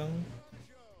think so.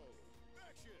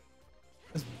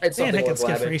 It's Man, something heck, worth it's gift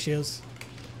blabbing. ratios.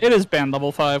 It is banned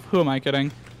level 5. Who am I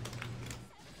kidding?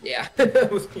 Yeah,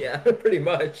 yeah, pretty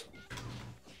much.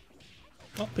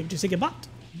 Oh, picture to get bot.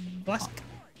 Blast.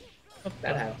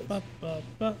 That happens.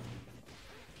 Ba.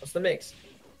 What's the mix?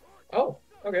 Oh,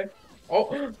 okay.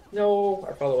 Oh no,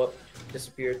 our follow up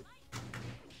disappeared.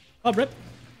 Oh, rip.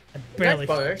 I barely.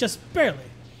 fire. Just barely.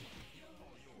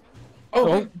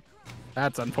 Oh,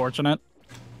 That's unfortunate.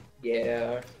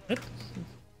 yeah. Rip.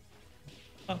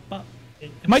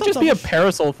 It might just be a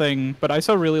parasol thing, but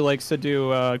ISO really likes to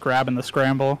do grab in the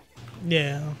scramble.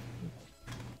 Yeah.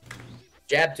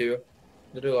 Jab too.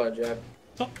 They do a lot of jab.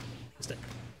 Oh, missed it.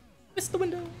 Missed the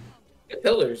window. Good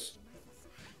pillars.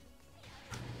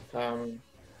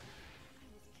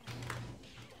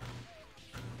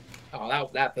 Oh,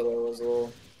 that pillar was a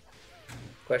little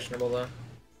questionable though.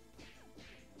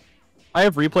 I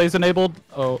have replays enabled.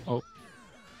 Oh.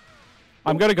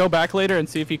 I'm gonna go back later and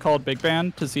see if he called Big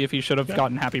Band to see if he should have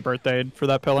gotten Happy Birthday for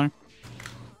that pillar.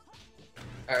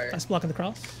 Alright. Nice block in the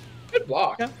cross. Good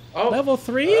block. Yeah. Oh, Level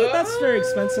 3? That's very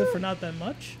expensive for not that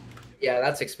much. yeah,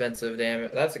 that's expensive, damn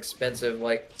it. That's expensive,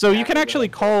 like... So you can half of actually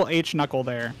that. call H Knuckle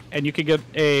there, and you could get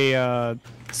a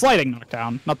sliding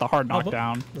knockdown, not the hard Oh,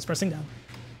 knockdown. Let's pressing down.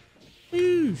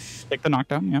 Whoosh. Take the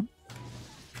knockdown, yeah.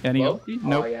 Any Low?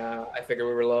 Nope. Oh, yeah, I figured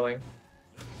we were lowing.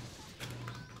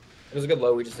 It was a good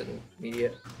low, we just didn't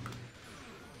immediate.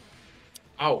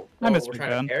 Oh, I missed we're Big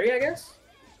trying Band. to parry, I guess?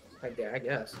 I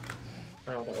guess.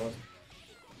 I don't know what that was.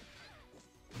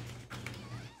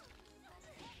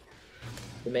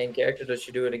 The main character, does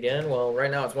she do it again? Well,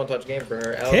 right now it's one-touch game for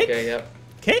her. Kick? Okay, yep.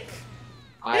 Kick?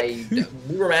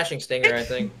 We were mashing Stinger, I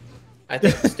think. I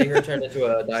think Stinger turned into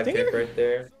a dive kick Stinger? right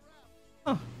there.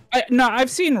 No,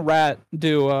 I've seen Rat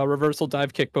do a reversal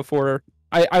dive kick before.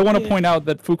 I want to Yeah. point out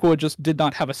that Fukuoka just did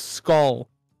not have a skull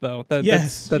though.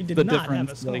 Yes, that's she did the not have a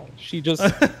difference. skull. Like she just,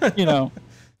 you know,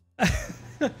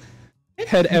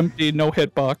 head empty, no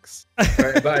hitbox.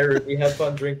 All right, bye, Ruby. Have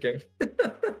fun drinking.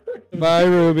 Bye,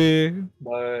 Ruby.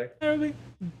 Bye. Hi, Ruby.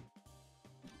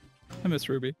 I miss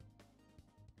Ruby.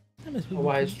 I miss Ruby.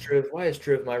 Why is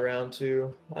Triv my round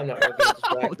 2? I'm not gonna get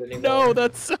distracted anymore. No,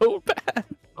 that's so bad.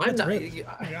 I'm not. Right.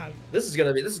 Oh my God. This is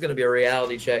gonna be a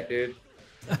reality check, dude.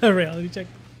 A reality check.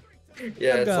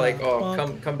 Yeah, it's like, oh,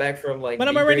 well, come back from like. When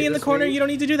I'm already in the corner, you don't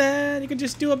need to do that. You can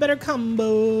just do a better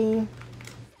combo.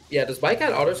 Yeah, does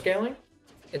BagDad auto scaling?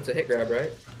 It's a hit grab,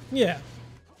 right? Yeah.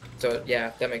 So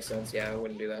yeah, that makes sense. Yeah, I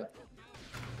wouldn't do that.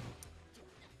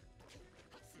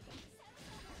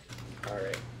 All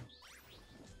right.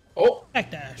 Oh,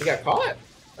 Backdash. we got caught.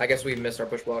 I guess we missed our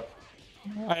push block.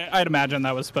 I'd imagine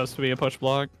that was supposed to be a push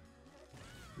block.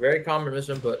 Very common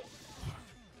misinput.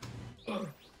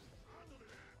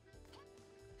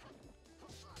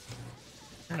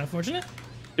 Unfortunate.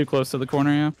 Too close to the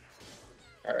corner, yeah.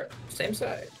 All right, same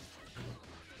side.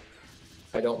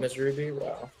 I don't miss Ruby.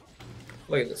 Wow.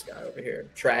 Look at this guy over here,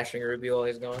 trashing Ruby while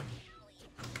he's gone.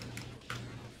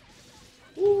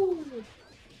 Woo.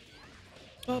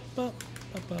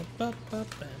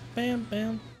 Bam,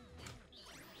 bam.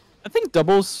 I think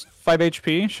doubles 5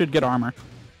 HP should get armor.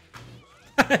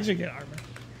 I should get armor.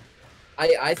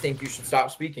 I think you should stop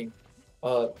speaking.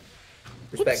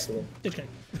 Respectfully. Okay.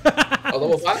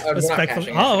 Although if we're not Respectfully.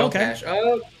 cashing, Oh, don't okay.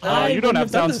 cash. You don't have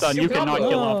done sound this. stun. You cannot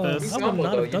kill off Oh, this. I would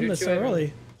not have done this so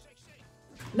early.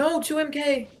 No,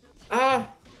 2MK. Ah.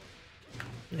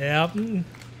 Yeah. And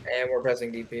we're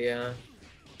pressing DP, yeah.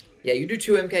 Yeah, you do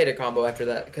 2MK to combo after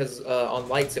that, because on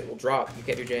lights it will drop. You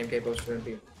can't do JMK post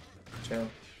 2MP. So.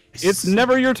 It's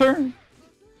never your turn.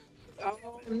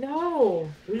 Oh, no.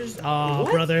 We just, Oh,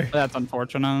 what? brother. That's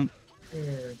unfortunate.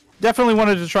 Hmm. Definitely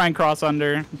wanted to try and cross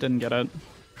under. Didn't get it.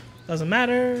 Doesn't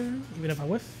matter, even if I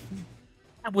whiff.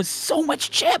 That was so much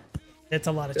chip. It's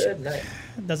a lot of Good chip. night.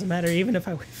 Doesn't matter, even if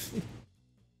I whiff.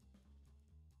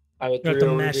 I would You have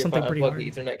to mash something pretty hard.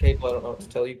 the Ethernet cable. I don't know what to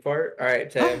tell you part. All right,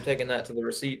 Tay, I'm taking that to the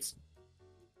receipts.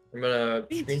 I'm gonna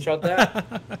screenshot that.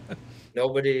 No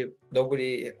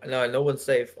one's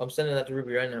safe. I'm sending that to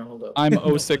Ruby right now. Hold up. I'm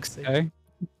 06K.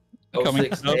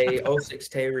 Coming 06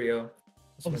 Tay Rio.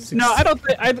 No,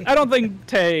 I don't think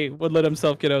Tay would let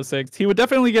himself get 06. He would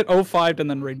definitely get 05 and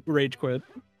then rage quit.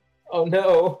 Oh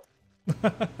no.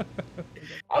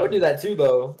 I would do that too,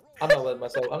 though. I'm not letting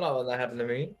that happen to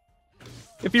me.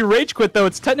 If you rage quit, though,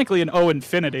 it's technically an O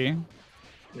infinity.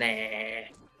 Nah.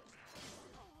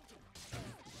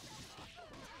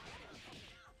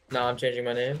 Nah, I'm changing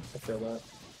my name. I feel that.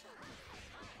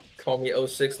 Call me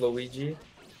 06 Luigi.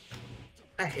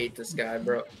 I hate this guy,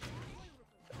 bro.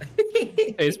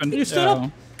 Hey, You stood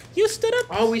up. You stood up.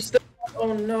 Oh, we stood up.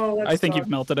 Oh no. I think you've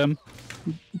melted him.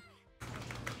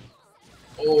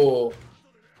 Oh.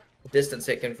 Distance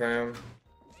hit confirmed.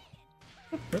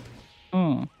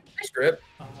 Oh. Nice grip.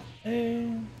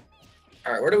 And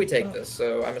All right, where do we take this?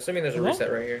 So I'm assuming there's a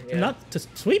reset right here. Yeah. not to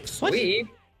sweep. What? Sweep.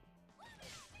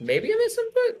 Maybe a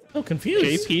misinput. So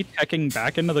confused. JP teching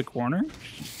back into the corner.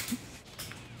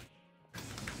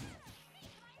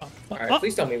 All right,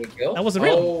 please tell me we kill. That wasn't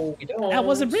real. Oh, we don't. That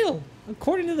wasn't real.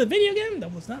 According to the video game,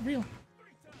 that was not real.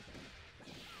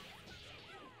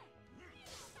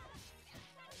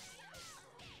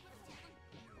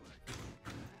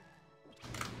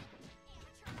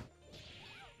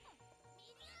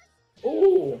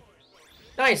 Oh,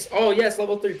 nice. Oh yes,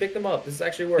 level 3. Pick them up. This is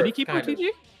actually work. Did he keep kind of. OTG?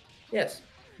 Yes.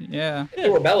 Yeah. If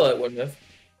it were Bella, it wouldn't have.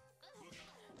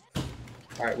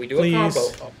 All right, we do a combo.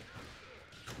 Oh.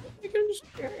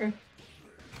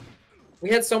 We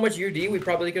had so much UD, we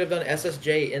probably could have done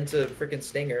SSJ into freaking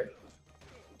Stinger.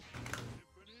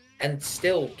 And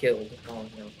still killed. Oh,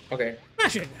 no. Okay.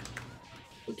 Smash it.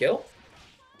 We kill?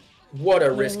 What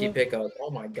a risky pickup. Oh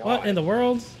my god. What in the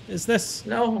world is this?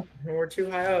 No, we're too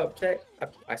high up. Tay.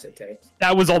 I said Tay.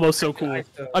 That was almost so cool. I-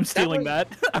 I'm stealing that.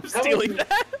 I'm stealing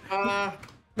that.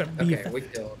 Okay, we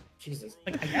killed. Jesus.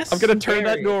 Like, I guess. I'm gonna turn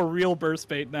that into a real burst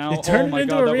bait now. It turned Oh my it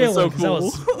into god, a that real was so one, 'cause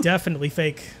cool. that was definitely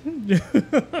fake.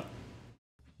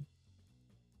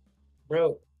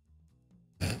 Bro.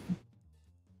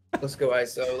 Let's go,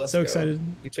 ISO. Let's So go. excited.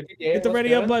 You took your game. Hit the let's ready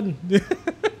go. up button.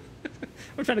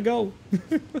 I'm trying to go.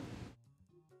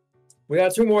 We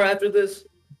got 2 more after this.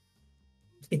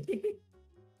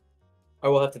 I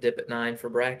will have to dip at 9 for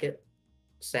bracket.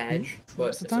 Sag, but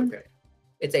What's the it's time? okay.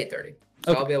 It's 8:30,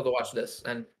 so I'll be able to watch this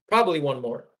and probably one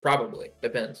more. Probably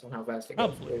depends on how fast it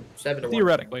goes. Probably. 7 to 1.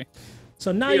 Theoretically.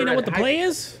 So now you know what the play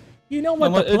is? You know what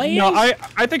the play No, is?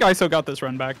 I think ISO got this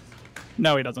run back.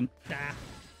 No, he doesn't. Nah.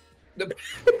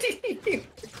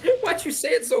 Why'd you say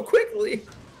it so quickly?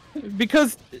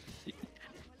 Because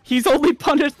he's only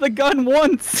punished the gun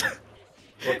once.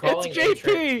 We're calling It's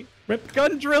JP. Rip.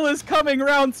 Gun drill is coming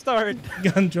round start.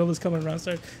 Gun drill is coming around.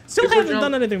 Start. Still Super haven't jump.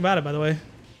 done anything about it, by the way.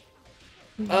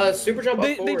 Super jump up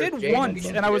They forward. did Jay, once,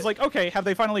 and I was like, okay, have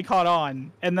they finally caught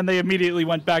on? And then they immediately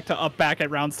went back to up back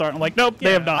at round start. I'm like, nope,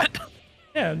 they have not.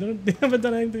 Yeah, they haven't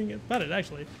done anything about it,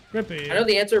 actually. Rippy. I know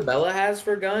the answer Bella has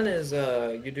for gun is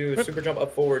you do super jump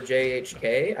up forward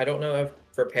JHK. I don't know if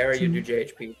for parry you do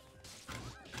JHP.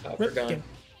 For Rip. gun.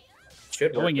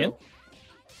 Should work, Going in. though.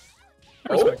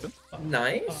 I respect it.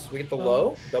 Nice. We get the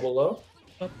low, double low.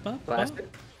 Classic.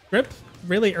 Rip,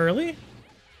 really early?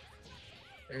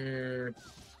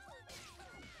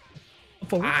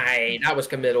 Forward? That was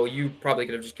committal. You probably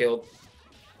could have just killed.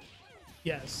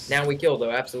 Yes. Now we killed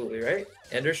though, absolutely, right?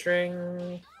 Ender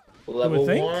string, level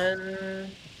think. 1.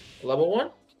 Level 1?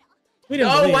 We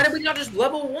didn't Oh, believe. why did we not just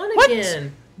level 1 What?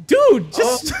 again? Dude,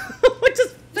 just,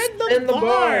 just spin the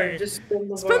bar. Just spin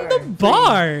the Spin bar.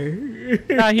 the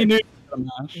bar. Nah, he knew.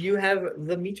 You have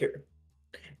the meter.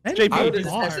 And JP, I would the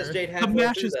have bar. just SSJ'd The halfway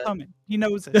mash through is that. coming. He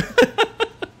knows it.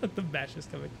 The mash is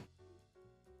coming.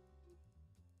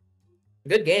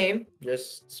 Good game.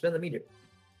 Just spin the meter.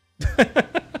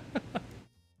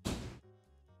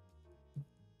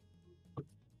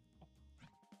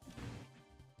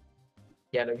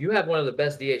 Yeah, no, you have one of the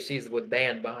best DHCs with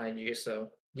band behind you, so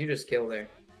you just kill there.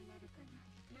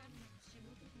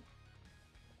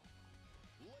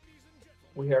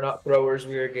 We are not throwers,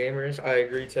 we are gamers. I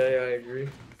agree, Tay, I agree.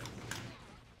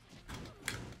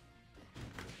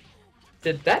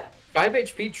 Did that 5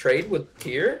 HP trade with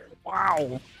tier?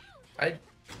 Wow.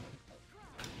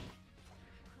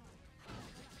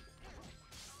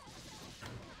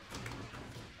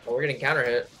 Oh, we're getting counter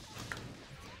hit.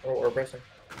 Oh, we're pressing.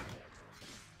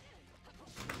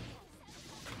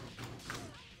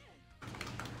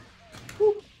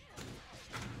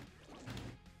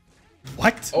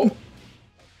 What? Oh.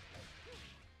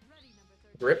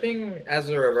 Gripping as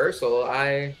a reversal,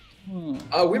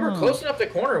 we were close enough to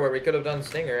corner where we could have done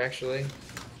Stinger, actually.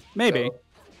 Maybe.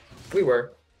 So, we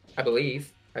were, I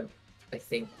believe. I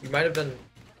think. You might have done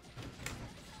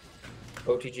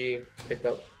OTG picked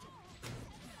up.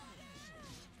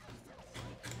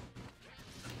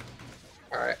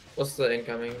 Alright, what's the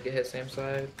incoming? Get hit same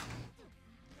side.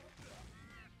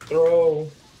 Throw.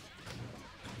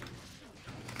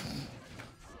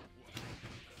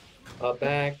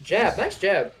 Back. Jab. Nice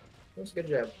jab. That's a good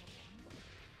jab.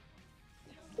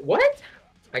 What?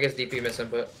 I guess DP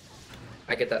misinput.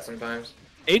 I get that sometimes.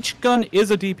 H-gun is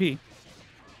a DP.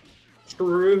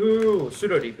 True.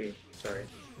 Pseudo DP. Sorry.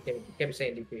 You can't be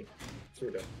saying DP.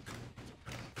 Pseudo.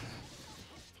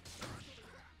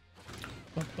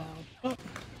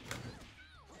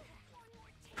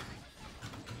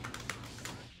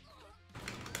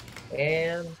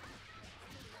 And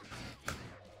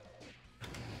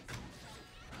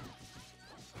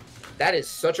that is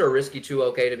such a risky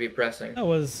 2OK to be pressing. That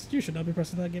was. You should not be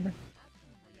pressing that, gamer.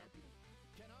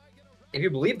 If you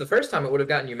believe the first time, it would have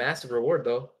gotten you massive reward,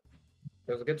 though.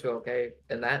 It was a good 2OK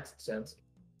in that sense.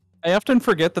 I often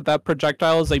forget that that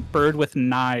projectile is a bird with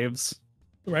knives.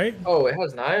 Right? Oh, it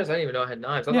has knives? I didn't even know it had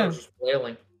knives. I thought it was just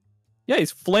flailing. Yeah,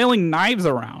 he's flailing knives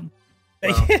around.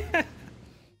 Wow.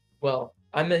 Well,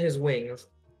 I meant his wings.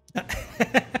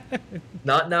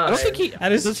 Not knives. I don't think he.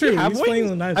 That is does true. He have He's playing wings?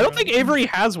 the knives I don't around. think Avery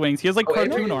has wings. He has like Oh,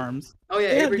 cartoon Avery? arms. Oh, yeah,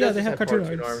 Yeah, Avery yeah, does they just have have cartoon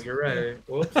cartoon arms. arms. You're right.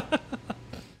 Whoops.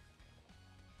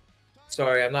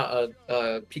 Sorry, I'm not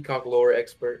a peacock lore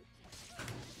expert.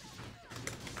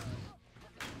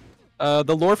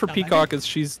 The lore for Not Peacock is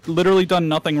she's literally done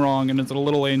nothing wrong and is a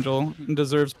little angel and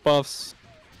deserves buffs.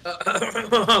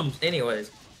 Anyways,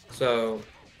 so,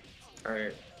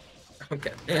 alright.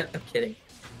 Okay, I'm kidding.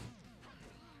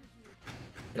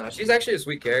 No, she's actually a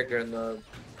sweet character in the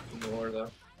lore,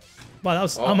 though. Wow, that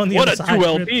was. Oh, I'm on the what other a side.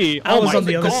 2LB. Rip. I Oh was my on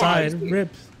the other God. side. Rip.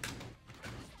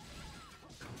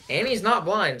 Annie's not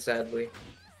blind, sadly.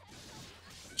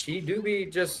 She do be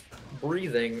just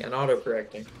breathing and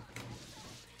auto-correcting.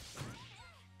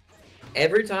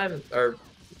 Every time, or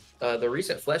the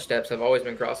recent flesh steps have always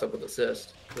been cross-up with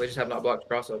assist. They just have not blocked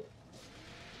cross-up.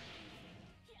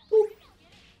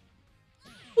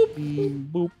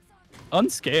 Boop.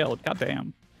 Unscaled.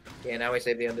 Goddamn. Yeah, now we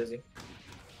save the undizzy.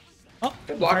 Oh,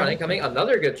 Good block on incoming.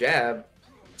 Another good jab.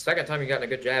 Second time you gotten a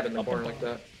good jab in the corner like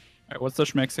that. Alright, what's the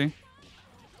schmixy?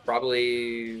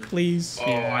 Probably. Please. Oh,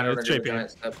 Yeah, I don't it's remember the JP.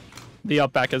 giant step. The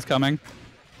up back is coming.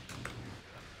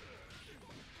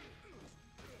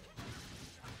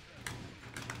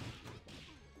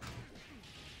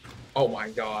 Oh my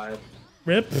god.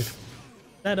 Rip.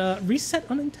 That reset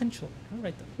unintentionally. All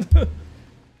right then.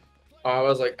 Oh, I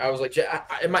was like,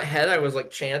 in my head, I was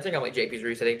like chanting. I'm like, JP's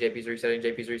resetting, JP's resetting,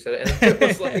 JP's resetting. And it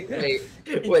was like,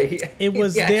 wait. It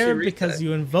was there because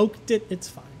you invoked it. It's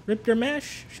fine. Rip your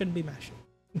mash. Shouldn't be mashing.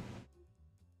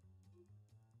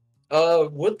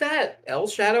 Would that L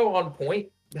Shadow on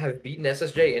point have beaten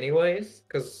SSJ anyways?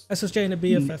 Because SSJ and a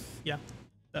BFF, yeah.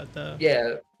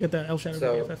 Yeah. Get the L Shadow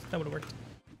So, BFF. That would have worked.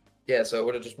 Yeah, so it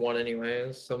would have just won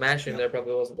anyways. So mashing there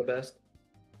probably wasn't the best.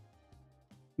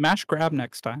 Mash grab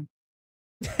next time.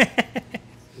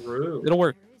 True. It'll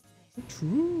work.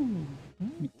 True.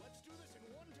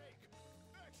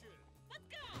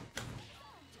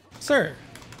 Sir.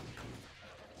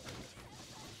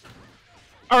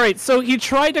 All right, so he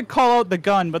tried to call out the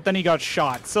gun, but then he got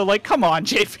shot. So, like, come on,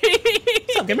 JP.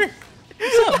 What's up, gamer?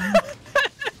 What's up?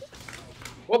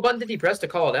 What button did he press to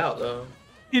call it out, though?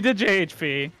 He did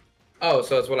JHP. Oh,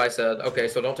 so that's what I said. Okay,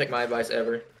 so don't take my advice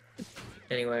ever.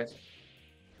 Anyways.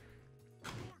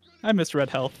 I misread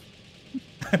health.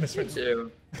 I misread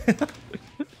too.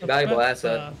 Valuable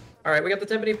asset. All right, we got the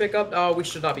Timpani pickup. Oh, we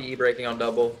should not be e-braking on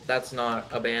double. That's not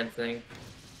a banned thing.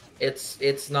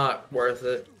 It's not worth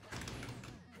it.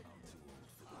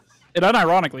 It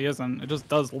unironically isn't. It just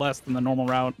does less than the normal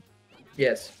route.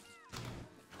 Yes.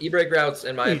 E-brake routes,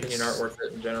 in my opinion, aren't worth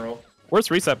it in general.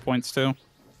 Worse reset points too.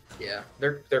 Yeah,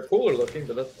 they're cooler looking,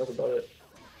 but that's about it.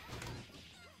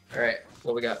 All right,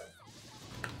 what we got?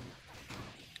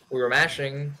 We were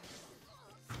mashing.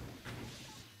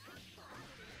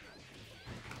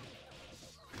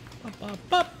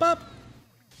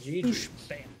 GG.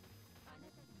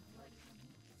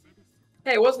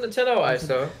 Hey, it wasn't a 10-0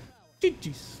 ISO.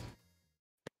 GG's.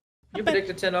 You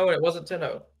predicted 10-0 and it wasn't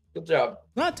 10-0. Good job.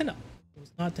 Not 10-0. It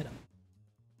was not 10-0.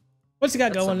 What's you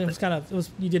got going? Something. It was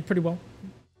you did pretty well,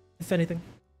 if anything.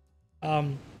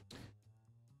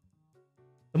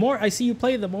 The more I see you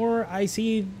play, the more I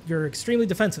see you're extremely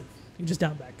defensive. You just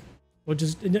down back, which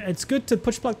is, it's good to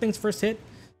push block things first hit,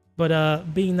 but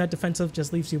being that defensive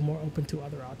just leaves you more open to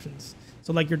other options.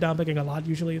 So like you're down backing a lot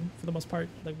usually for the most part,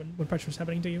 like when pressure's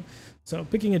happening to you. So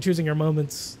picking and choosing your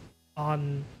moments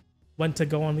on when to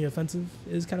go on the offensive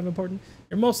is kind of important.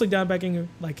 You're mostly down backing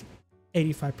like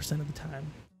 85% of the time.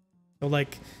 So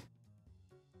like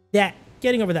that,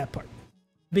 getting over that part,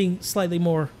 being slightly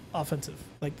more offensive,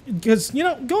 like, because you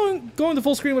know going the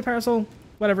full screen with Parasol,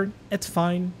 whatever, it's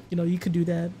fine. You know, you could do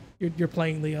that. You're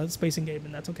playing the spacing game,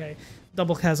 and that's okay.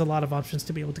 Double has a lot of options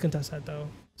to be able to contest that though,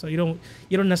 so you don't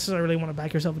necessarily want to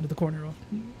back yourself into the corner more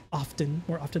often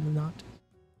than not.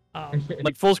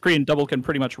 Like full screen, double can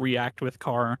pretty much react with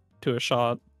car to a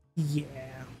shot. Yeah,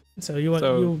 so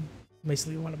you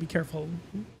basically want to be careful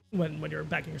when you're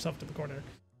backing yourself to the corner.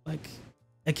 Like,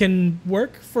 it can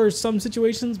work for some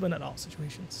situations, but not all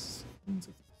situations.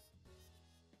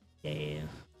 Yeah.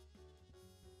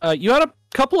 You had a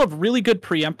couple of really good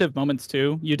preemptive moments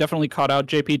too. You definitely caught out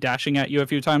JP dashing at you a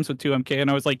few times with 2MK, and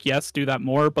I was like, yes, do that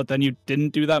more, but then you didn't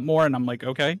do that more, and I'm like,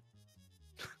 okay.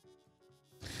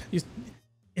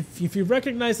 If you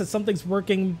recognize that something's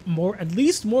working at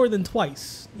least more than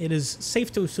twice, it is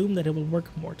safe to assume that it will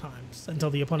work more times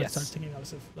until the opponent starts taking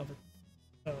notice of it.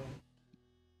 So,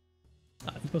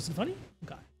 you posted funny?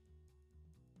 Okay.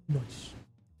 Nice.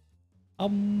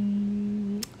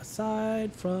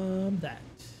 Aside from that,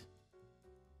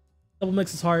 double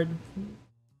mix is hard.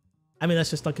 I mean,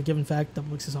 that's just like a given fact. Double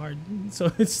mix is hard.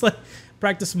 So it's like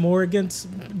practice more against,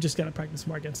 just gotta practice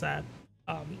more against that.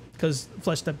 Because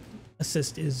flesh step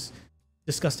assist is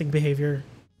disgusting behavior.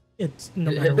 It's no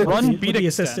matter what the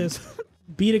assist is.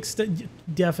 Beat extend,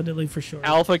 definitely for sure.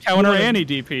 Alpha counter any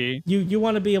DP. You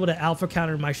want to be able to alpha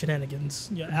counter my shenanigans.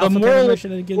 Yeah, the alpha counter my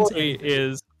shenanigans.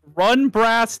 Is run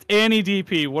Brast any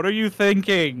DP. What are you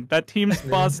thinking? That team's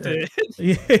busted.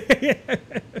 Yeah.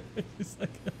 It's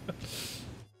like,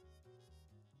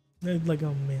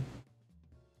 oh man.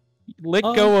 Let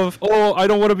go of, oh, I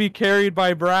don't want to be carried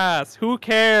by Brass. Who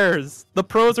cares? The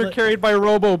pros are carried by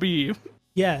RoboBee.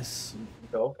 Yes.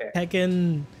 Okay.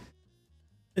 Heckin'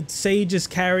 Sage is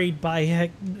carried by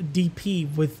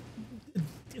DP with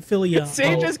Philia.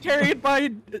 Sage is carried by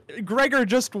Gregor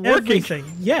just working. Everything.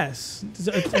 Yes.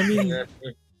 I mean,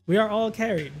 we are all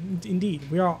carried. Indeed.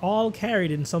 We are all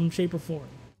carried in some shape or form.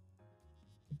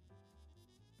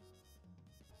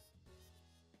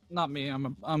 Not me.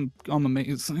 I'm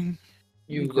amazing.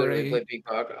 You literally play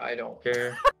Peacock. I don't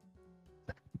care.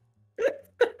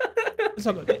 It's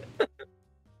all good.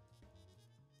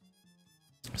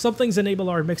 Some things enable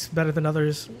our mix better than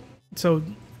others, so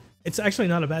it's actually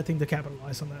not a bad thing to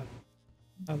capitalize on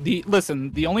that.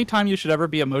 Listen, the only time you should ever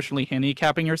be emotionally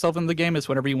handicapping yourself in the game is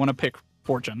whenever you want to pick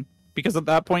Fortune. because at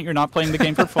that point you're not playing the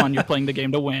game for fun, you're playing the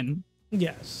game to win.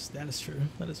 Yes, that is true.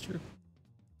 That is true.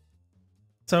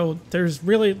 So there's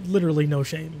really literally no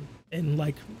shame in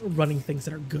like running things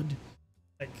that are good.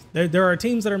 Like there are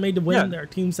teams that are made to win, there are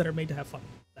teams that are made to have fun.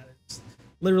 That is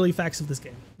literally facts of this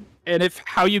game. And if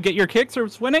how you get your kicks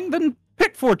is winning, then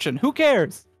pick Fortune. Who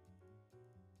cares?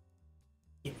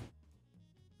 Yeah.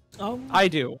 I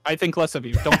do. I think less of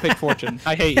you. Don't pick Fortune.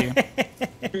 I hate you.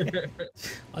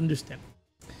 Understand.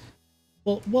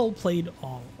 Well played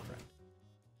all around.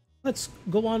 Let's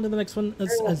go on to the next one.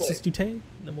 Let's just do Tay,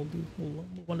 then we'll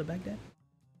move on to BagDad.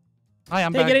 Hi,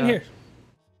 I'm Tay, BagDad. get in here.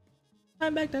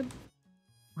 I'm BagDad.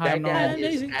 Hi, I'm BagDad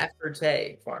is Amazing. after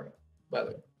Tay farming, by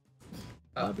the way.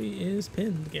 Bobby is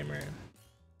pinned, gamer.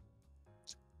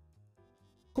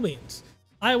 Cool beans.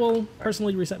 I will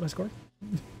personally reset my score.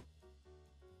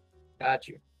 Got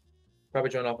you. Probably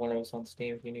join off one of us on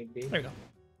Steam if you need to be. There you go.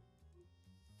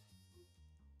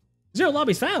 0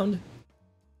 lobbies found.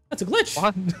 That's a glitch.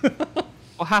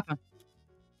 What happened?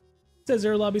 It says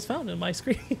 0 lobbies found on my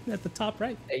screen at the top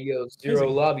right. Hey yo, 0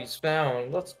 lobbies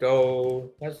found. Let's go.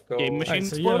 Let's go. Game machine. Alright,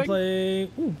 so you're gonna play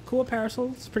Kua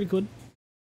Parasol. It's pretty good.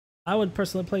 I would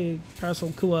personally play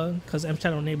Parasol Kua because M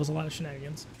Channel enables a lot of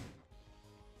shenanigans.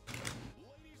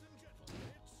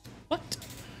 What?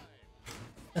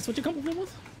 That's what you're comfortable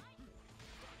with?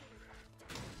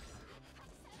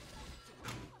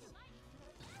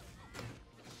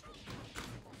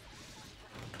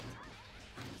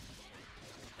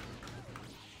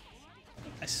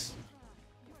 Nice.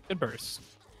 Good burst.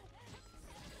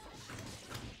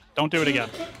 Don't do it again.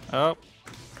 Oh.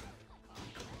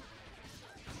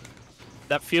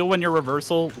 That feel when your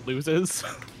reversal loses.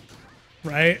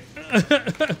 Right?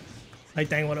 Like,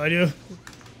 dang, what do I do?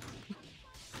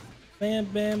 Bam,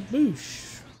 bam,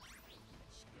 boosh.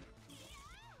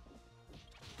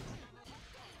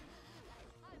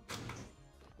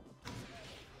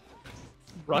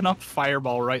 Run up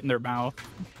fireball right in their mouth.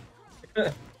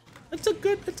 It's a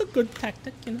good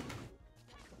tactic, you know.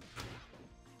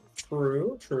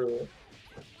 True, true.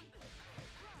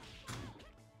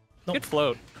 Nope. Good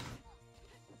float.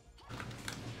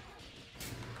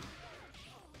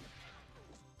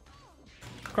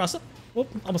 Cross it. Whoop,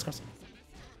 almost cross it.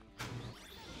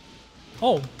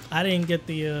 Oh, I didn't get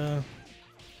the,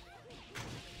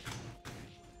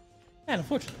 Man,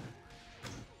 unfortunate.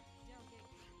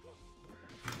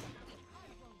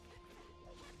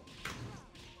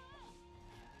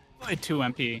 Only 2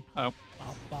 MP. Oh.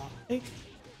 Hey.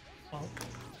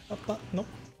 Nope.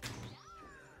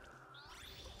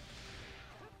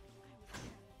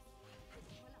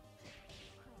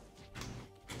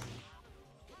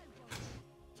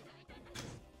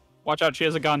 Watch out, she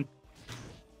has a gun.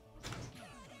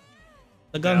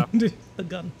 The gun. Yeah. The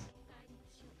gun.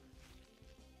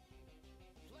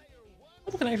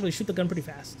 People can actually shoot the gun pretty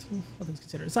fast. All things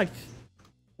considered. It's like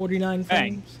 49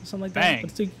 frames, something like that. Bang.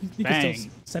 But still, you can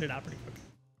still send it out pretty quick.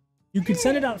 You can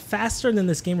send it out faster than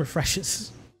this game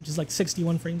refreshes, which is like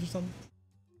 61 frames or something.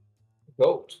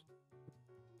 Goat.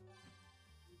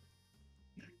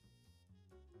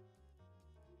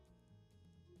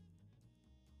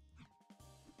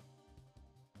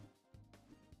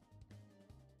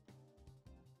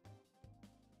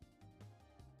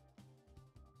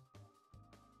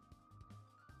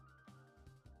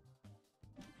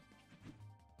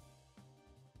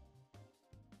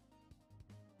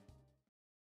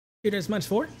 Dude, it's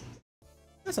 -4?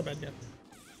 That's not bad yet.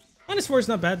 -4 is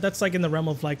not bad. That's like in the realm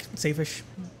of like safe-ish.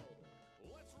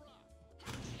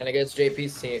 And against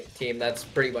JP's team, that's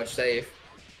pretty much safe.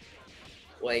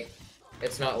 Like,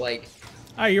 it's not like...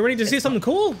 Alright, you ready to see something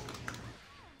cool?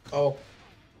 Oh.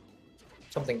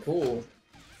 Something cool.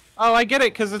 Oh, I get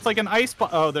it, because it's like an ice...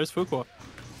 Oh, there's Fuqua.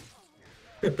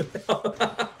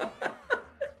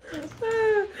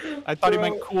 I thought he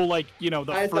meant cool, like, you know,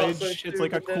 the fridge. So it's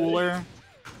like a cooler.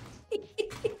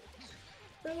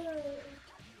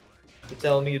 You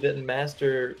telling me you didn't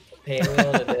master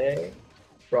Painwheel in a day?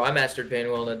 Bro, I mastered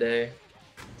Painwheel in a day.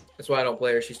 That's why I don't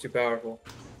play her. She's too powerful.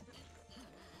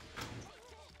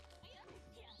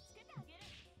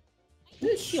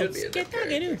 This should be a good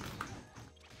character.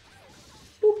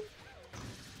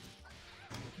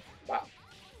 Wow.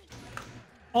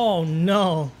 Oh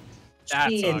no.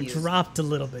 That sucks. Dropped a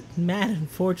little bit. Mad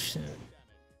unfortunate.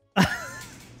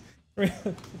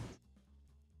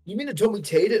 You mean to tell me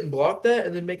Tay didn't block that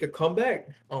and then make a comeback?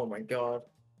 Oh my god.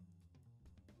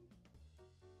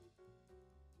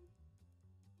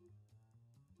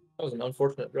 That was an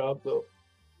unfortunate drop, though.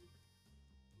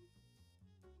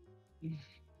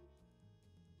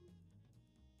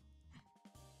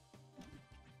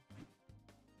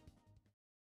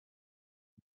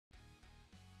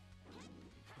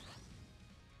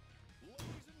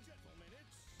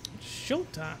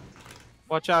 showtime.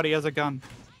 Watch out, he has a gun.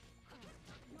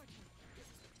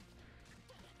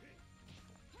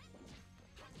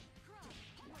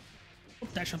 Oh,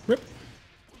 dash up, rip.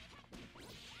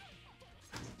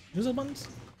 Use the buttons.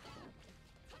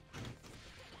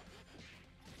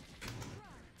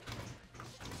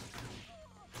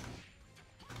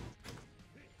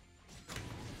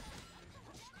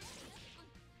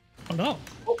 Oh no.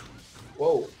 Oh.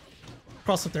 Whoa.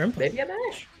 Cross up their input. Maybe a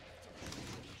mash.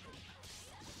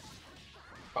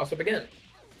 Cross up again.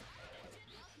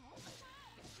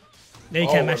 No, you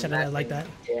can't mash that like that.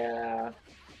 Yeah.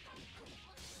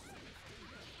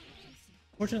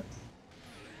 Fortunate.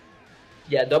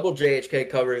 Yeah, double JHK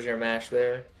covers your mash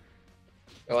there.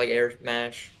 Or like air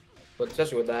mash. But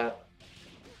especially with that.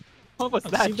 What was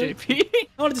I'll that, see them. JP?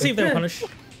 I wanted to see if they were punished.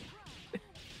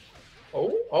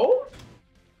 Oh.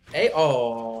 Hey,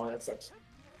 oh, that sucks.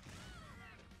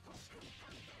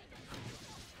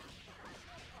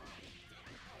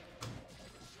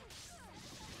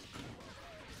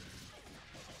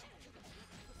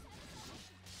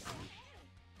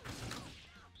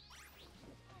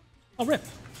 Oh, rip.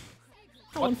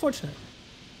 Oh, unfortunate.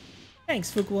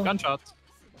 Thanks, Fukuo. Gunshots.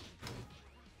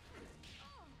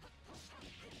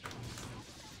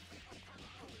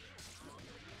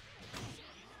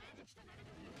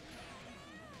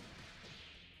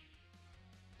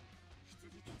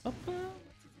 Up,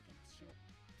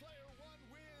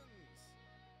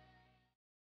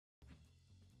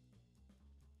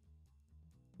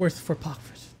 worth for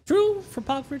Pockford. True for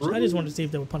Pockford. I just wanted to see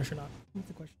if they were punished or not. That's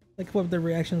the question. Like, what were their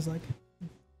reactions like?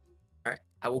 Alright,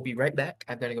 I will be right back.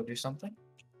 I'm gonna go do something.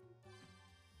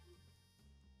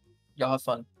 Y'all have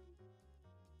fun.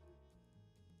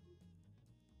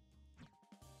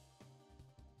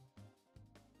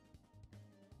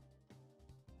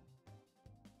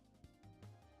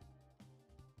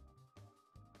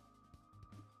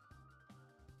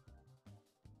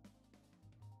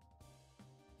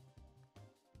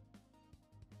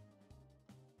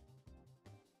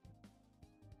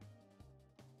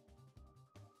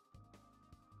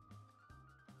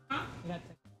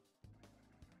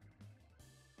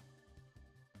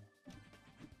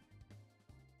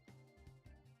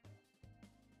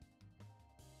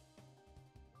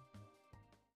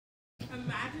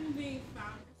 Imagine being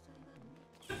found.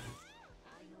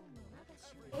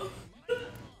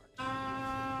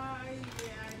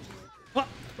 Yeah.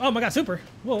 Oh my god, super.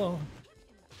 Whoa.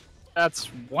 That's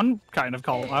one kind of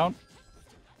call out.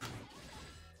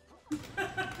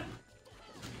 I'm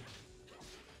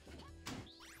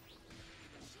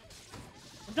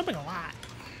jumping a lot.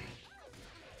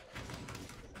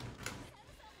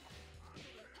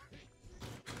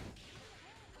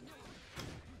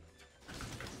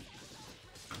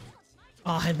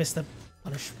 Oh, I missed the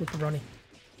punish with the running.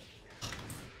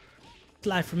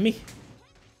 Fly from me.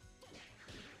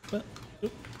 But,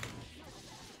 oop.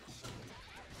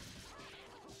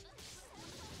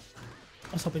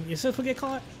 I was hoping Yusuf would get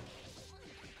caught.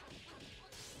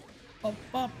 Up,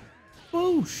 up,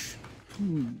 boosh.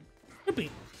 Yippee.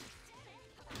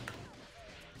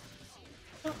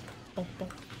 Oh, oh, oh.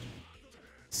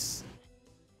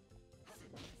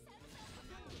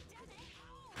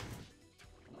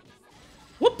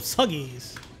 Whoops,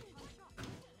 huggies.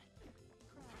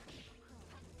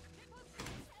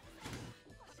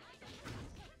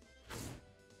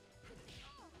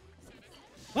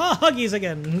 Ah, huggies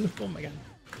again. Oh my god.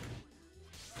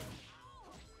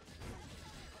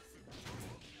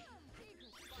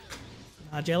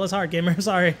 Jail is hard, gamer.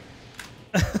 Sorry.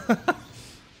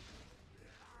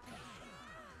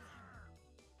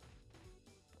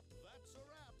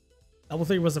 Double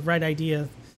 3 was the right idea.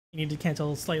 You need to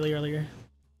cancel slightly earlier.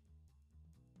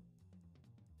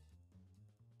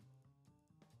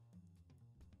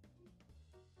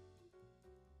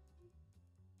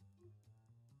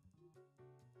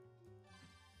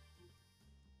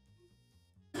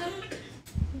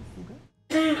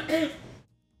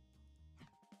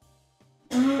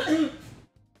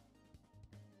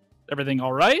 Everything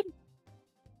all right?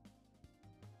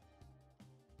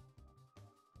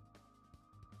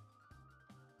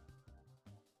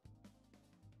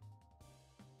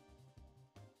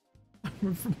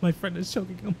 My friend is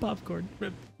choking on popcorn.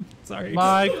 Sorry.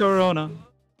 My corona.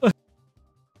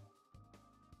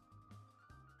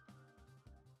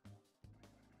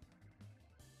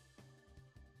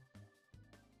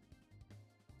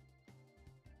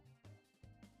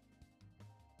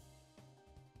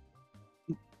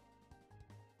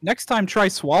 Next time, try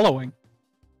swallowing.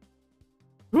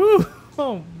 Woo!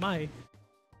 Oh my.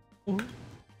 Ooh.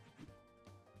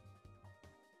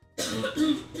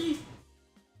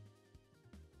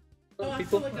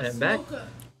 people. I am back.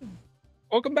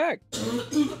 Welcome back.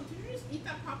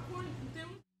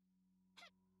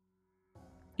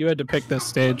 You had to pick this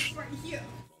stage.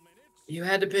 You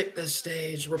had to pick this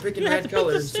stage. We're picking red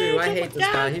colors too. I hate this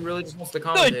guy. He really just wants to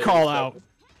commentate. Good call out.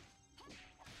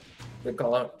 Good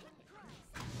call out.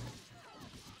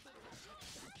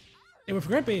 They were for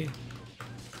Gr8.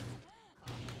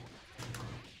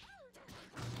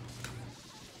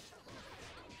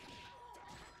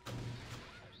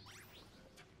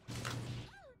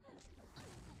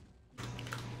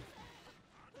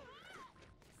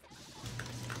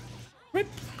 Rip.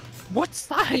 What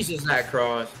size? Jesus, that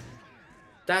cross.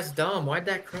 That's dumb. Why'd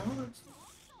that cross?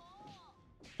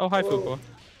 Oh, hi, Fuqua.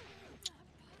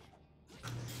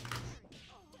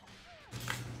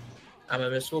 I'm a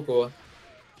Miss Fuqua.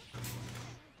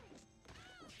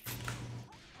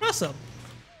 Awesome.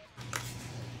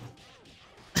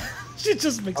 She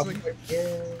just makes me.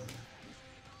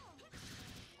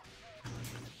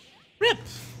 Rip.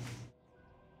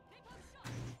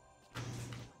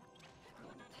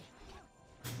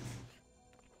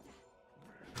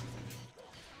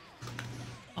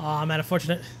 Oh, man,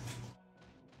 unfortunate.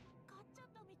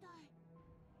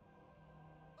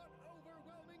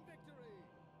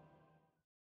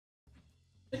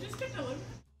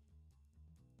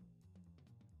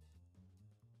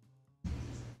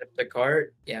 The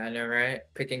cart? Yeah, I know, right?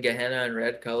 Picking Gehenna in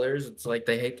red colors. It's like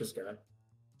they hate this guy.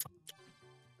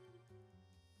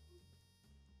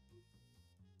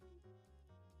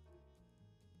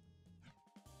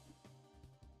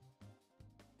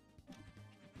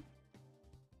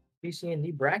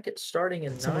 PC&D bracket starting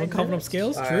in Someone 9 covering up minutes.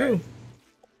 scales? All True. right.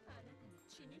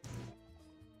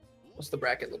 What's the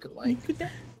bracket looking like?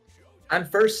 I'm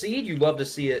first seed. You love to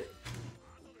see it.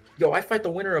 Yo, I fight the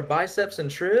winner of Biceps and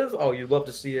Triv. Oh, you love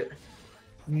to see it.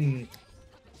 Hmm.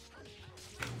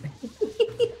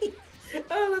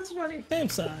 Oh, that's funny. Same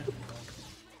side.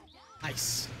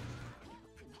 Nice.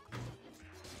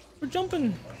 We're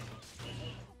jumping.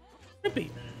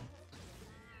 Rippy.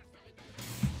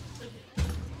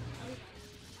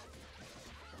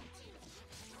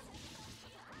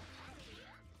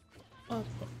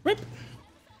 Rip.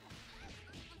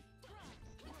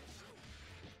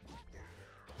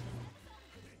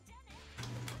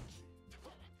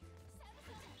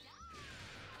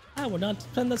 I would not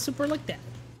defend that super like that.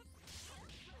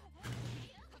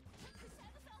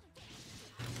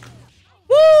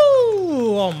 Woo!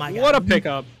 Oh my god. What a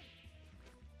pickup.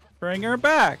 Bring her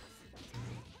back.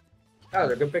 Oh,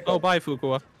 they're good pick. Oh, bye,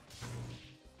 Fuqua.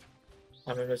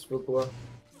 I'm a Miss Fuqua.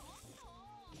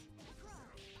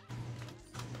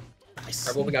 Nice.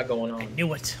 Alright, what we got going on? I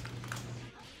knew it.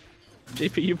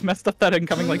 JP, you've messed up that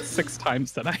incoming like 6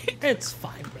 times tonight. It's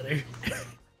fine, brother.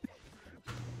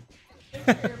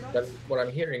 What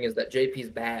I'm hearing is that JP's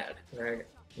bad, right?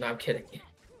 No, I'm kidding.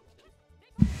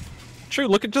 True,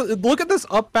 look at this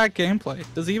up back gameplay.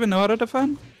 Does he even know how to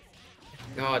defend?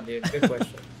 God, dude, good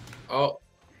question. Oh,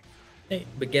 Hey.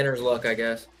 beginner's luck, I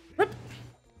guess. Rip.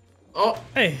 Oh,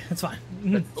 Hey, it's fine.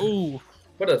 Ooh.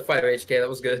 what a 5 HK, that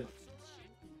was good.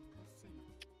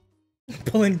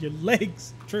 Pulling your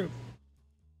legs. True.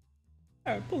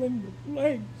 Alright, pulling your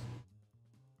legs.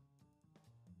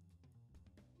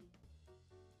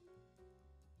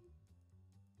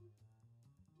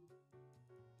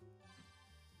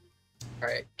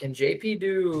 Alright, can JP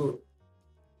do...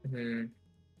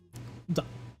 Done.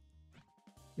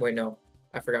 Wait, no.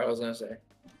 I forgot what I was going to say.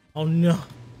 Oh no.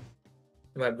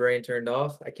 My brain turned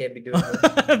off. I can't be doing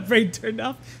that. Brain turned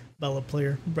off. Bella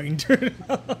player. Brain turned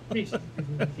off.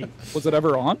 Was it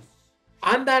ever on?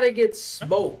 I'm about to get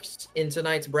smoked in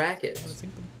tonight's bracket.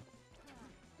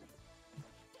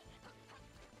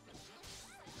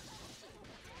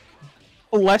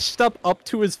 Fleshed up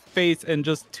to his face and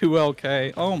just 2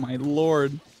 LK. Oh my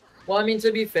lord. Well, I mean,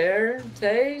 to be fair,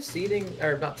 Tay, seeding,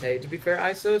 or not Tay, to be fair,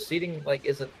 ISO, seeding, like,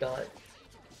 isn't done.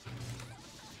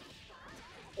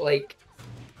 Like,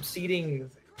 seeding,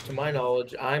 to my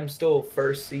knowledge, I'm still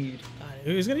first seed.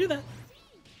 Who's gonna do that?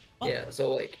 Oh. Yeah,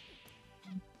 so, like,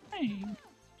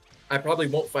 I probably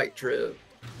won't fight Triv.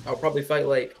 I'll probably fight,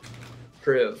 like,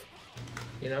 Triv,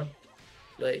 you know?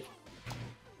 Like,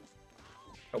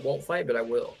 I won't fight, but I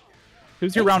will.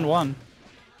 Who's your round 1?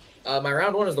 My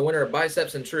round 1 is the winner of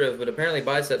Biceps and Triv, but apparently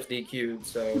Biceps DQ'd,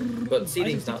 so... But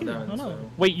seeding's not done, so...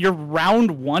 Wait, your round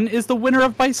 1 is the winner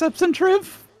of Biceps and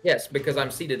Triv? Yes, because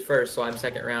I'm seeded first, so I'm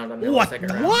second round. I'm the What?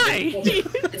 second round. Why?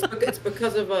 It's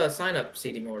because of a sign-up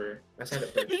seeding order. I signed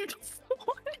up first.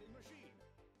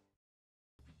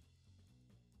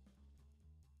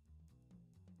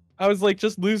 I was like,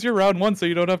 just lose your round 1 so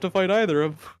you don't have to fight either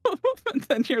of them. And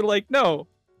then you're like, no.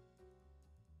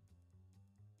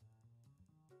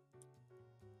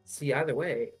 See, either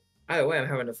way, I'm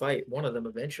having to fight one of them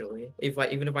eventually.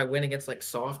 Even if I win against like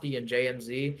Softy and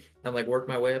JMZ and like work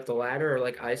my way up the ladder or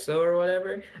like ISO or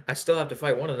whatever, I still have to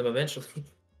fight one of them eventually.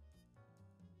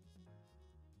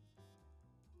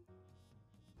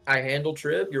 I handle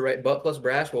Trib. You're right. Butt plus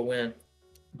Brass will win.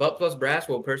 Butt plus Brass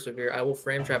will persevere. I will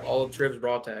frame trap all of Trib's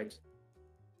raw tags.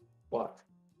 What?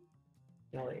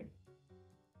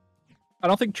 I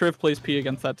don't think Triv plays P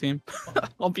against that team.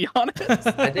 I'll be honest.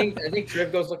 I think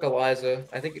Triv goes like Eliza.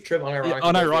 I think Triv unironically.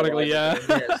 Unironically, yeah.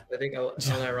 Yes, I think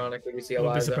unironically we see I would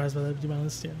be Eliza. surprised by that, to be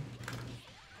honest. Yeah.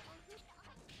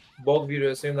 Bold of you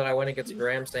to assume that I went against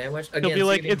Graham Sandwich. Again, He'll be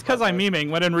like, it's because I'm memeing,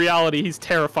 when in reality, he's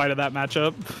terrified of that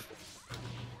matchup.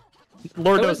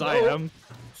 Lord knows I am.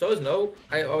 So is Nope.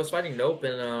 I was fighting Nope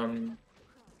and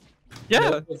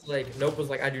yeah. Nope was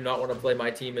like, I do not want to play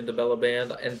my team into Bella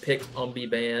Band and picked Umbi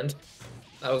Band.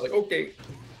 I was like, okay.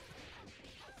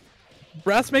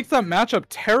 Brass makes that matchup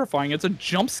terrifying. It's a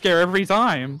jump scare every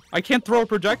time. I can't throw a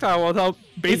projectile without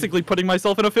basically putting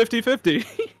myself in a 50-50.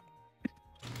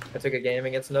 I took a game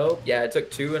against Nope. Yeah, I took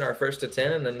 2 in our first to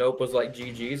 10, and then Nope was like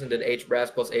GG's and did H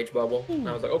Brass plus H Bubble. And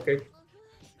I was like, okay.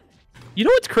 You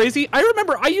know what's crazy? I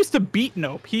remember I used to beat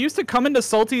Nope. He used to come into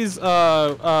Salty's,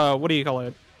 what do you call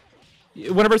it?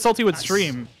 Whenever Salty would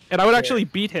stream, and I would actually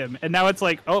beat him. And now it's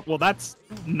like, oh, well, that's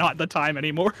not the time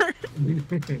anymore.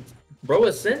 Bro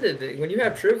ascended. When you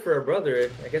have Trib for a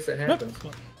brother, I guess it happens.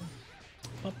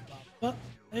 Oh,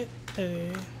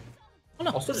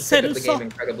 no. Also, just pick up the game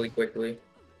incredibly quickly.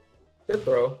 Good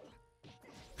throw.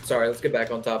 Sorry, let's get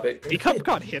back on topic. He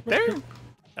got hit there?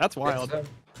 That's wild.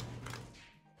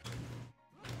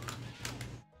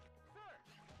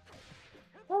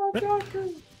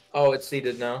 Oh, it's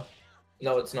seated now.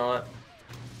 No, it's not.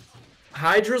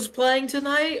 Hydra's playing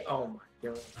tonight? Oh my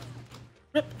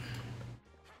god.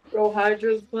 Bro,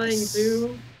 Hydra's playing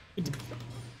too?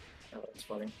 Oh, that's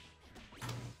funny.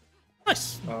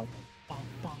 Nice. Oh.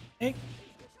 Hey.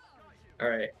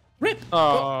 Alright. Rip.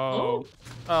 Oh.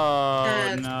 Oh,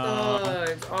 that no.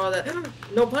 sucks. Oh, that.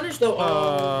 No punish though.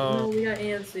 Oh, no, we got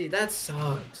antsy. That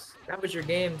sucks. That was your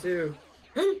game too.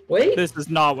 Wait. This is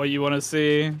not what you want to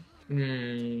see.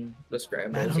 The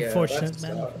scrambles. Man, Yeah, unfortunate. that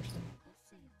Man, sucks. unfortunate.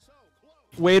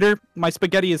 Waiter, my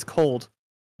spaghetti is cold.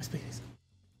 My spaghetti's.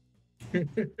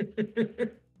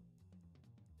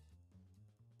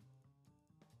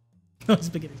 No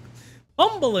spaghetti.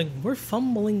 Fumbling. We're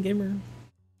fumbling, gamer.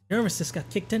 Nervousness got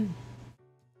kicked in.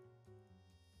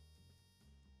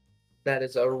 That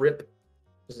is a rip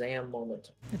Zam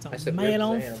moment. It's I a said man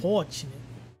rip Zam. unfortunate.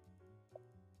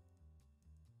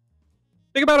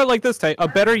 Think about it like this, Tay. A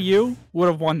better you would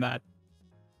have won that.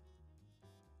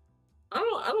 I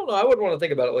don't know. I wouldn't want to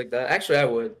think about it like that. Actually, I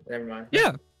would. Never mind.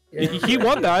 Yeah. He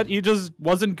won that. He just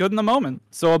wasn't good in the moment.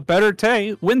 So a better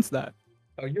Tay wins that.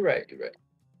 Oh, you're right. You're right.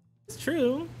 It's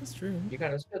true. It's true. You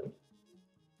kind of said.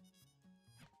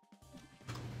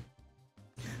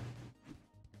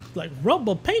 Like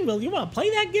Rumble Painville, you want to play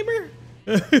that, gamer?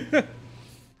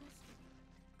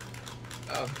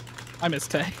 Oh. I miss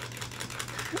Tay.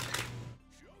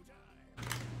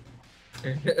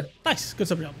 Nice. Good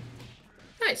stuff, y'all.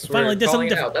 Nice. Finally We're did calling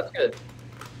something it out. That's good.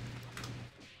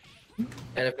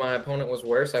 And if my opponent was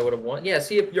worse, I would have won. Yeah,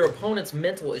 see, if your opponent's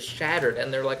mental is shattered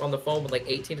and they're like on the phone with like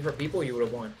 18 different people, you would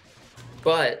have won.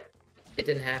 But it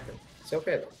didn't happen. It's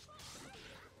okay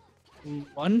though.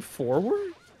 Run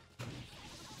forward?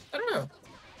 I don't know.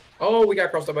 Oh, we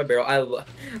got crossed up by barrel.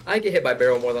 I get hit by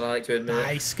barrel more than I like to admit.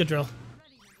 Nice. Good drill.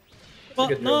 That's a Oh,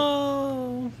 good drill.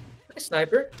 no. Nice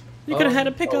sniper. You could have had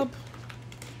a pickup.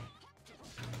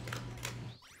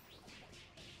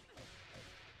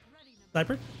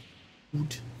 Sniper.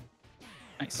 Good.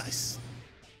 Nice. Nice.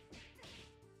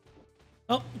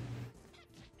 Oh.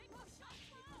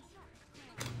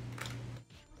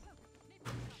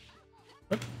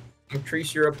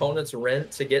 Increase your opponent's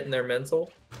rent to get in their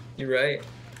mental. You're right.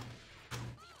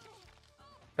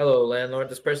 Hello, landlord.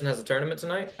 This person has a tournament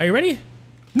tonight? Are you ready?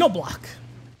 No block.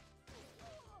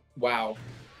 Wow.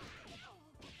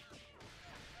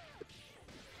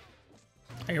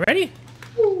 Are you ready?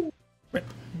 Rip.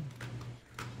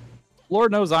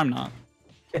 Lord knows I'm not.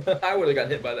 I would have got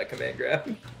hit by that command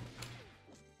grab.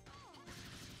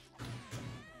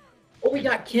 Oh, we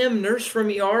got Kim Nurse from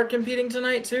ER competing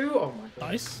tonight too? Oh my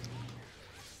god. Nice.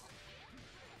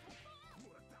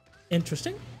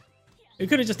 Interesting. You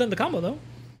could have just done the combo though.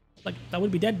 Like that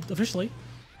would be dead officially.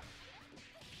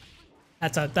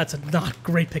 That's a not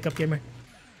great pickup, gamer.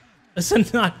 That's a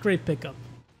not great pickup.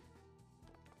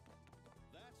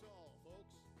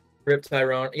 Rip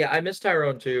Tyrone. Yeah, I miss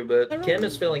Tyrone too, but Tyrone. Kim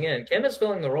is filling in. Kim is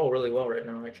filling the role really well right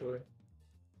now, actually.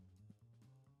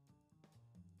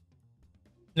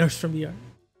 Nurse from ER.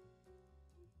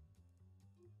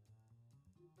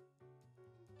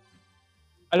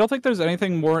 I don't think there's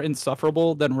anything more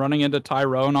insufferable than running into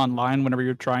Tyrone online whenever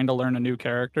you're trying to learn a new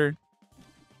character.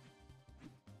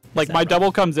 Like, my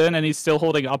double comes in and he's still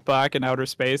holding up back in outer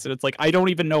space, and it's like, I don't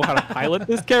even know how to pilot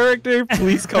this character.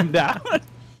 Please come down.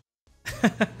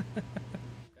 I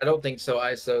don't think so,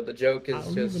 ISO. The joke is I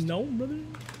don't just... even know, brother.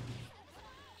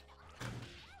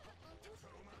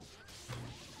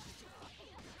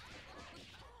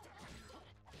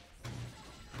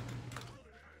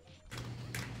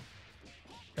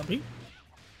 Dumpy?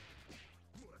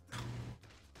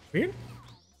 Weird?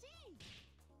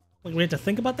 Like, we had to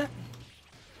think about that?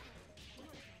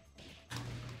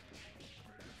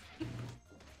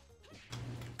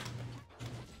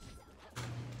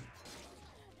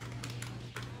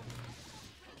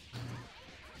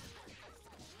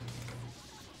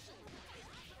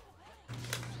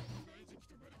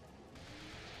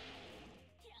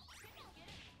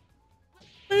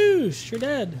 Boosh, you're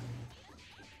dead.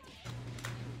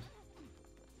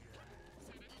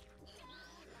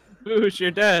 Boosh, you're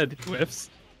dead.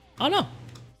 Whiffs. Oh no.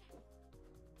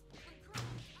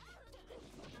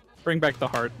 Bring back the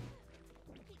heart.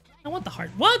 I want the heart.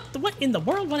 What? What in the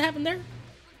world? What happened there?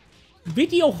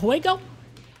 Video juego?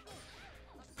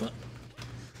 What?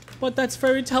 But that's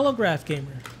very telegraph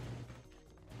gamer.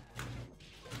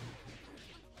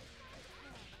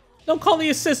 Don't call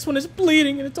the assist when it's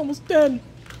bleeding and it's almost dead.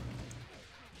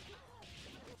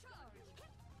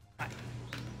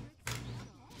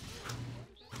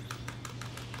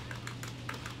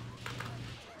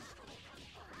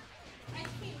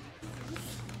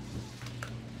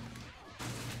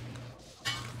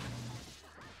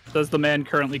 Says the man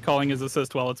currently calling his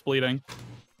assist while it's bleeding.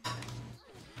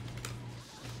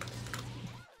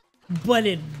 But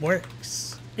it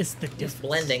works. It's the difference. It's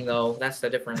blending, though. That's the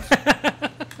difference.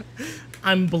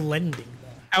 I'm blending.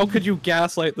 How could you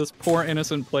gaslight this poor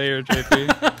innocent player,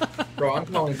 JP? Bro, I'm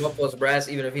calling Buffalo's brass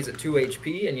even if he's at 2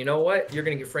 HP, and you know what? You're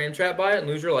gonna get frame trapped by it and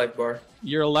lose your life bar.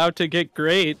 You're allowed to get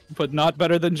great, but not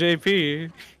better than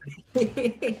JP.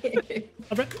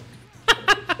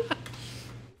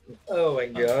 Oh my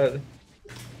god.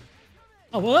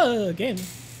 Oh, whoa, again.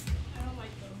 I don't like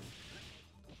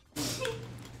those.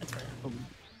 That's fair.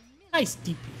 Nice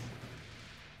DP.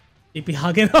 DP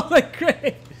hugging all like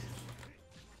great.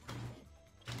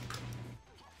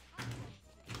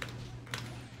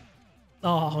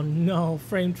 Oh no,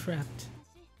 frame trapped.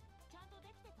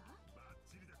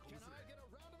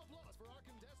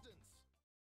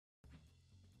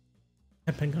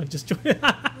 And Penguin just joined.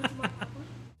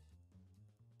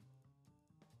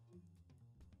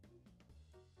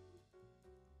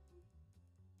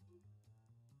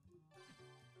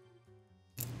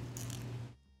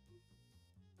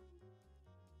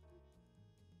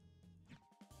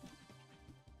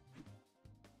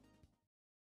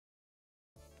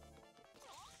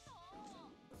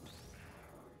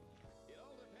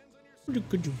 What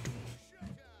could you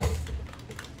do?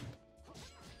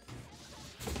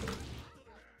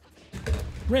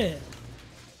 Red.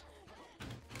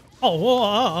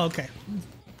 Oh, okay.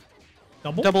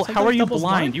 Double, how are you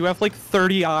blind? You have like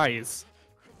 30 eyes.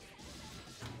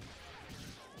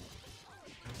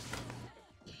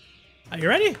 Are you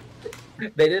ready?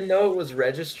 They didn't know it was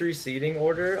registry seating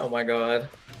order? Oh my god.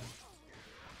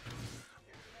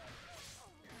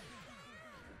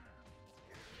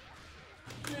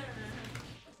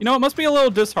 You know, it must be a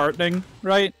little disheartening,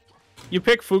 right? You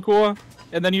pick Fuqua,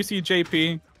 and then you see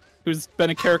JP, who's been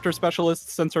a character specialist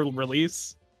since her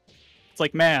release. It's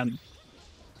like, man,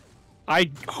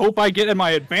 I hope I get in my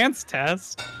advanced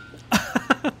test.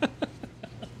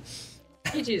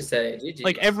 GG's say, GG's.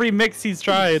 Like, every mix he's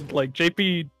tried, like,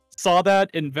 JP saw that,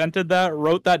 invented that,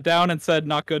 wrote that down, and said,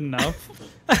 not good enough.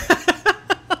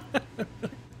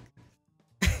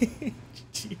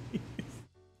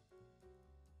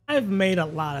 I've made a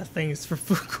lot of things for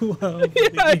Fuqua over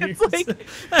Yeah, the years. it's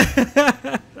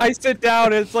like, I sit down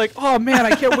and it's like, oh man,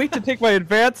 I can't wait to take my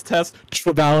advanced test.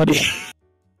 Tribality.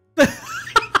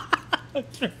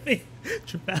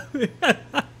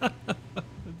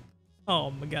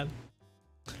 Oh my god.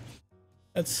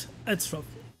 That's rough.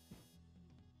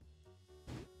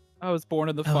 I was born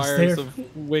in the I was fires there.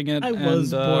 of Wing It. I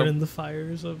was born in the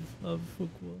fires of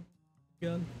Fuqua.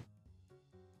 God.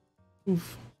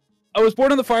 Oof. I was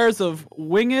born in the fires of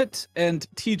Wing It and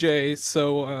TJ,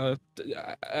 so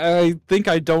I think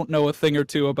I don't know a thing or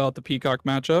two about the Peacock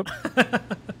matchup.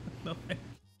 No,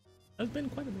 that's been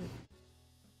quite a bit.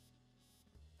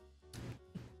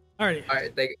 Alrighty.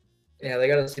 Alright, they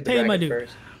gotta see the Pay my bracket due.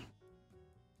 first.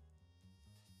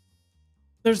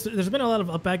 there's been a lot of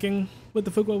upbacking with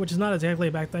the Fuqua, which is not exactly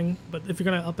a bad thing. But if you're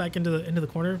gonna up back into the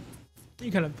corner,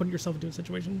 you kind of put yourself into a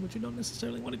situation which you don't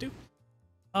necessarily want to do.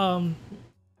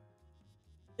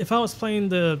 If I was playing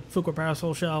the Fuqua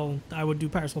Parasol shell, I would do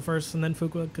Parasol first and then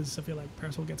Fuqua, because I feel like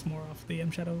Parasol gets more off the M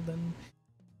Shadow than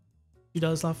she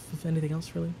does off of anything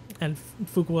else, really. And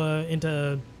Fuqua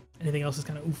into anything else is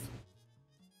kind of oof.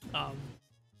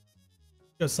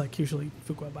 Just like usually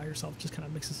Fuqua by herself just kind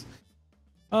of mixes.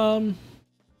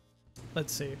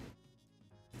 Let's see.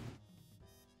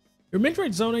 Your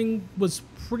mid-range zoning was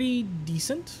pretty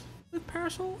decent with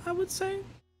Parasol, I would say.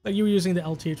 Like you were using the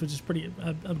LTH, which is pretty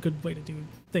a good way to do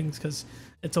things because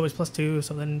it's always +2,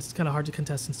 so then it's kind of hard to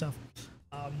contest and stuff.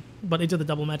 But into the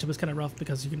double matchup is kind of rough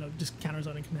because you can just counter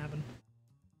zoning can happen.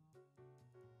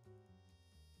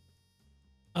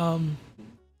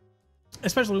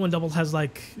 Especially when double has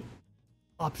like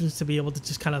options to be able to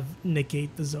just kind of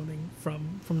negate the zoning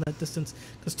from that distance.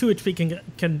 Because 2 HP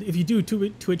can if you do 2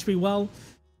 HP well,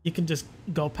 you can just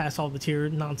go past all the tier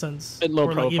nonsense. It low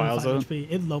profiles it. HP.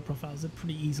 It low profiles it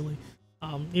pretty easily.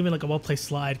 Even like a well-placed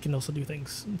slide can also do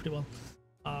things pretty well.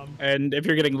 And if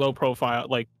you're getting low profile,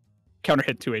 like counter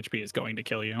hit 2 HP is going to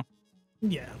kill you.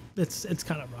 Yeah, it's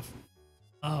kind of rough.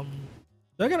 I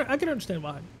can understand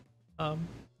why.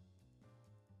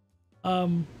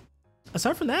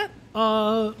 Aside from that,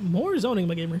 more zoning,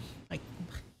 my gamer. Like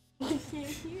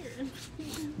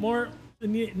more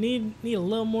need a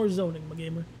little more zoning, my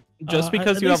gamer. Just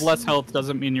because you have less health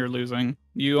doesn't mean you're losing.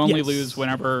 You only lose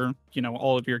whenever,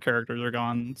 all of your characters are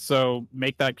gone. So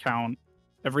make that count.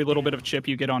 Every little bit of chip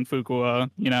you get on Fuqua,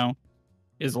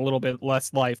 is a little bit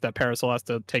less life that Parasol has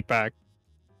to take back.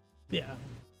 Yeah.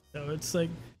 So it's like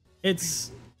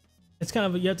it's kind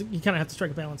of you kind of have to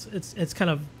strike a balance. It's kind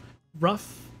of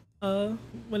rough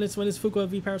when it's Fuqua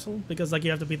v Parasol because like you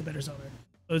have to be the better zoner.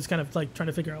 So it's kind of like trying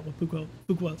to figure out what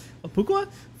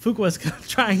Fuqua's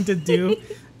trying to do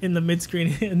in the mid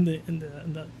screen and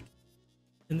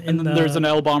then there's an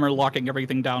L bomber locking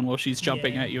everything down while she's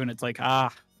jumping at you, and it's like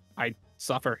I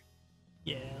suffer.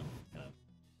 Yeah,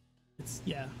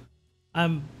 yeah.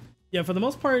 For the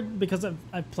most part, because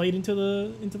I've played into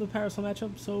the Parasol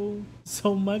matchup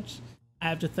so much, I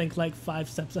have to think like 5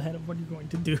 steps ahead of what you're going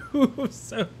to do.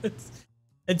 So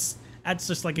that's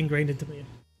just like ingrained into me.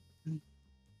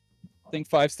 I think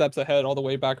 5 steps ahead all the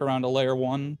way back around to layer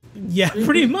 1. Yeah,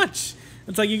 pretty much.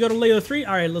 It's like you go to layer 3.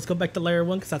 All right, let's go back to layer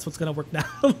 1 because that's what's gonna work now.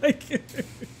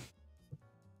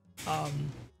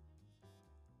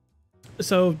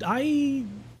 So I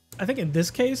think in this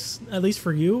case, at least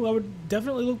for you, I would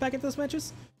definitely look back at those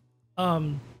matches,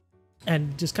 and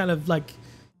just kind of like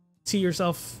see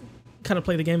yourself kind of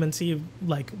play the game and see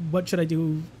like what should I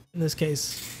do in this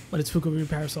case when it's Fuqua v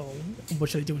Parasol. What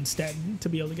should I do instead to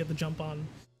be able to get the jump on,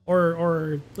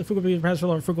 or Fuqua v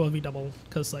Parasol or Fuqua v double,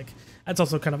 because like that's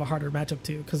also kind of a harder matchup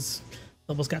too because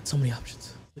double's got so many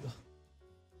options.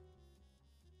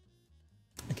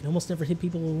 I can almost never hit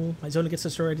people. My zone gets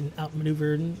destroyed and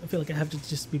outmaneuvered. And I feel like I have to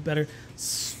just be better.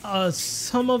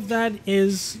 Some of that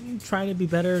is trying to be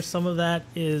better. Some of that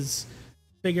is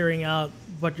figuring out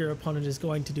what your opponent is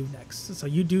going to do next. So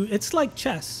you do. It's like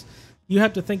chess. You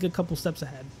have to think a couple steps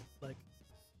ahead.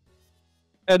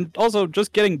 And also,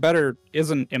 just getting better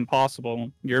isn't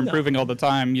impossible. You're improving all the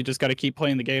time. You just got to keep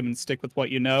playing the game and stick with what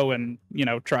you know, and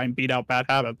try and beat out bad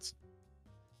habits.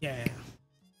 Yeah.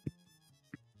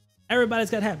 Everybody's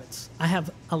got habits. I have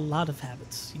a lot of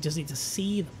habits. You just need to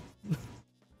see them.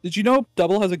 Did you know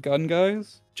Double has a gun,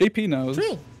 guys? JP knows.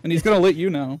 True. And he's going to let you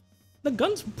know. The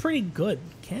gun's pretty good.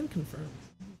 Can confirm.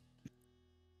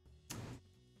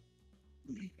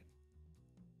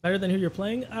 Better than who you're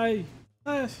playing?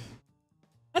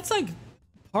 That's like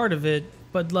part of it,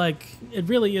 but like it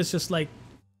really is just like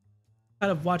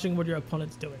kind of watching what your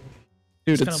opponent's doing.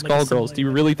 Dude, it's Skullgirls. Do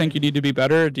you really think you need to be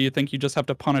better, or do you think you just have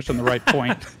to punish on the right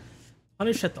point?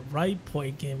 Punish at the right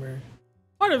point, gamer.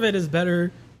 Part of it is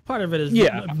better. Part of it is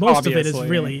most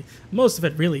of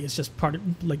it really is just part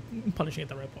of like punishing at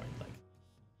the right point. Like,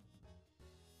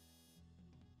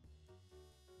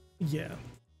 yeah.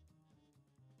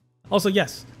 Also,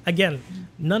 yes. Again,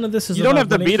 none of this is. You don't have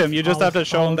to beat him. You just have to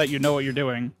show him that you know what you're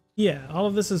doing. Yeah, all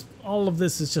of this is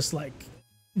just like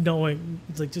knowing.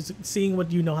 It's like just seeing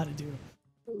what you know how to do.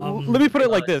 Let me put it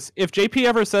like this: if JP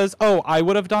ever says, "Oh, I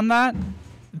would have done that,"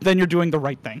 then you're doing the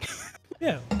right thing.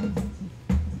 Yeah.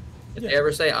 If they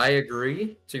ever say, "I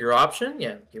agree to your option,"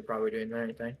 yeah, you're probably doing the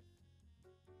right thing.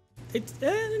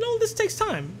 All this takes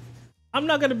time. I'm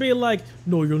not gonna be like,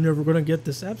 "No, you're never gonna get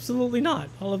this." Absolutely not.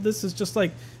 All of this is just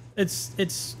like,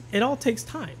 it all takes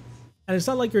time, and it's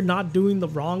not like you're not doing the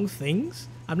wrong things.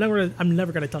 I'm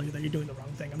never gonna tell you that you're doing the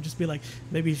wrong thing. I'm just be like,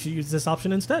 maybe you should use this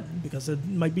option instead because it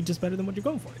might be just better than what you're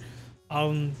going for.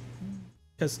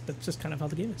 Because that's just kind of how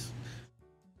the game is.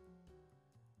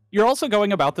 You're also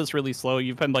going about this really slow.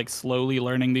 You've been like slowly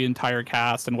learning the entire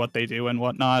cast and what they do and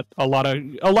whatnot. A lot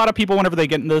of people, whenever they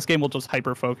get into this game, will just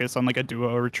hyper focus on like a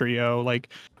duo or trio. Like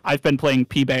I've been playing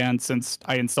P-Band since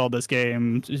I installed this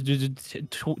game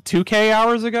 2K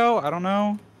hours ago. I don't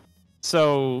know.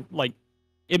 So like,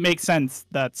 it makes sense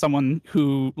that someone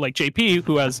who like JP,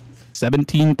 who has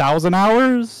 17,000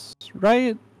 hours,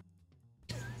 right,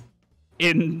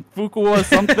 in Fukuoka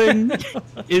something,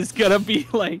 is gonna be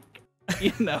like,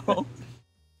 you know.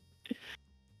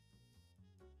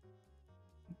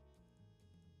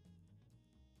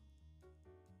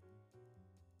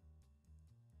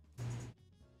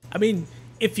 I mean,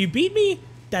 if you beat me,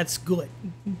 that's good.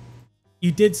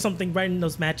 You did something right in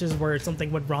those matches where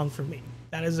something went wrong for me.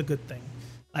 That is a good thing.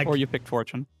 Like, or you picked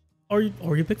Fortune. Or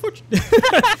you pick Fortune.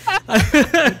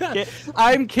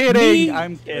 I'm kidding.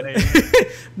 I'm kidding.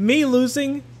 Me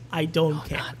losing, I don't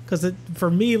care. Because for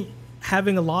me,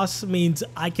 having a loss means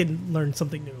I can learn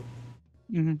something new.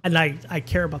 Mm-hmm. And I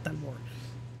care about that more.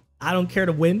 I don't care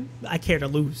to win. I care to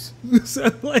lose.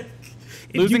 So, like,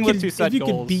 losing with 2 set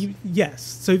goals. Yes.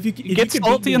 So if you get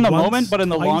salty in the moment, but in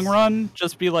the long run,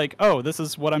 just be like, oh, this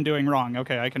is what I'm doing wrong.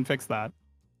 Okay, I can fix that.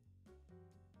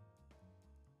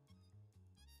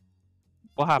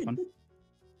 What happened?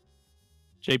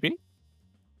 JP?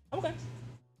 Okay.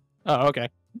 Oh, okay.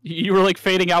 You were like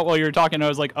fading out while you were talking. I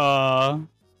was like, I'm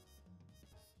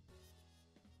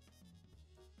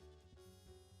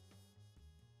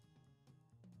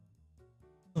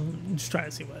just trying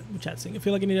to see what chat's saying. I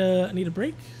feel like I need a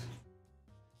break.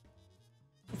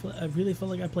 I really feel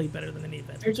like I played better than any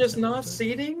event. You're just not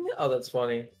seeding? Oh, that's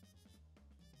funny.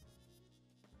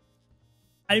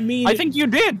 I mean, I think you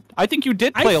did. I think you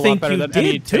did play a lot better than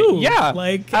any too. Yeah,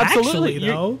 like absolutely. Actually,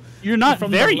 though, you're not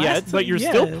there yet, but you're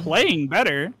still playing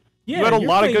better. Yeah, you had a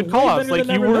lot of good call-outs. Like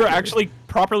you were actually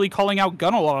properly calling out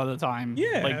Gun a lot of the time.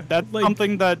 Yeah, like that's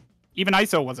something that even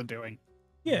ISO wasn't doing.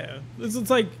 Yeah, it's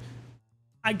like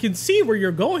I can see where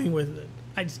you're going with it.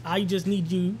 I just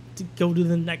need you to go to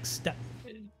the next step.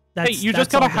 Hey, you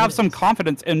just gotta have some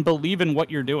confidence and believe in what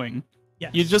you're doing.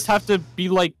 Yes. You just have to be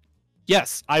like,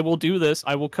 yes, I will do this.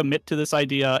 I will commit to this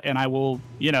idea, and I will,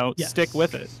 you know, stick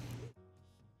with it.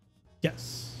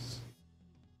 Yes.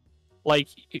 Like,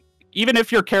 even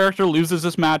if your character loses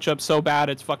this matchup so bad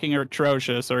it's fucking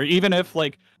atrocious, or even if,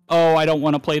 like, oh, I don't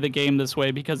want to play the game this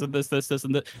way because of this,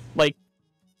 and this. Like,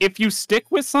 if you stick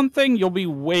with something, you'll be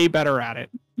way better at it.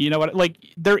 You know what? Like,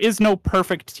 there is no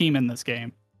perfect team in this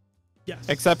game. Yes.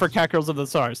 Except for Cat of the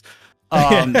Stars.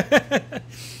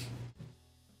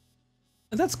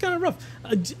 That's kind of rough.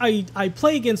 I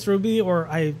play against Ruby, or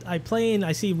I play and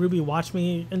I see Ruby watch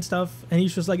me and stuff, and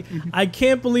he's just like, I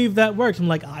can't believe that worked. I'm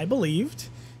like, I believed.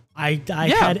 I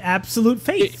had absolute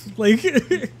faith. Like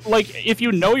if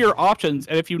you know your options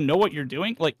and if you know what you're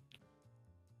doing, like,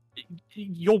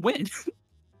 you'll win.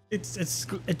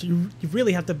 You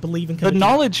really have to believe in the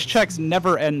knowledge checks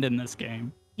never end in this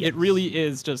game. Yes. It really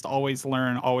is just always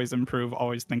learn, always improve,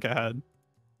 always think ahead.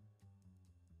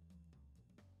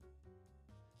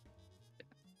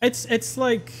 It's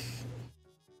like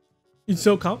it's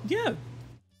so yeah.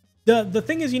 The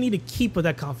thing is, you need to keep with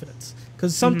that confidence,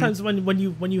 because sometimes when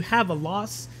you have a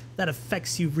loss, that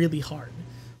affects you really hard.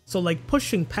 So like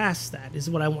pushing past that is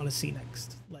what I want to see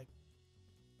next. Like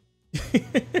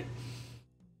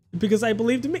because I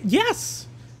believed in me. Yes,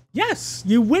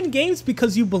 you win games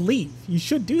because you believe. You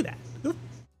should do that.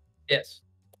 Yes.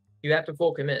 You have to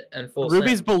full commit and full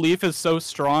Ruby's send. belief is so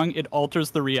strong, it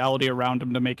alters the reality around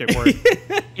him to make it work.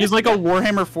 He's like a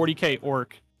Warhammer 40k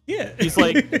orc. Yeah. He's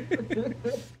like,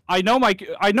 I know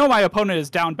my opponent is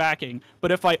down backing,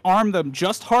 but if I arm them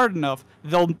just hard enough,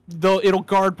 it'll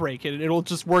guard break it. It'll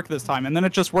just work this time, and then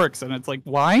it just works, and it's like,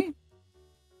 why?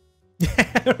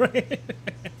 Right.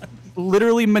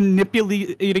 Literally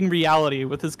manipulating reality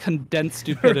with his condensed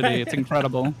stupidity. Right. It's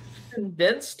incredible.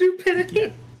 Condensed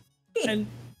stupidity. Yeah.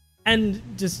 And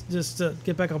just to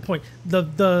get back on point,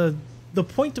 the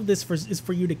point of this is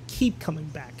for you to keep coming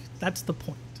back. That's the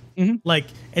point. Mm-hmm. Like,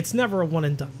 it's never a one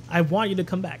and done. I want you to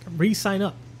come back, re-sign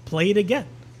up, play it again.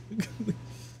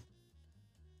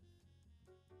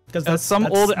 Because as some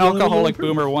old alcoholic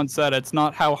boomer once said, it's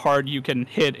not how hard you can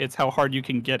hit, it's how hard you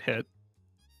can get hit.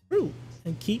 True.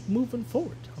 And keep moving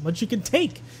forward. How much you can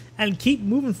take and keep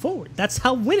moving forward. That's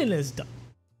how winning is done.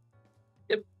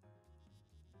 Yep.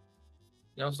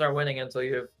 You don't start winning until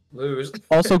you lose.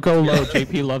 Also go low.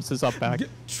 JP loves his up back.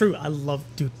 True. I love,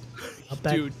 dude. Up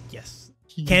back. Dude. Yes.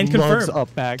 Can loves confirm.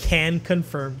 up back. Can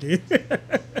confirm, dude.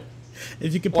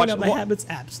 If you can point out my habits,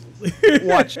 absolutely.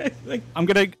 Watch. Like, I'm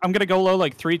gonna go low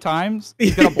like 3 times.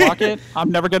 He's gonna block it.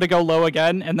 I'm never gonna go low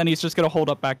again, and then he's just gonna hold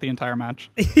up back the entire match.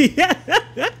 Yeah.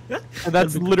 And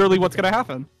that's literally what's gonna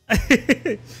happen.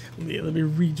 let me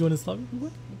rejoin this lobby.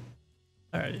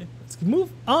 Alright, let's move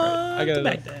on to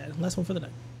BagDad. Last one for the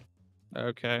night.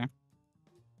 Okay.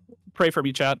 Pray for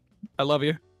me, chat. I love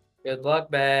you. Good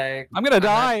luck, Bag. I'm gonna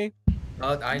die.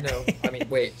 I know. I mean,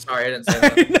 wait. Sorry, I didn't say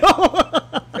that.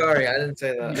 No. Sorry, I didn't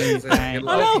say that. I didn't say that. Good Oh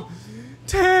luck. no,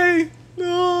 Tay.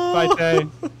 No. Bye, Tay.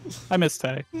 I miss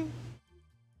Tay.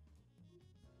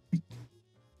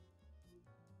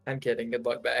 I'm kidding. Good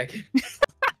luck, Bag.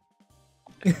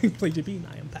 Play JP and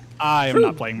I am back. I am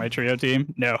not playing my trio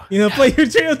team. No. You know, play your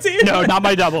trio team. No, not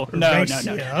my double. No.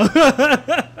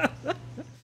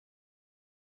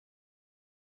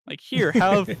 Like, here,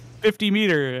 have 50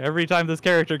 meter every time this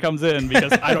character comes in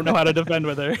because I don't know how to defend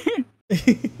with her.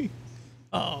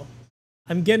 Oh,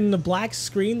 I'm getting a black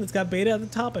screen that's got beta at the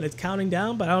top and it's counting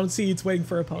down, but I don't see it's waiting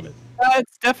for opponent.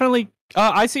 It's definitely.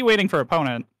 I see waiting for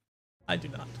opponent. I do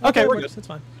not. Okay, we're good. That's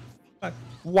fine. Fine.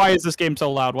 Why is this game so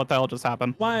loud? What the hell just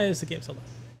happened? Why is the game so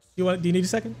loud? Do you need a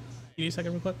second? You need a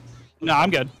second real quick? No,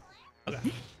 I'm good. Okay.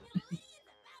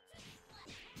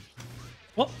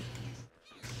 Well.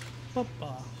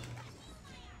 Papa.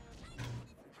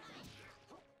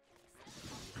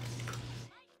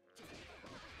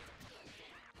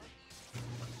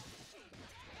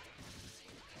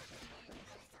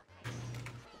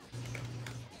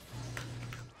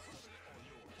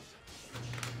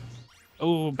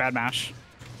 Oh, bad mash.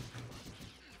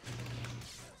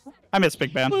 I miss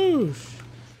Big Ben. Whoosh.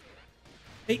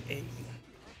 Hey.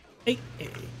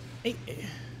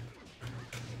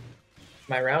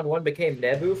 My round 1 became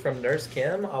Nebu from Nurse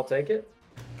Kim. I'll take it.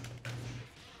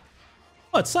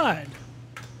 What side?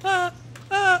 JP,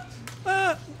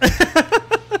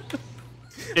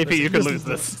 you could lose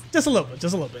this. Just a little bit.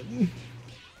 Just a little bit.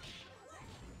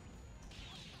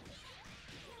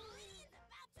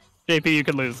 JP, you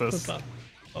could lose this.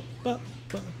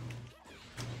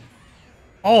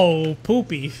 Oh,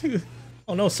 poopy.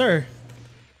 Oh, no, sir.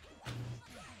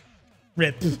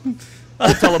 Rip.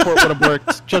 The teleport would have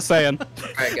worked. Just saying.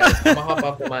 Alright, guys. I'm gonna hop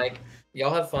off the mic.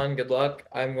 Y'all have fun. Good luck.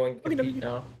 I'm going to compete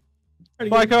now.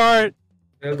 Bye, Cart.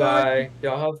 Goodbye.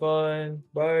 Y'all have fun.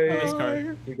 Bye.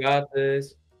 Cart. You got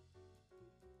this.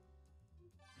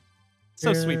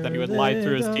 So sweet that he would lie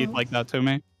through his teeth like that to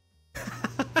me.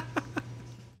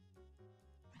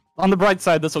 On the bright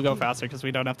side, this will go faster because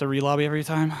we don't have to relobby every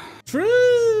time. True.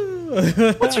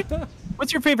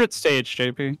 What's your favorite stage,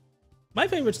 JP? My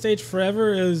favorite stage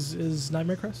forever is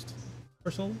Nightmare Crest,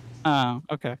 personally. Oh,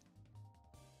 okay.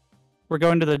 We're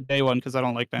going to the day one because I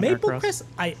don't like Nightmare Maple Crest.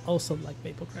 I also like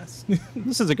Maple Crest.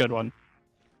 This is a good one.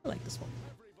 I like this one.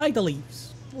 I like the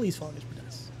leaves. The leaves falling is pretty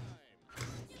nice.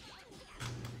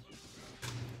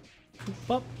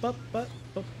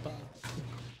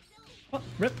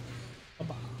 Rip.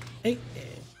 Hey.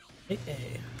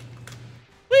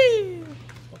 Whee!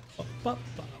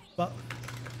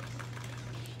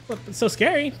 It's so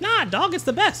scary. Nah, dog is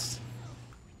the best.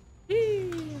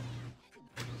 Whee!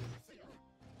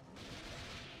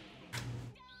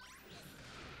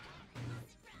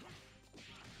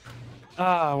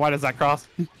 Why does that cross?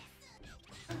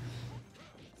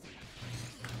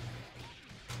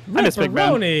 I miss Big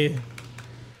Ben. Hey.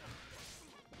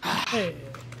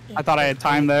 I thought I had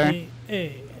time there.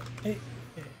 Hey.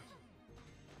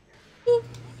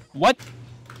 What?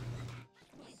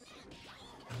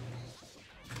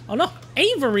 Oh no,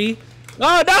 Avery!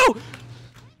 Oh no!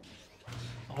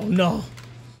 Oh no.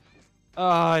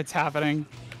 Oh, it's happening.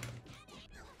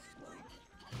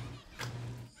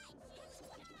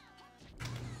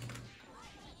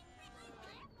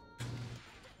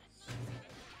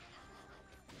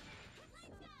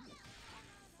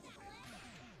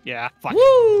 Yeah, fuck.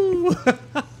 Woo!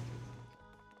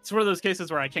 It's one of those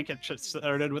cases where I can't get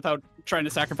started without trying to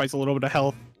sacrifice a little bit of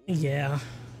health. Yeah.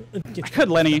 I could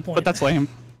Lenny, but that's lame.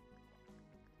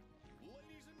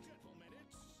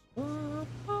 Oh,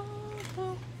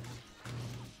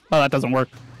 that doesn't work.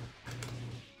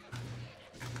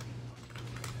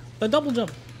 The double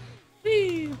jump.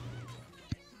 Whee!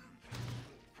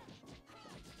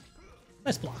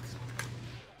 Nice block.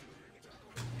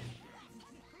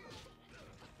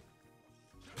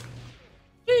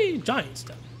 Whee! Giant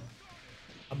step.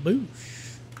 A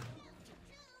boosh.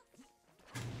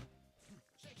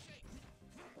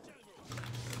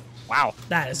 Wow.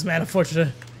 That is mad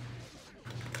unfortunate.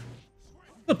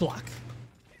 Good block.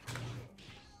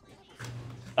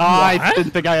 I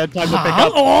didn't think I had time to pick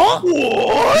up. Oh!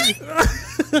 What?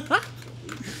 Ba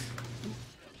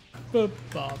ba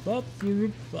ba ba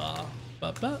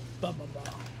ba ba ba ba.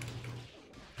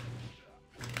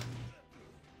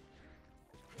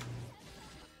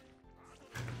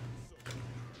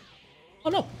 Oh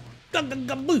no!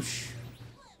 Gaboosh!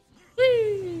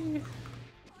 Whee!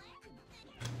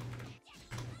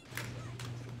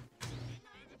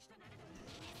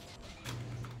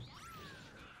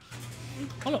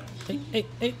 Oh no! Hey, hey,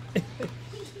 hey, hey, hey.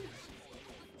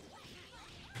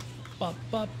 Ba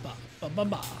ba ba ba ba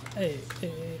ba. Hey,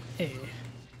 hey, hey.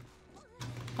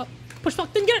 Oh, push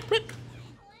block, didn't get it! Rip!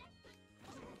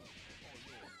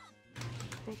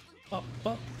 Ba ba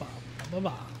ba ba ba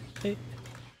ba. Hey.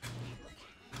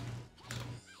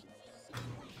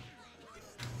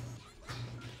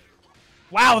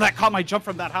 Wow, that caught my jump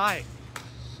from that high.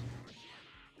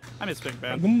 I miss Big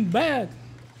Ben. Bad.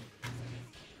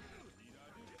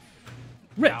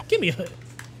 Rip, Ow. give me a hit.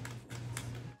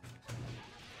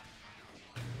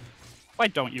 Why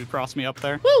don't you cross me up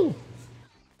there? Woo!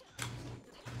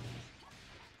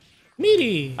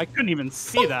 Meaty. I couldn't even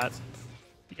see that.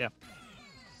 Yeah.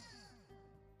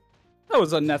 That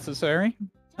was unnecessary.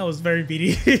 That was very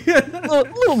beady. A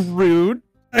little rude.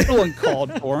 A little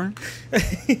uncalled for.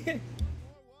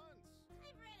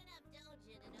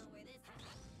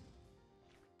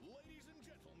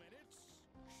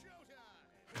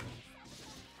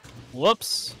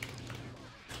 Whoops.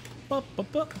 Ba, ba,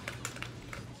 ba.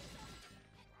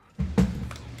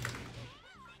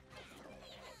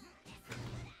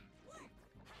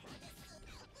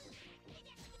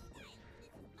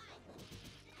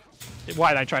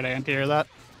 Why'd I try to anti-air that?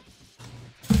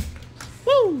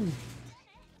 Woo!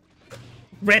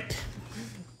 Rip.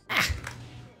 Ah.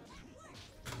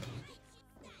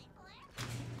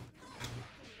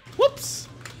 Whoops.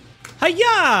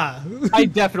 Hiya! I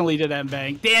definitely did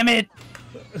M-bang. Damn it!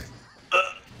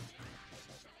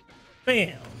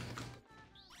 Bam.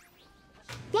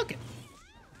 Block it.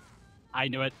 I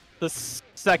knew it. The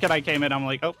second I came in, I'm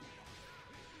like, oh.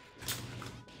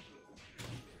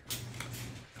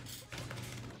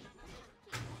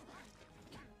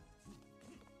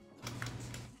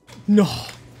 No.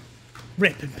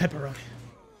 Rip and pepperoni.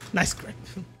 Nice grip.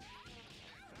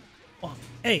 Oh,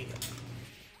 hey.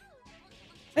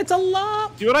 It's a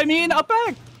lot. See what I mean? Up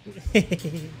back!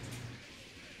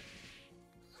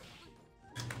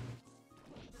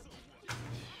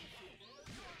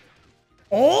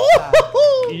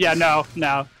 Oh! Yeah, no.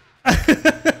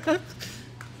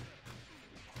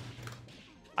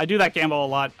 I do that gamble a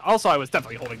lot. Also, I was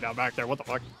definitely holding down back there. What the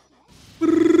fuck?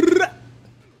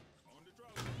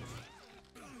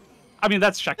 I mean,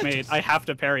 that's checkmate. I have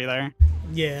to parry there.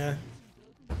 Yeah.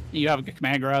 You have a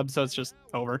command grab, so it's just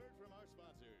over.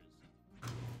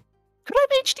 Could I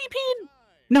have HTP'd?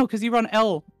 No, because you run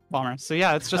L bomber. So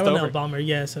yeah, it's just I run over. L bomber,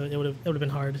 yeah, so it would have been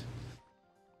hard.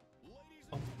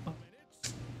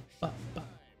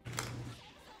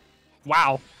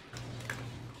 Wow.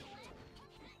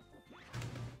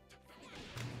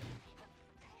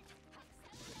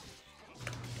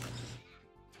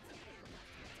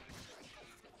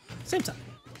 Same side.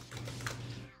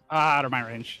 Out of my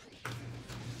range.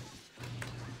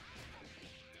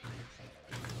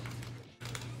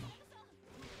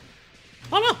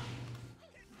 Oh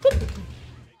no! Boop.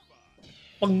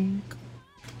 Bunk.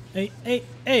 Hey, hey,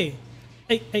 hey.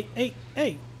 Hey, hey, hey,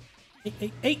 hey. Hey,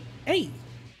 hey, hey, hey.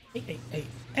 Hey, hey, hey,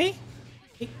 hey.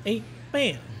 Hey, hey,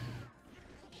 bam.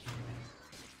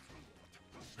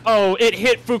 Oh, it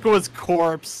hit Fukua's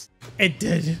corpse. It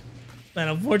did. Man,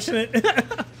 unfortunate.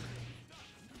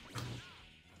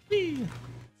 Whee.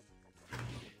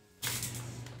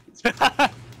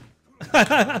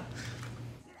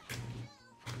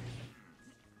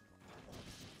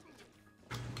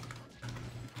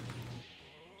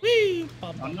 Whee.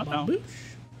 Ba, ba, No. ba, boosh.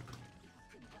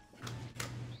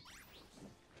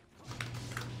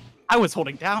 I was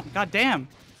holding down. God damn.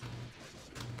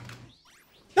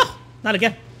 No, not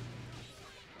again.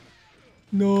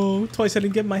 No, twice I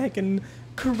didn't get my heckin'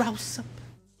 carouse up.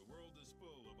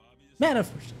 Man,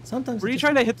 unfortunate. Sometimes. Were you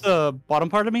trying to hit the bottom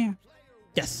part of me?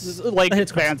 Yes. Like, I hit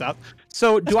fans out.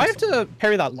 So, do I have close. to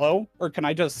parry that low, or can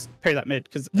I just parry that mid?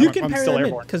 Because You can I'm parry still that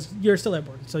airborne. because you're still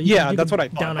airborne. So you Yeah, you that's can what I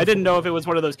thought. down I didn't off- know if it was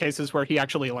one of those cases where he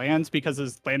actually lands because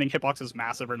his landing hitbox is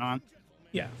massive or not.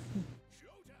 Yeah.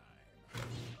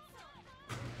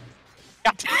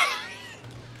 God.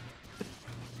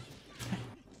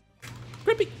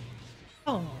 Grippy.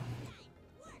 Oh.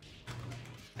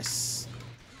 Nice.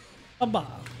 Baba.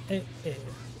 Eh, eh,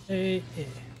 eh, eh.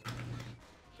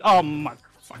 Oh,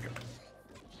 motherfucker.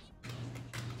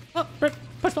 Oh, rip.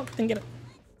 Push bump. Didn't get it.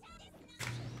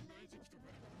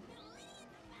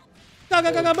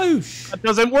 Boosh. That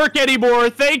doesn't work anymore.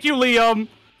 Thank you, Liam.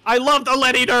 I love the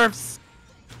Lenny nerfs.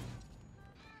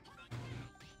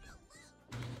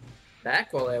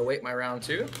 Back while I await my round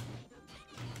 2.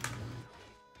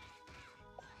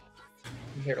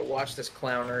 I'm here to watch this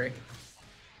clownery.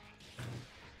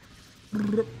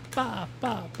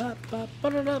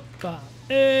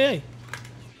 Hey.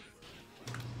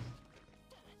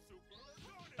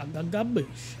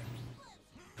 Boosh.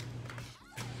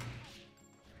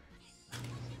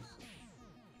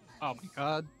 Oh my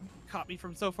god. Caught me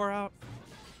from so far out.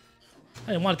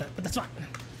 I didn't want that, but that's fine.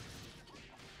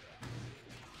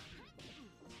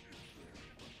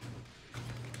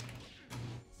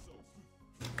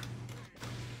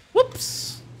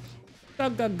 Whoops. Ga.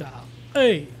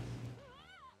 Hey.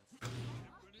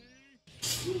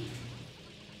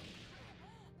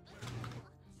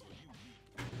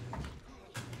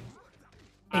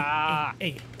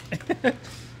 Hey.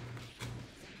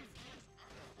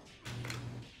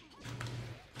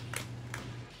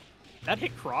 That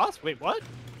hit cross? Wait, what?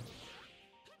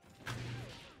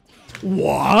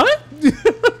 What? Okay.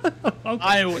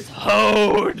 I was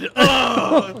hoed.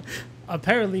 Oh.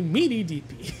 Apparently, meaty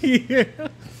DP.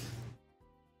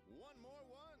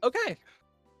 Okay.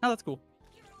 Now that's cool.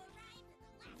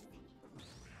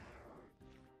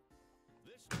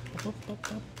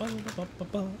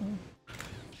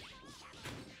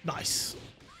 Nice.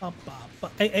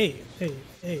 Hey. Hey.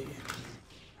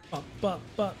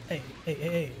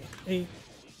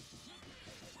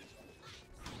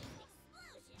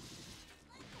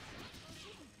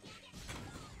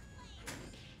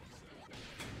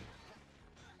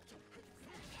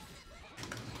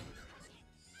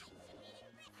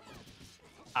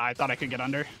 I thought I could get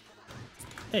under.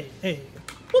 Hey.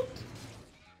 Whoop.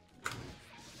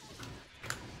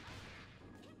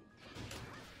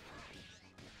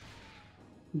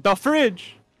 The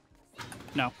fridge.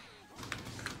 No.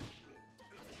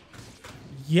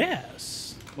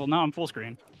 Yes. Well, now I'm full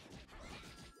screen.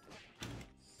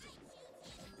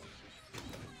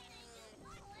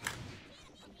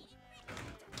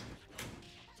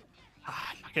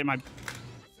 Okay, my.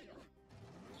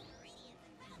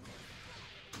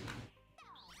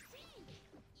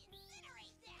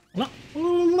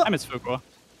 I miss Fuqua.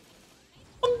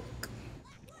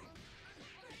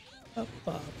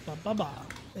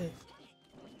 Hey.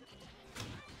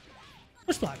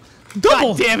 Push block.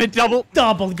 Double. God damn it, double.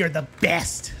 Double. You're the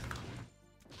best.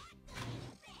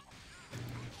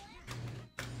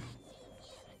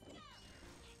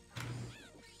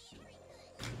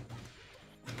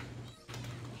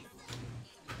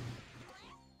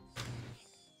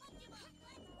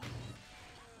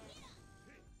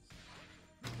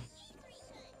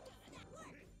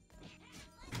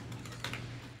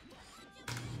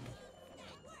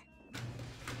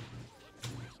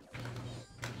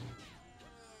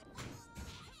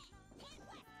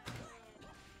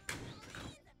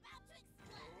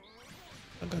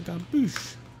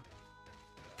 Boosh.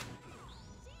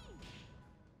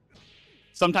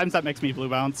 Sometimes that makes me blue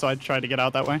bounce, so I try to get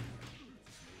out that way.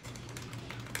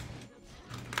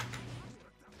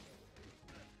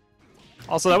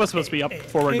 Also, that was supposed to be up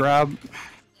forward grab,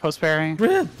 post parry.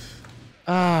 Rip.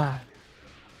 My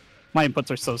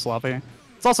inputs are so sloppy.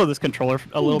 It's also this controller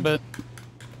a little bit,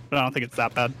 but I don't think it's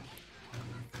that bad.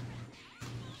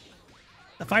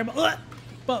 The fireball.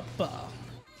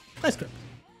 Nice grip.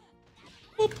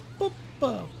 Boop, boop,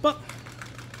 boop, boop.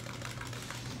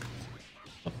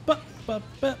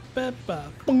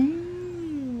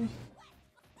 Boom.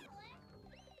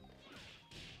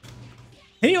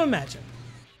 Can you imagine?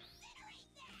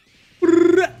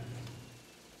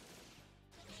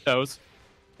 Those.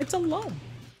 It's alone.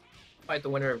 Fight the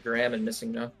winner of Graham and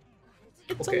missing no.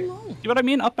 It's Okay. alone. See what I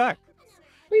mean? Up back.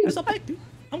 There's up back, dude.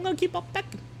 I'm gonna keep up back.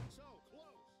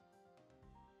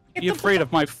 Be afraid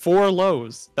of my 4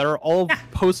 lows that are all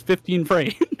post 15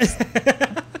 frames.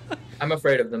 I'm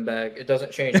afraid of them, Bag. It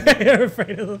doesn't change. You're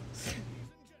afraid of them.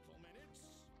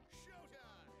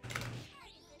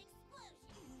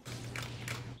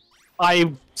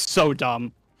 I'm so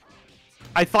dumb.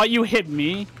 I thought you hit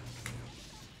me,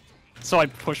 so I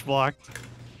push blocked.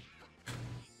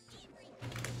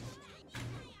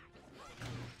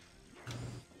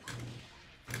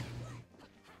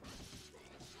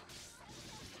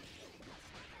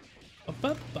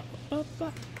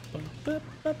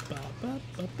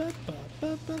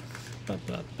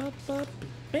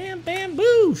 Bam, bam,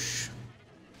 boosh.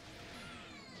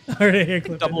 Alright, here,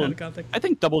 clip Double. out of context. I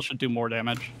think double should do more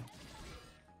damage.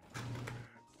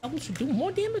 Double should do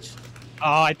more damage.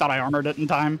 Oh, I thought I armored it in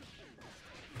time.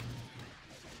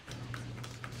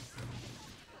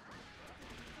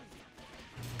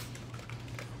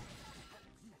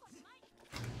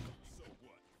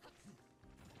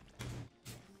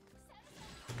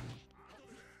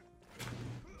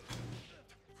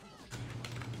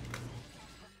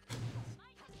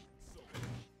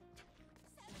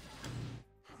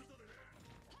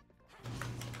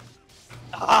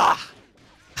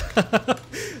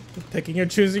 Picking or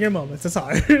choosing your moments. It's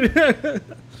hard.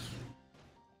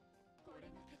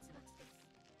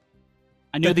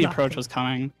 I knew the approach was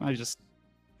coming. I just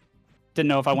didn't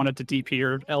know if I wanted to DP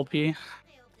or LP.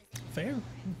 Fair.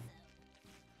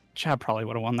 Chad probably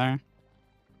would have won there.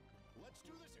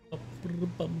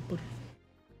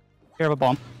 Here, have a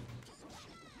bomb.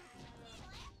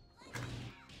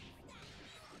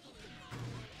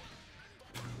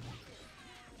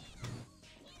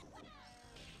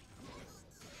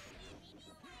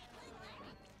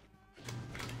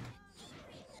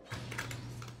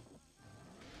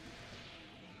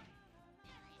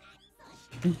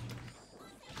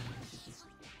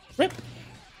 Rip.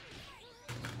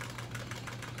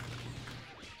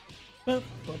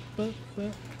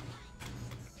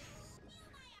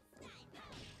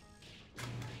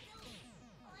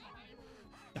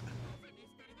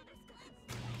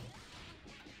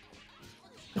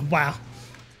 Wow.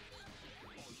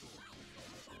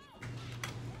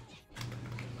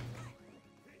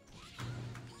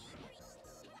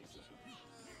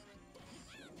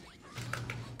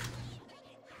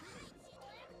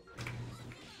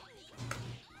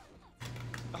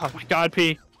 Oh my god,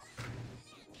 P.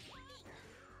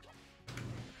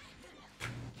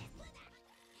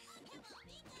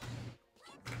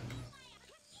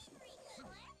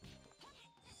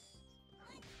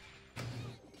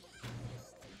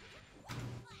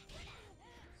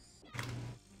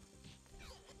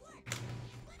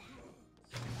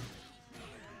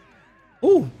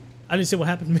 Ooh, I didn't see what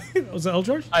happened to me. Was that L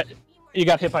George? You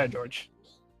got hit by a George.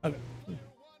 Okay.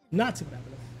 Not see what happened.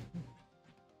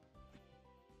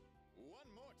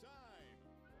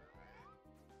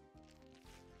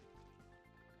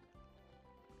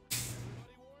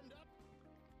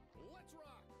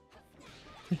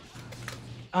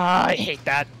 I hate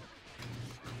that.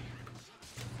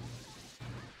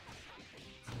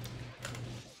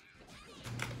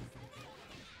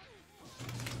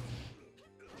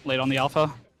 Late on the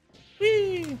alpha.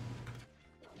 Whee!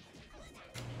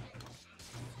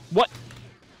 What?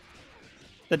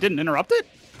 That didn't interrupt it?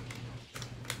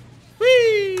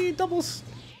 Whee! Doubles.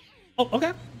 Oh,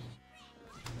 okay.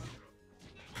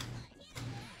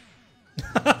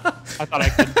 I thought I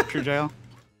could true jail.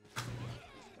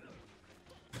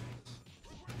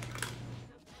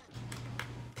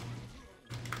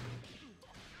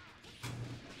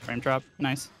 Frame trap,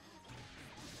 nice.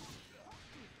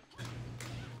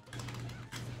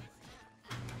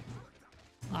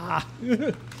 Ah.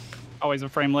 Always a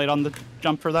frame late on the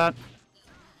jump for that.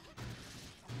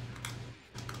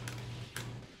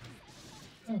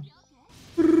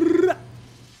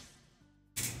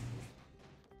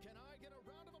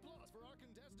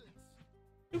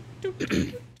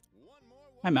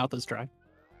 My mouth is dry.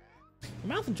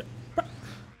 My mouth is dry. Bro,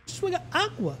 just we got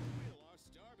agua.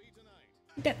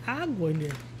 Get agua in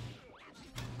there.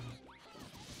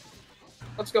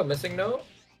 Let's go, missing no.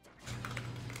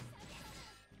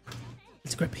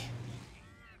 It's grippy.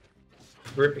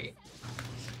 Grippy.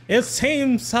 It's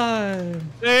same side.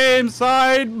 Same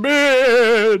side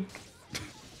mid.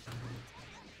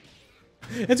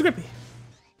 It's grippy.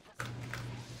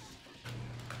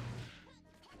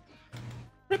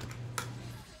 Rip.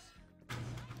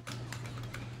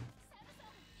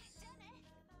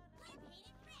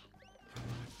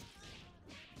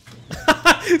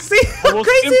 See how I will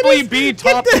crazy simply it is? be Get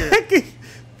top the tier. heck-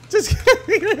 Just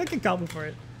get a combo for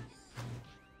it.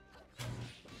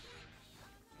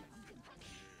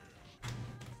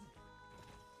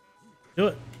 Do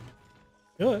it.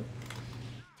 Do it.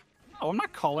 Oh, I'm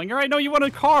not calling her. I know you want a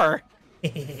car.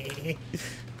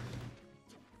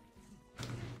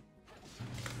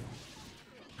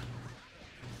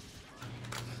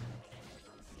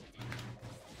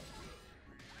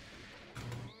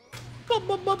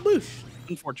 Boosh.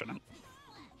 Unfortunate.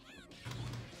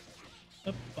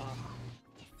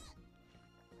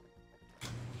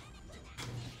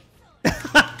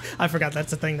 I forgot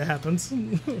that's a thing that happens.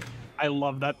 I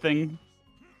love that thing.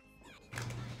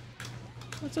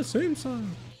 That's the same side.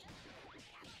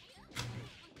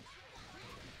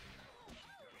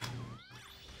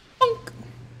 Bonk.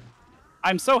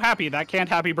 I'm so happy that can't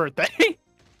happy birthday.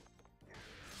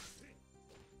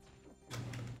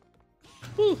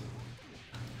 Woo.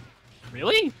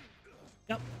 Really?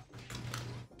 Yep.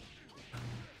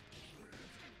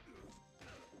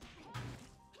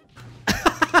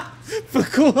 For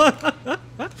cool.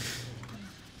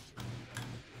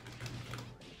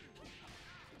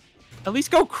 At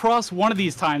least go cross one of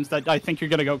these times that I think you're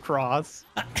gonna go cross.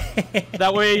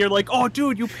 That way you're like, oh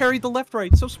dude, you parried the left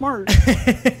right, so smart.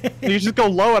 And you just go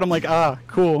low and I'm like, ah,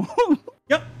 cool.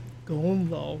 Yep. Going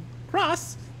low.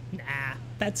 Cross. Nah.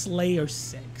 That's layer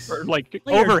 6. Or like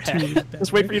Layer overhead.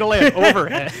 Just wait for you to land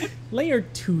overhead. Layer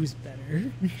 2's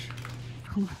better.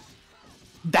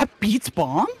 That beats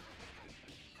bomb?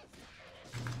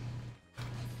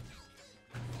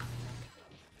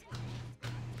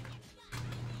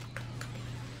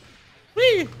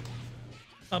 Whee!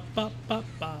 This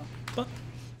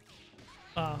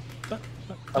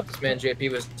man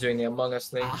JP was doing the Among Us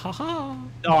thing.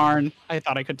 Darn. I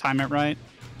thought I could time it right.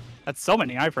 That's so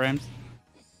many iframes.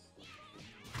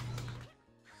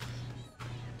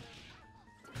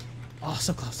 Oh,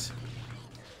 so close.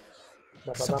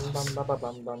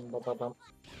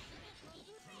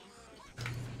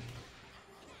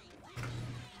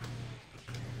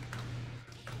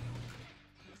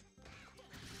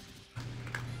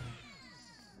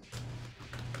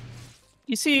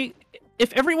 You see,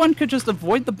 if everyone could just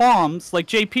avoid the bombs like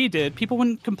JP did, people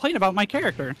wouldn't complain about my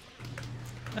character.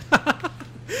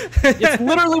 It's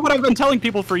literally what I've been telling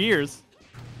people for years.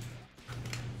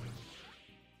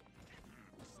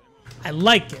 I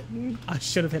like it. I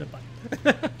should have hit a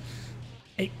button.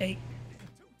 Hey.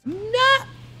 No!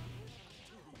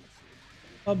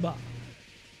 No,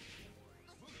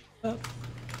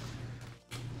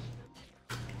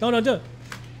 do it.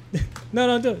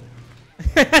 No, do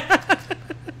it.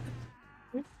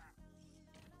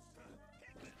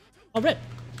 Oh, rip.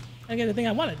 I get the thing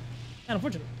I wanted. Kind of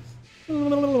unfortunate.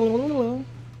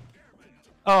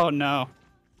 Oh, no.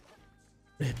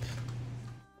 Rip.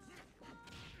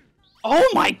 Oh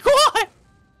my god!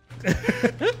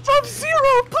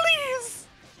 Sub-Zero, please!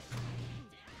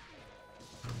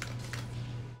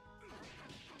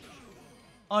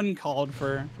 Uncalled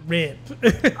for. Rip.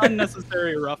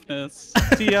 Unnecessary roughness.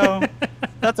 Tio,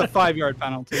 that's a 5-yard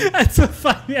penalty. That's a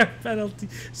 5-yard penalty.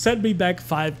 Send me back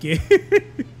 5 games.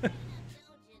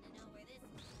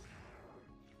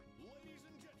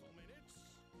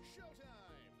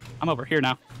 I'm over here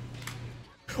now.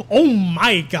 Oh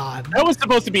my god. That was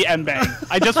supposed to be M-Bang.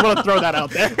 I just want to throw that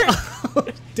out there. Oh,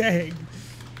 dang.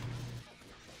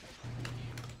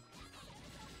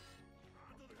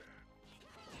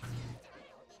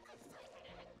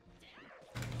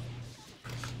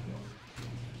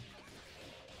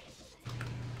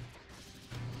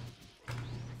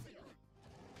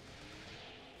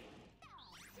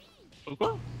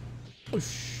 Fuqua? Oh,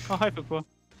 hi, Fuqua.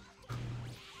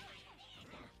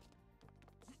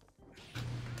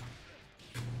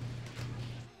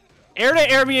 Air to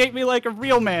airviate me like a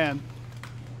real man.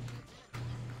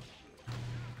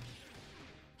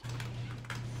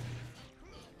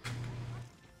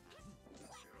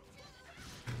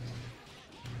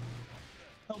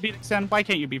 Oh, beat extend. Why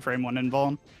can't you be frame 1 in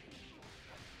Vuln?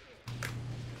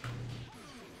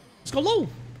 Let's go low.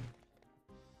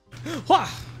 Oh,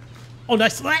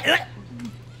 nice.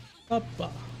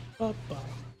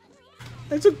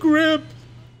 That's a grip.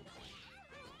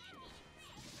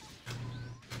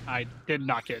 I did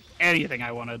not get anything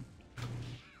I wanted.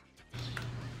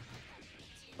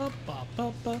 Yep.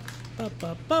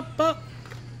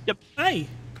 Hey.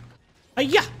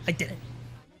 Yeah, I did it.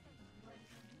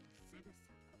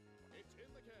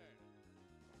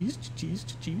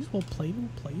 GG's. We'll play.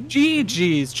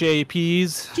 GG's,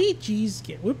 JP's. GG's.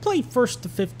 We'll play first to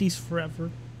 50s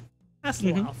forever. That's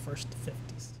a while, first to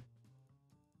 50s.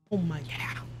 Oh my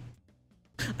god.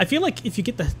 I feel like if you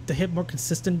get the hit more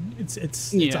consistent, it's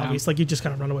obvious. Like you just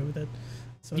kind of run away with it.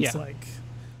 So it's like,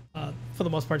 for the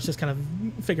most part, it's just kind of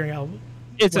figuring out.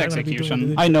 It's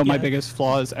execution. I know my biggest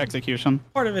flaw is execution.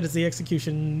 Part of it is the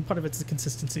execution. Part of it's the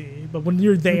consistency. But when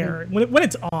you're there, when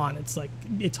it's on, it's like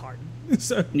it's hard.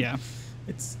 So yeah,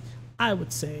 I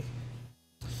would say,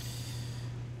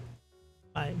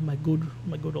 my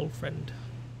good old friend.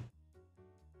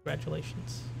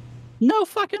 Congratulations. No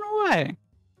fucking way.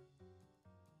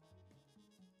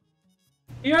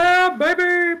 Yeah, baby!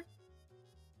 I'm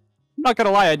not gonna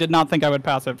lie, I did not think I would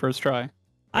pass it first try.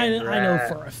 I know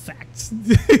for a fact.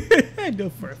 I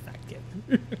know for a fact,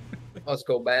 Kevin. Let's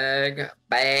go, BagDad.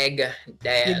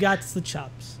 You got the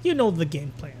chops. You know the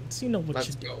game plans. You know what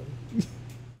you're doing.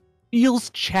 Feels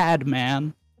Chad,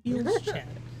 man. Feels Chad.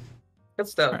 Good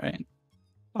stuff. All right.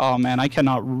 Oh man, I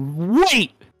cannot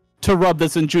wait to rub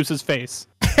this in Juice's face.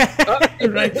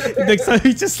 Right? Like, so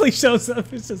he just like shows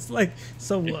up. It's just like,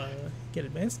 so get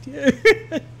advanced here.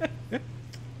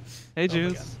 Hey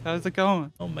Juice, how's it going?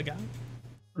 Oh my god.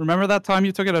 Remember that time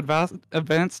you took an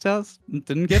advanced test and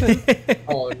didn't get it?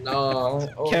 Oh no.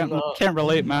 Can't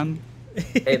relate, man.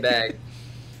 Hey Bag.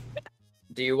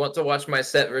 Do you want to watch my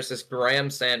set versus Graham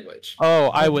Sandwich?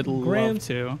 Oh, I would love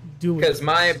to. Do it. Because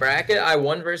my bracket, I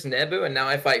won versus Nebu, and now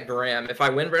I fight Graham. If I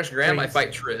win versus Graham, I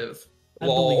fight Triv. I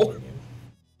believe in you.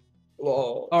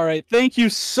 Lol. All right. Thank you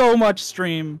so much,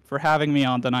 stream, for having me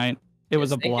on tonight. It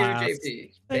was a Thank blast. you,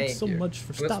 JP. Thanks so you. much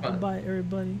for It was stopping fun. by,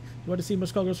 everybody. You want to see more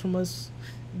Skullgirls from us?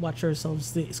 Watch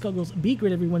ourselves. The Skullgirls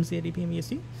BagDad every Wednesday at 8 p.m.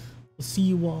 EST. We'll see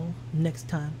you all next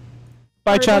time.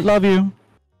 Bye, chat. Love you.